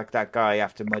around like that guy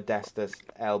after Modestas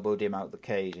elbowed him out the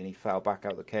cage and he fell back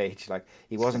out the cage.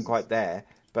 He wasn't quite there,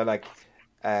 but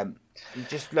he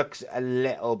just looks a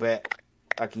little bit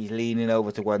like he's leaning over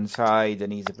to one side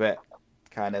and he's a bit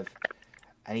kind of,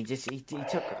 and he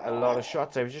took a lot of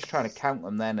shots. I was just trying to count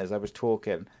them then as I was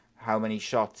talking, how many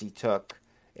shots he took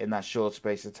in that short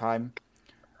space of time.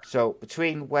 So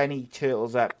between when he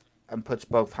turtles up and puts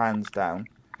both hands down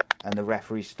and the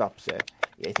referee stops it,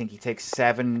 I think he takes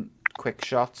 7 quick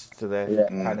shots to the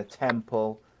kind of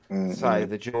temple side of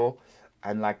the jaw,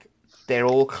 and they're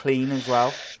all clean as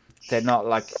well. They're not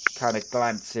kind of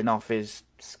glancing off his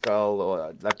skull,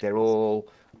 or they're all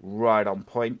right on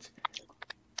point.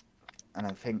 And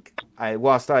I think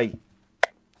whilst I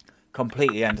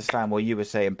completely understand what you were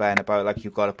saying, Ben, about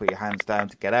you've got to put your hands down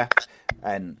to get up,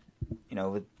 and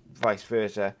vice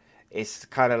versa, it's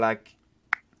kind of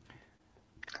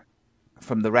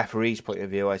from the referee's point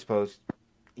of view, I suppose,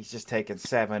 he's just taken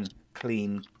 7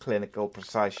 clean, clinical,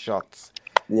 precise shots.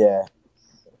 Yeah.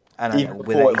 And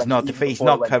he's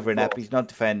not covering up. He's not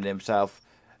defending himself.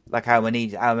 Like how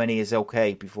many is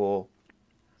okay before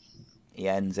he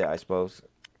ends it, I suppose.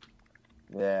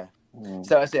 Yeah.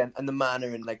 So I say, and the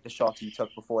manner and like the shot he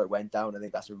took before it went down, I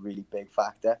think that's a really big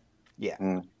factor.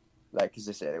 Yeah. Like, as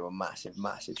I say, they were massive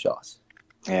shots.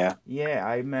 Yeah. Yeah,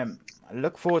 I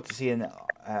look forward to seeing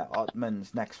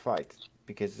Ottman's next fight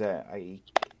because he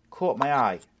caught my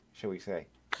eye, shall we say.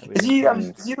 Is he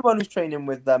the one who's training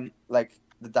with like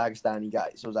the Dagestani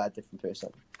guys, or is that a different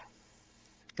person?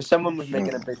 Because someone was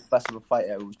making a big fuss of a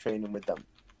fighter who was training with them,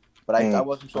 but I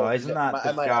wasn't sure. Oh, isn't that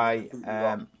the guy?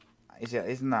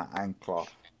 Isn't that Anklev?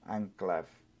 I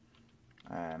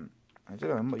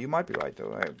don't know. You might be right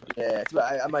though. Yeah,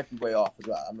 I might be way off as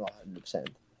well. I'm not 100%.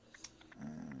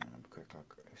 Quick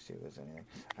look, see if there's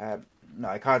anything. No,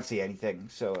 I can't see anything.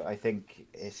 So I think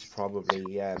it's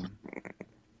probably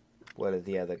one of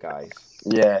the other guys.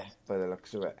 Yeah, by the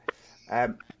looks of it.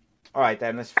 All right,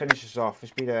 then let's finish this off.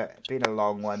 It's been a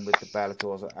long one with the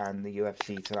Bellators and the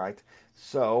UFC tonight.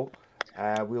 So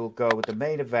we'll go with the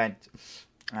main event,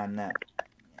 and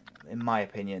in my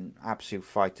opinion, absolute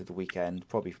fight of the weekend.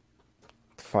 Probably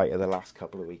fight of the last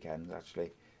couple of weekends,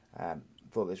 actually.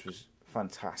 Thought this was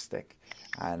fantastic,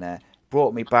 and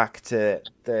brought me back to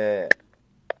the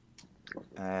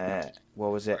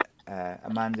what was it?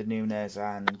 Amanda Nunes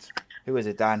and who was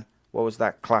it, Dan? What was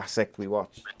that classic we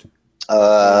watched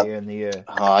earlier in the year?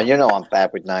 Oh, you know I'm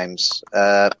bad with names.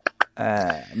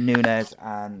 Nunes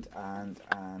and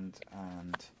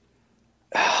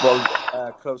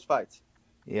well, close fight.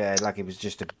 Yeah, like it was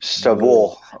just a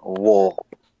war. What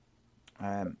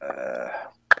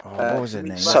was her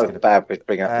name? So bad with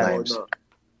bringing up names.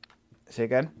 Say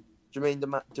again? Jermaine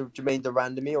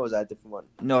Durandamy, or was that a different one?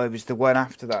 No, it was the one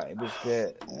after that. It was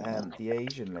the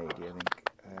Asian lady, I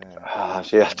think.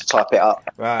 So you have to type it up.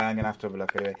 Right, I'm gonna have to have a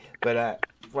look anyway. But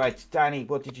right, Danny,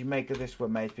 what did you make of this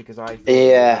one, mate? Because I thought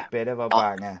it was a bit of a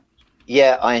banger.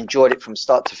 Yeah, I enjoyed it from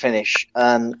start to finish.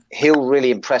 Hill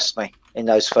really impressed me in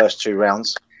those first 2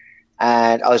 rounds,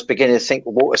 and I was beginning to think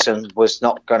Waterson was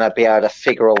not going to be able to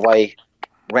figure a way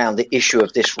around the issue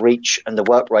of this reach and the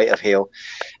work rate of Hill.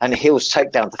 And Hill's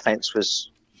takedown defense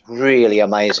was really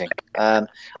amazing. I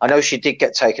know she did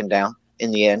get taken down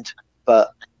in the end,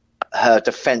 but her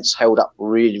defense held up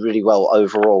really, really well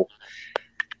overall.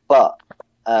 But,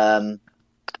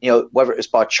 whether it was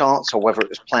by chance or whether it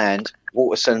was planned,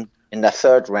 Waterson in the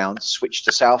 3rd round switched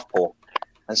to southpaw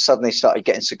and suddenly started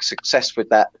getting success with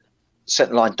that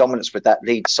centre line dominance with that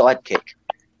lead side kick.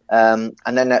 And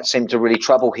then that seemed to really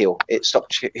trouble Hill. It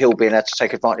stopped Hill being able to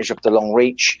take advantage of the long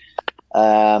reach.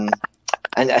 And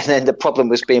then the problem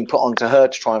was being put onto her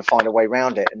to try and find a way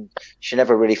around it. And she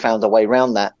never really found a way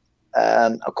around that.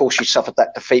 Of course, she suffered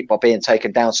that defeat by being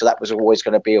taken down. So that was always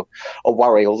going to be a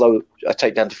worry, although a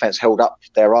takedown defense held up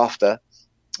thereafter.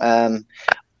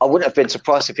 I wouldn't have been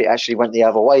surprised if it actually went the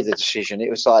other way, the decision.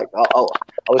 It was like, I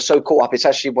was so caught up. It's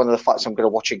actually one of the fights I'm going to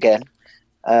watch again.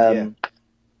 I'm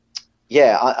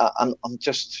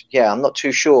not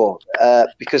too sure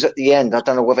because at the end, I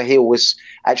don't know whether Hill was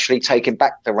actually taking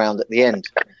back the round at the end.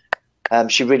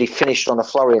 She really finished on a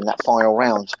flurry in that final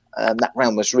round. That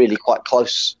round was really quite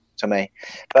close to me.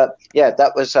 But yeah,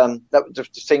 that was the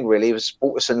thing really. It was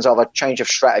Waterson's other change of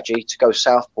strategy to go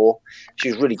southpaw. She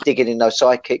was really digging in those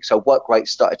side kicks. Her work rate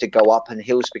started to go up and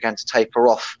Hills began to taper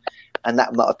off. And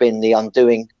that might have been the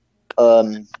undoing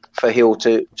for Hill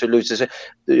to lose the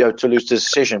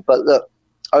decision. But look,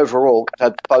 overall,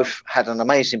 they both had an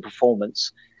amazing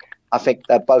performance. I think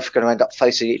they're both going to end up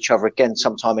facing each other again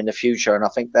sometime in the future, and I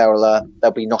think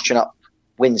they'll be notching up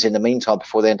wins in the meantime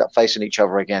before they end up facing each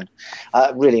other again.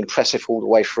 Really impressive all the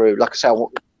way through. Like I say,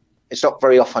 it's not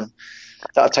very often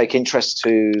that I take interest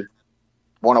to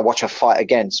want to watch a fight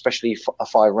again, especially a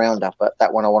 5-rounder, but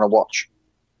that one I want to watch.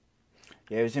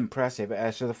 Yeah, it was impressive.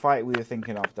 So the fight we were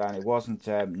thinking of, Dan, it wasn't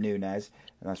Nunes,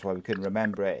 and that's why we couldn't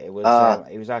remember it. It was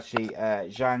actually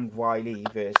Zhang Weili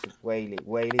versus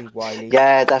Weili.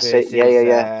 Yeah, that's it.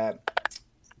 Yeah.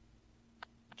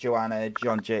 John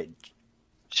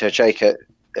Jacob.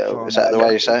 Is that the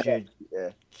way you say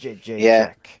it?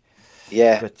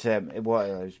 Yeah. But it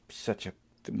was such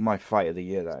my fight of the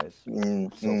year, that is.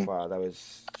 So far, that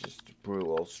was just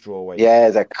brutal, strawweight. Yeah,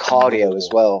 the cardio as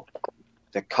well.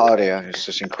 The cardio is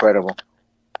just incredible.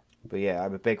 But yeah,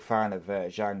 I'm a big fan of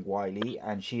Zhang Weili,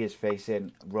 and she is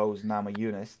facing Rose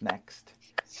Namajunas next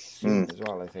soon as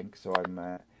well, I think. So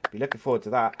I'm be looking forward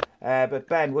to that. But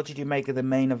Ben, what did you make of the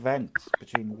main event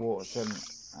between Waterson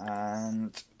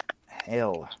and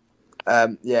Hill?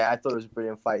 Yeah, I thought it was a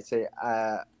brilliant fight.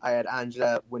 I had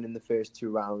Angela winning the first 2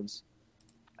 rounds.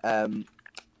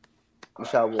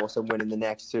 Michelle Wilson winning the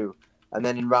next two. And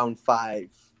then in round 5,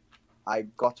 I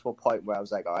got to a point where I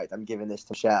was like, all right, I'm giving this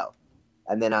to Michelle.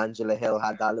 And then Angela Hill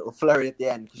had that little flurry at the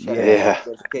end. Right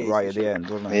at the end,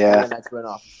 wasn't it? Yeah. And then I went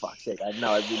off, for fuck's sake. I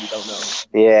really don't know.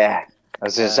 Yeah. I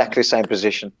was in exactly the same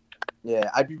position. Yeah,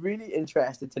 I'd be really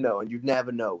interested to know, and you'd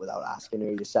never know without asking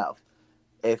her yourself,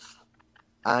 if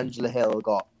Angela Hill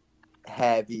got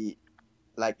heavy,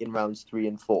 like in rounds 3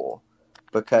 and 4,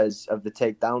 because of the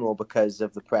takedown or because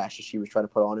of the pressure she was trying to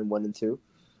put on in 1 and 2.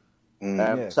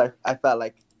 So I felt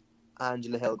like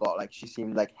Angela Hill she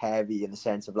seemed like heavy in the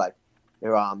sense of like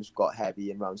her arms got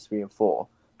heavy in rounds 3 and 4.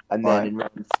 And then in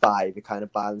round 5, it kind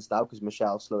of balanced out because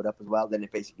Michelle slowed up as well. Then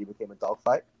it basically became a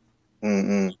dogfight.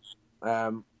 And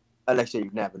like I say,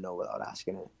 you'd never know without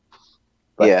asking her.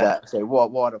 But so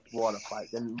what a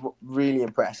fight, and really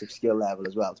impressive skill level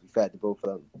as well. To be fair to both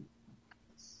of them.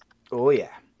 Oh yeah,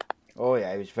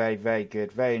 it was very, very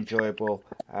good, very enjoyable.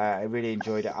 I really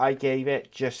enjoyed it. I gave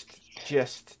it just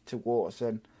to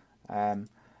Waterson,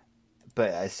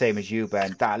 but same as you,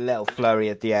 Ben. That little flurry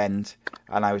at the end,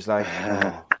 and I was like,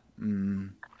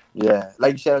 yeah,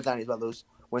 like you said, Danny, as well. Those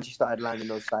when she started landing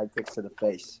those side kicks to the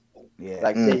face,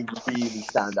 they really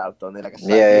stand out, don't they? Like a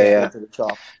side kick to the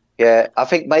chop. Yeah, I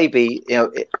think maybe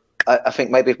I think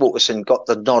maybe Waterson got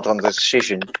the nod on the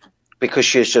decision because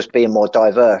she was just being more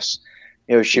diverse.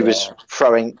 She was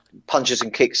throwing punches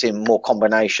and kicks in more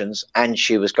combinations, and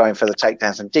she was going for the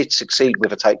takedowns and did succeed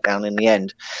with a takedown in the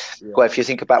end. Yeah. Well, if you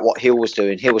think about what Hill was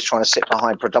doing, Hill was trying to sit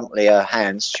behind predominantly her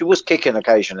hands. She was kicking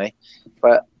occasionally,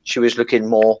 but she was looking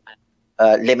more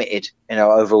limited in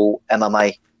her overall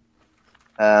MMA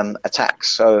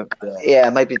attacks. So,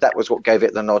 maybe that was what gave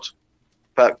it the nod.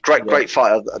 But great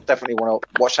fight. I definitely want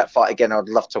to watch that fight again. I'd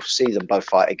love to see them both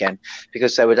fight again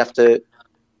because they would have to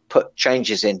put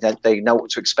changes in. They know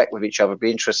what to expect with each other. It'd be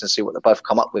interesting to see what they both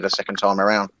come up with a second time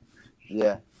around.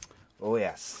 Yeah. Oh,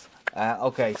 yes.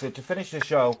 Okay, so to finish the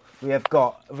show, we have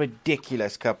got a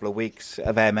ridiculous couple of weeks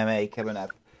of MMA coming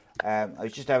up. I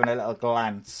was just having a little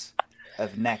glance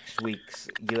of next week's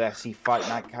UFC Fight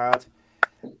Night card.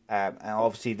 And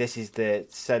obviously this is the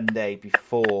Sunday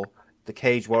before the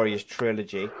Cage Warriors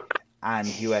trilogy and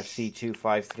UFC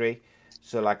 253.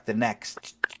 So like the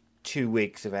next 2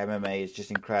 weeks of MMA is just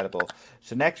incredible.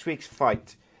 So next week's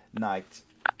fight night,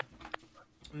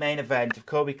 main event of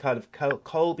Colby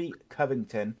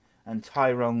Covington and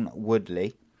Tyrone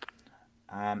Woodley.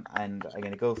 And I'm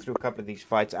going to go through a couple of these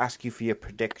fights, ask you for your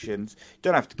predictions.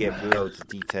 Don't have to give loads of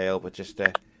detail, but just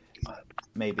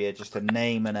maybe just a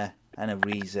name and a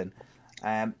reason.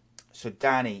 So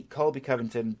Danny, Colby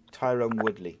Covington, Tyrone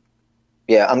Woodley.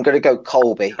 Yeah, I'm going to go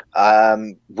Colby.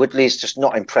 Woodley's just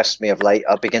not impressed me of late.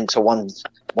 I begin to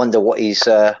wonder what his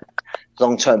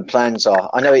long-term plans are.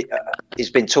 I know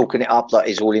he's been talking it up like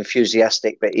he's all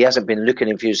enthusiastic, but he hasn't been looking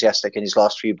enthusiastic in his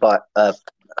last few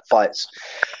fights.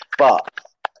 But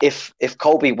if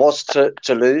Colby was to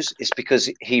lose, it's because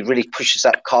he really pushes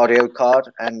that cardio card,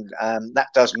 and that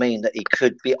does mean that he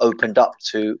could be opened up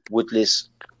to Woodley's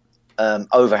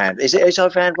overhand. Is it his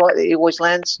overhand right that he always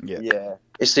lands? Yeah.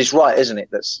 It's his right, isn't it?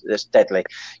 That's deadly.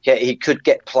 Yeah, he could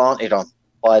get planted on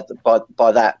by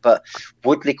that, but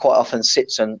Woodley quite often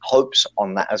sits and hopes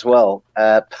on that as well.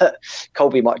 But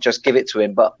Colby might just give it to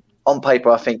him. But on paper,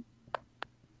 I think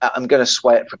I'm going to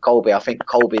sway it for Colby. I think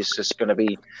Colby is just going to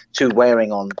be too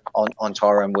wearing on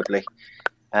Tyrone Woodley.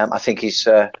 I think he's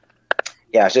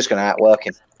just going to outwork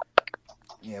him.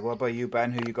 Yeah. What about you,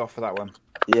 Ben? Who you got for that one?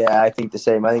 Yeah, I think the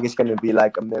same. I think it's going to be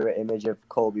like a mirror image of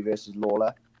Colby versus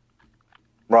Lawler.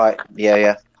 Right. Yeah.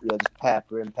 Yeah, just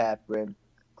pepper him,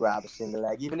 grab a single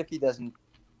leg. Even if he doesn't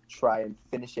try and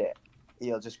finish it,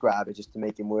 he'll just grab it just to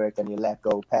make him work. Then you let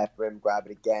go, pepper him, grab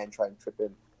it again, try and trip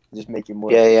him, and just make him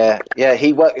work. Yeah.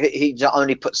 He not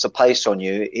only puts the pace on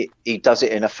you, he does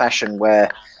it in a fashion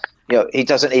where he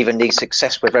doesn't even need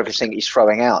success with everything he's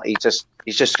throwing out. He's just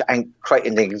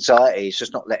creating the anxiety. He's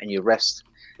just not letting you rest.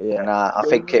 Yeah. And I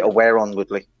think it'll wear on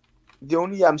Woodley. The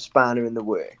only spanner in the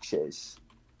works is,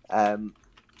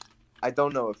 I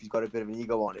don't know if he's got a bit of an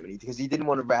ego on him, because he didn't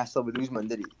want to wrestle with Usman,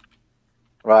 did he?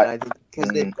 Right. And I think because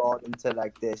they've gone into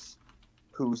like this,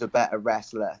 who's a better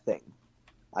wrestler thing.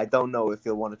 I don't know if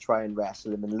he'll want to try and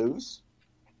wrestle him and lose.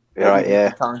 Right. Yeah.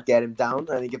 He can't get him down.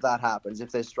 I think if that happens,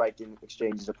 if their striking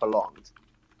exchanges are prolonged,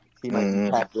 he might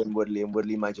be peppering Woodley, and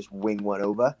Woodley might just wing one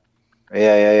over.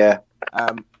 Yeah.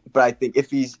 But I think if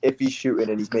he's shooting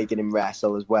and he's making him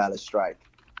wrestle as well as strike,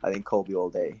 I think Colby all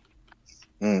day.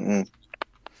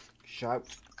 Shout.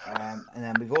 And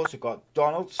then we've also got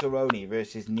Donald Cerrone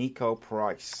versus Nico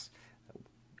Price.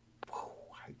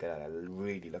 I'm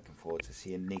really looking forward to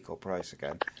seeing Nico Price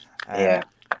again.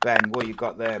 Ben, what you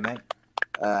got there, mate?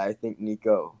 I think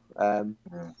Nico.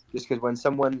 Just because when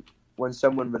someone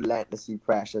relentlessly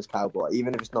pressures Cowboy,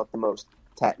 even if it's not the most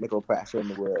technical pressure in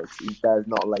the world, he does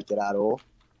not like it at all.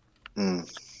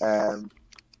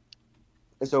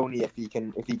 It's only if he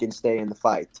can stay in the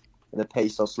fight and the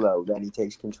pace or slow, then he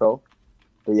takes control.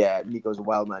 But yeah, Nico's a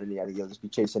wild man in the end. He'll just be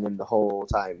chasing him the whole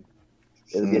time.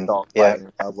 It'll be a dog fight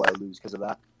and Cowboy will lose because of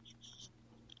that.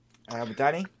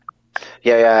 Danny?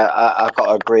 Yeah, I've got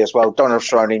to agree as well. Donald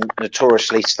Cerrone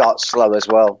notoriously starts slow as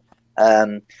well.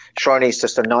 Cerrone's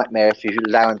just a nightmare if you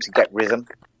allow him to get rhythm.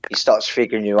 He starts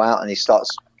figuring you out and he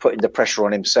starts putting the pressure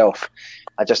on himself.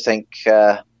 I just think,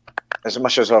 as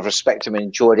much as I've respected him and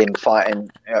enjoyed him fighting,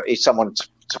 he's someone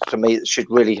to me that should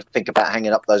really think about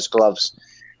hanging up those gloves.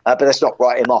 But let's not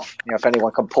write him off. If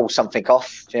anyone can pull something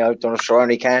off, Donald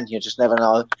Cerrone can. You just never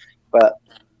know. But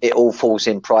it all falls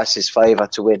in Price's favour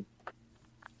to win.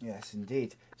 Yes,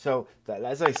 indeed. So,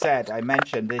 as I said, I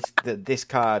mentioned this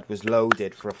card was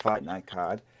loaded for a fight night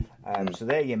card. So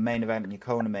there your main event and your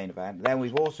Kona main event. Then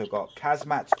we've also got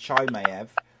Kazmat Chimaev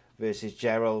versus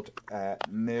Gerald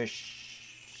Mishrat.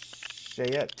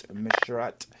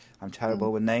 I'm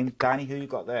terrible with names. Danny, who you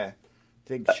got there? I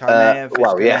think Chimaev.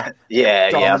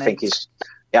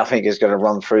 I think he's going to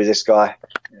run through this guy.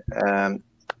 I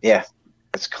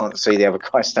just can't see the other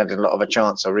guy standing a lot of a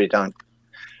chance. I really don't.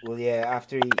 Well, yeah,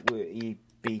 after he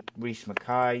beat Reece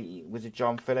Mackay, was it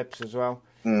John Phillips as well?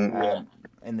 In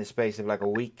the space of like a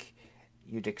week,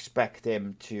 you'd expect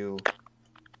him to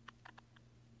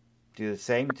do the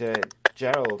same to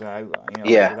Gerald.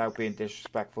 Without being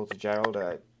disrespectful to Gerald,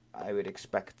 I would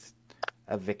expect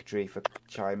a victory for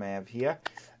Chimaev here.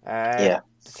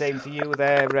 Same for you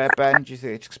there, Ben. Do you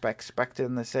think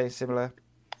expecting the same similar?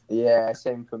 Yeah,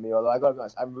 same for me. Although I got to be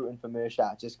honest, I'm rooting for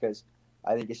Meerschaert just because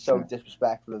I think it's so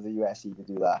disrespectful of the UFC to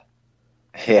do that.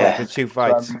 Yeah, the two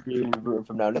fights. So I'm really rooting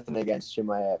for him now. Nothing against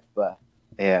Chimaev, but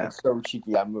it's so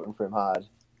cheeky. I'm rooting for him hard.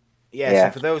 Yeah.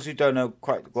 So for those who don't know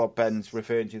quite what Ben's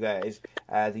referring to, there is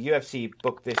the UFC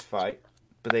booked this fight,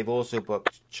 but they've also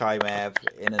booked Chimaev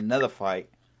in another fight,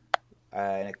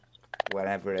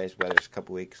 whenever it is, whether it's a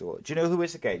couple of weeks or. Do you know who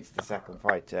is against the second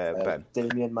fight, Ben?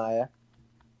 Damian Maia.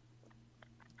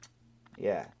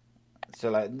 Yeah. So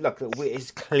look,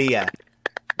 it's clear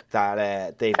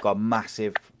that they've got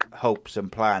massive hopes and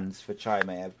plans for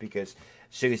Chimaev because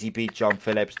as soon as he beat John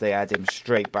Phillips, they had him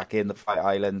straight back in the Fight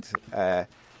Island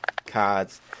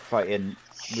cards fighting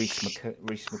Reece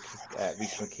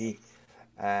McKee.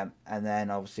 And then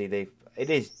obviously it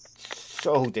is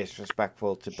so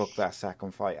disrespectful to book that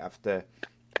second fight after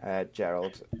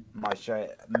Gerald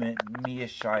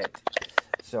Meerschaert.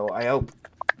 So I hope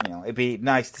it'd be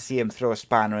nice to see him throw a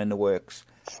spanner in the works,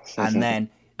 and then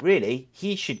really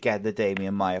he should get the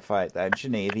Damian Maia fight then,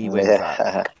 shouldn't he? If he wins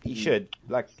that, he should.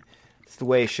 It's the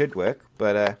way it should work,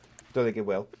 but don't think it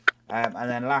will. And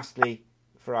then lastly,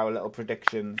 for our little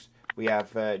predictions, we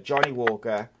have Johnny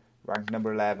Walker, ranked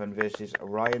number 11, versus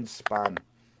Ryan Spann.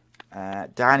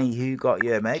 Danny, who got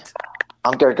you, mate?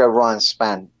 I'm going to go Ryan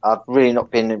Spann. I've really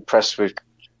not been impressed with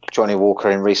Johnny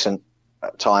Walker in recent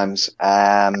times.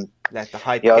 Let the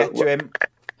hype get to him.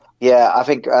 Yeah, I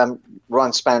think Ryan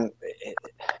Spann.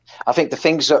 I think the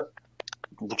things that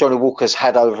Johnny Walker's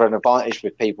had over an advantage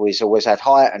with people, he's always had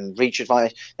height and reach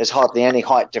advantage. There's hardly any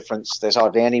height difference. There's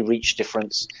hardly any reach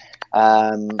difference.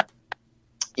 I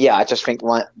just think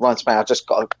Ryan Spann. I've just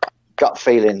got a gut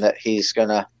feeling that he's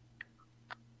gonna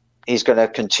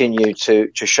continue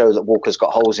to show that Walker's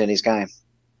got holes in his game.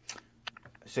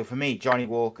 So for me, Johnny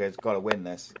Walker's got to win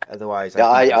this. Otherwise,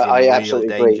 I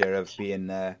absolutely real danger of being.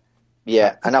 And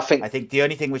I think the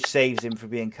only thing which saves him from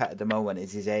being cut at the moment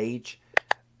is his age,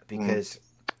 because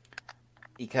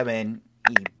he come in,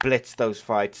 he blitzed those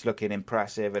fights, looking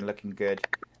impressive and looking good,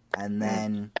 and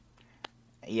then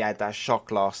he had that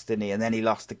shock loss, didn't he? And then he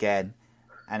lost again,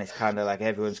 and it's kind of like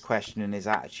everyone's questioning his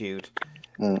attitude.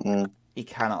 He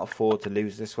cannot afford to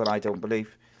lose this one, I don't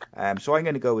believe. So I'm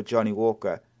going to go with Johnny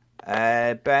Walker.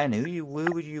 Ben, who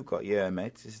would you got? Yeah,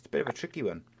 mate, it's a bit of a tricky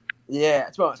one. Yeah,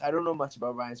 to be honest, I don't know much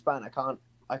about Ryan Spann.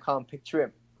 I can't picture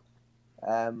him.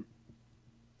 I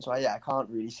can't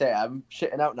really say. I'm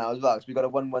shitting out now as well because we got a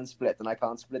 1-1 split and I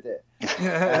can't split it.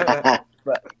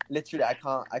 But literally, I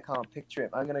can't picture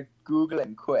him. I'm gonna Google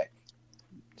him quick,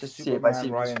 just to see if I see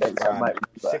Ryan Spann,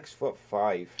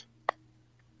 6'5".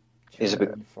 He's a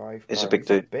big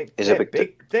dude. They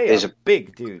are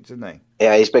big dudes, aren't they?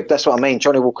 Yeah, he's big. That's what I mean.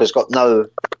 Johnny Walker's got no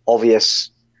obvious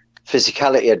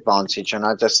physicality advantage, and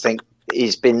I just think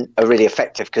he's been really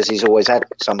effective because he's always had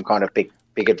some kind of big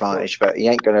advantage. But he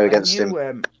ain't going to against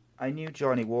him. I knew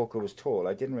Johnny Walker was tall.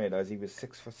 I didn't realise he was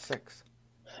 6'6".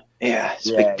 Yeah, it's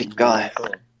a big guy.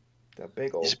 A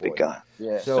big old He's a boy. big guy.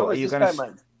 Yeah. So are is you this going guy, to...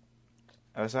 man.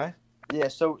 Oh, sorry? Yeah.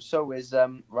 So is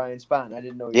Ryan Spann. I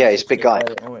didn't know. Yeah, he's a big guy.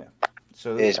 Oh, yeah.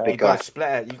 So He's a big you got guy. to split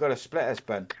it. You got to split us,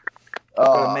 Ben. You've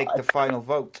got to make the final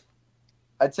vote.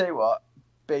 I'd tell you what,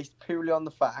 based purely on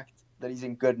the fact that he's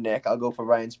in good nick, I'll go for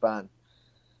Ryan Spann.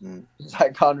 I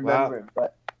can't remember him,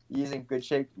 but he's in good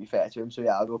shape, to be fair to him. So,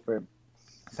 yeah, I'll go for him.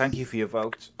 Thank you for your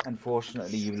vote.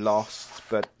 Unfortunately, you lost,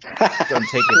 but don't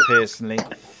take it personally.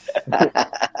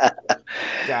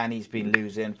 Danny's been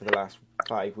losing for the last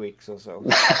 5 weeks or so.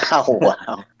 Oh,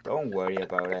 wow. Don't worry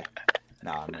about it.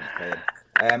 No, I'm not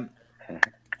playing.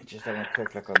 Just having a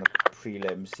quick look on the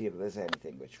prelims, see if there's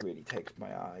anything which really takes my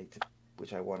eye,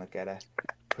 which I want to get a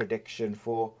prediction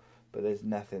for. But there's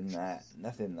nothing there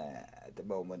at the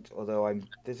moment. Although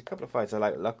there's a couple of fights I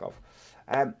like the look of.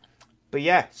 But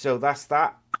yeah, so that's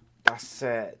that. That's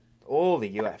all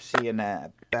the UFC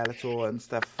and Bellator and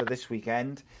stuff for this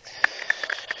weekend.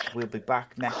 We'll be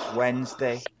back next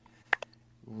Wednesday,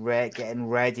 getting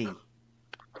ready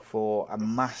for a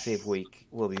massive week.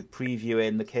 We'll be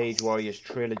previewing the Cage Warriors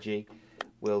trilogy.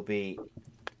 We'll be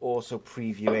also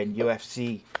previewing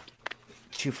UFC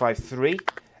 253.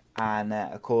 And,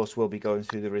 of course, we'll be going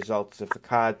through the results of the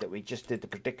card that we just did the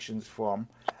predictions from.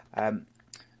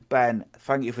 Ben,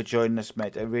 thank you for joining us,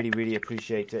 mate. I really, really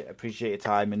appreciate it. Appreciate your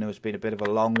time. I know it's been a bit of a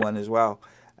long one as well,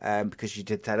 because you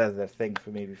did that other thing for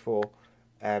me before.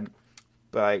 But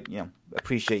I,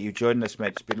 appreciate you joining us, mate.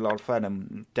 It's been a lot of fun,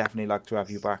 and definitely like to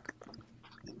have you back.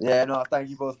 Yeah, no, thank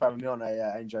you both for having me on.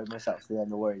 I enjoyed myself. So yeah,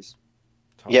 no worries.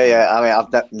 Yeah. I mean,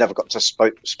 I've never got to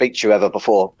speak to you ever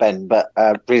before, Ben, but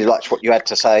really liked what you had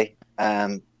to say.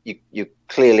 You're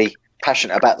clearly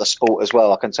passionate about the sport as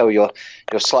well. I can tell you're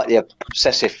slightly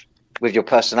obsessive with your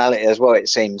personality as well, it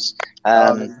seems,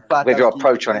 with your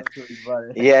approach on it.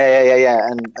 Yeah.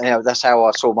 And that's how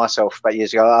I saw myself about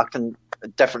years ago. I can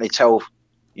definitely tell,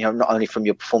 not only from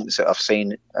your performance that I've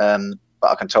seen,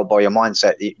 but I can tell by your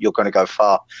mindset that you're going to go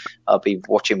far. I'll be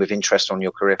watching with interest on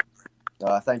your career.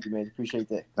 Thank you, mate.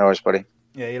 Appreciate it. No worries, buddy.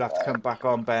 Yeah, you'll have to come back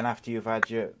on, Ben, after you've had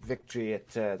your victory at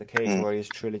the Cage Warriors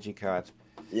trilogy card.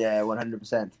 Yeah,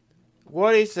 100%.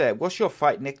 What's your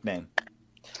fight nickname?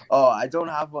 Oh, I don't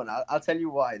have one. I'll tell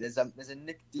you why. There's a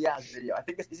Nick Diaz video. I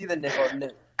think it's either Nick or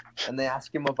Nick. And they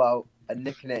ask him about a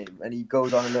nickname, and he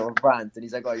goes on a little rant, and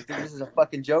he's like, "Oh, you think this is a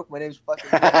fucking joke? My name's fucking."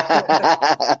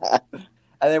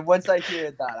 And then once I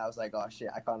heard that, I was like, "Oh shit,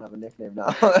 I can't have a nickname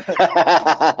now."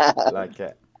 Like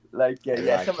it.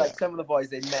 Some of the boys,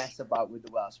 they mess about with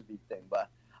the Welsh beat thing, but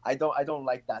I don't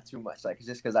like that too much. Like, it's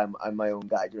just because I'm my own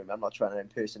guy. Do you know what I mean? I'm not trying to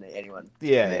impersonate anyone.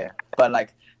 Yeah. But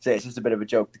say it's just a bit of a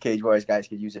joke. The Cage Warriors guys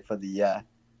could use it for the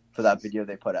for that video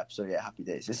they put up. So yeah, happy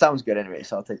days. It sounds good anyway,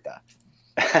 so I'll take that.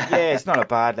 Yeah, it's not a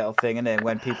bad little thing, and then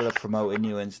when people are promoting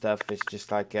you and stuff, it's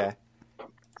just like a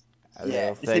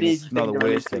little thing. It's not the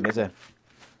worst thing, is it?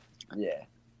 Yeah.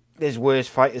 There's worse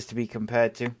fighters to be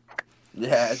compared to.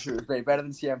 Yeah, true. It's better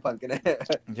than CM Punk, isn't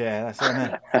it? Yeah, that's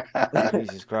it.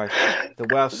 Jesus Christ. The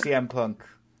Welsh CM Punk.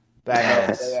 Ben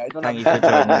Ellis. Thank you for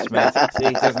joining us, mate. See,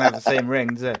 he doesn't have the same ring,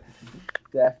 does it?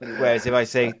 Definitely. Whereas if I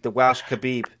say the Welsh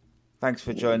Khabib, thanks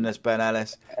for joining us, Ben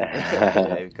Ellis.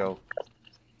 There we go.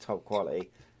 Top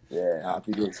quality. Yeah,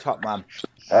 happy days. Top man.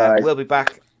 We'll be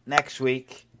back next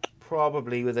week,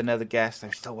 probably with another guest.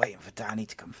 I'm still waiting for Danny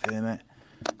to confirm it.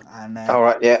 And all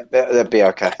right, yeah, they'll be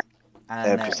okay.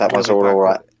 And that one's all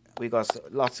right. We got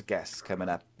lots of guests coming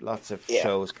up, lots of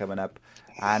shows coming up,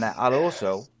 and I'll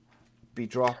also be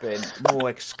dropping more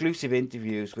exclusive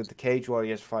interviews with the Cage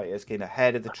Warriors fighters getting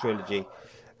ahead of the trilogy,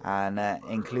 and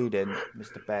including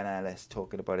Mr. Ben Ellis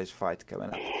talking about his fight coming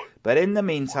up. But in the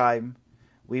meantime,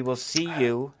 we will see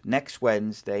you next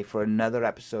Wednesday for another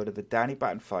episode of the Danny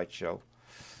Batten Fight Show.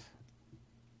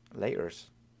 Laters.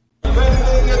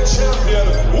 Defending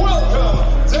champion,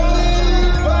 welcome,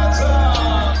 Danny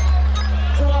Batten!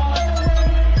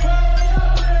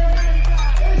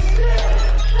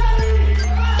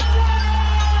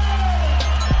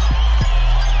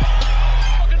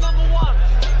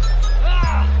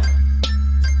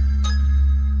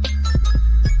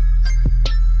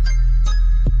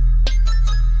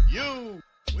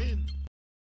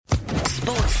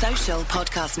 Sports Social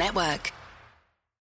Podcast Network.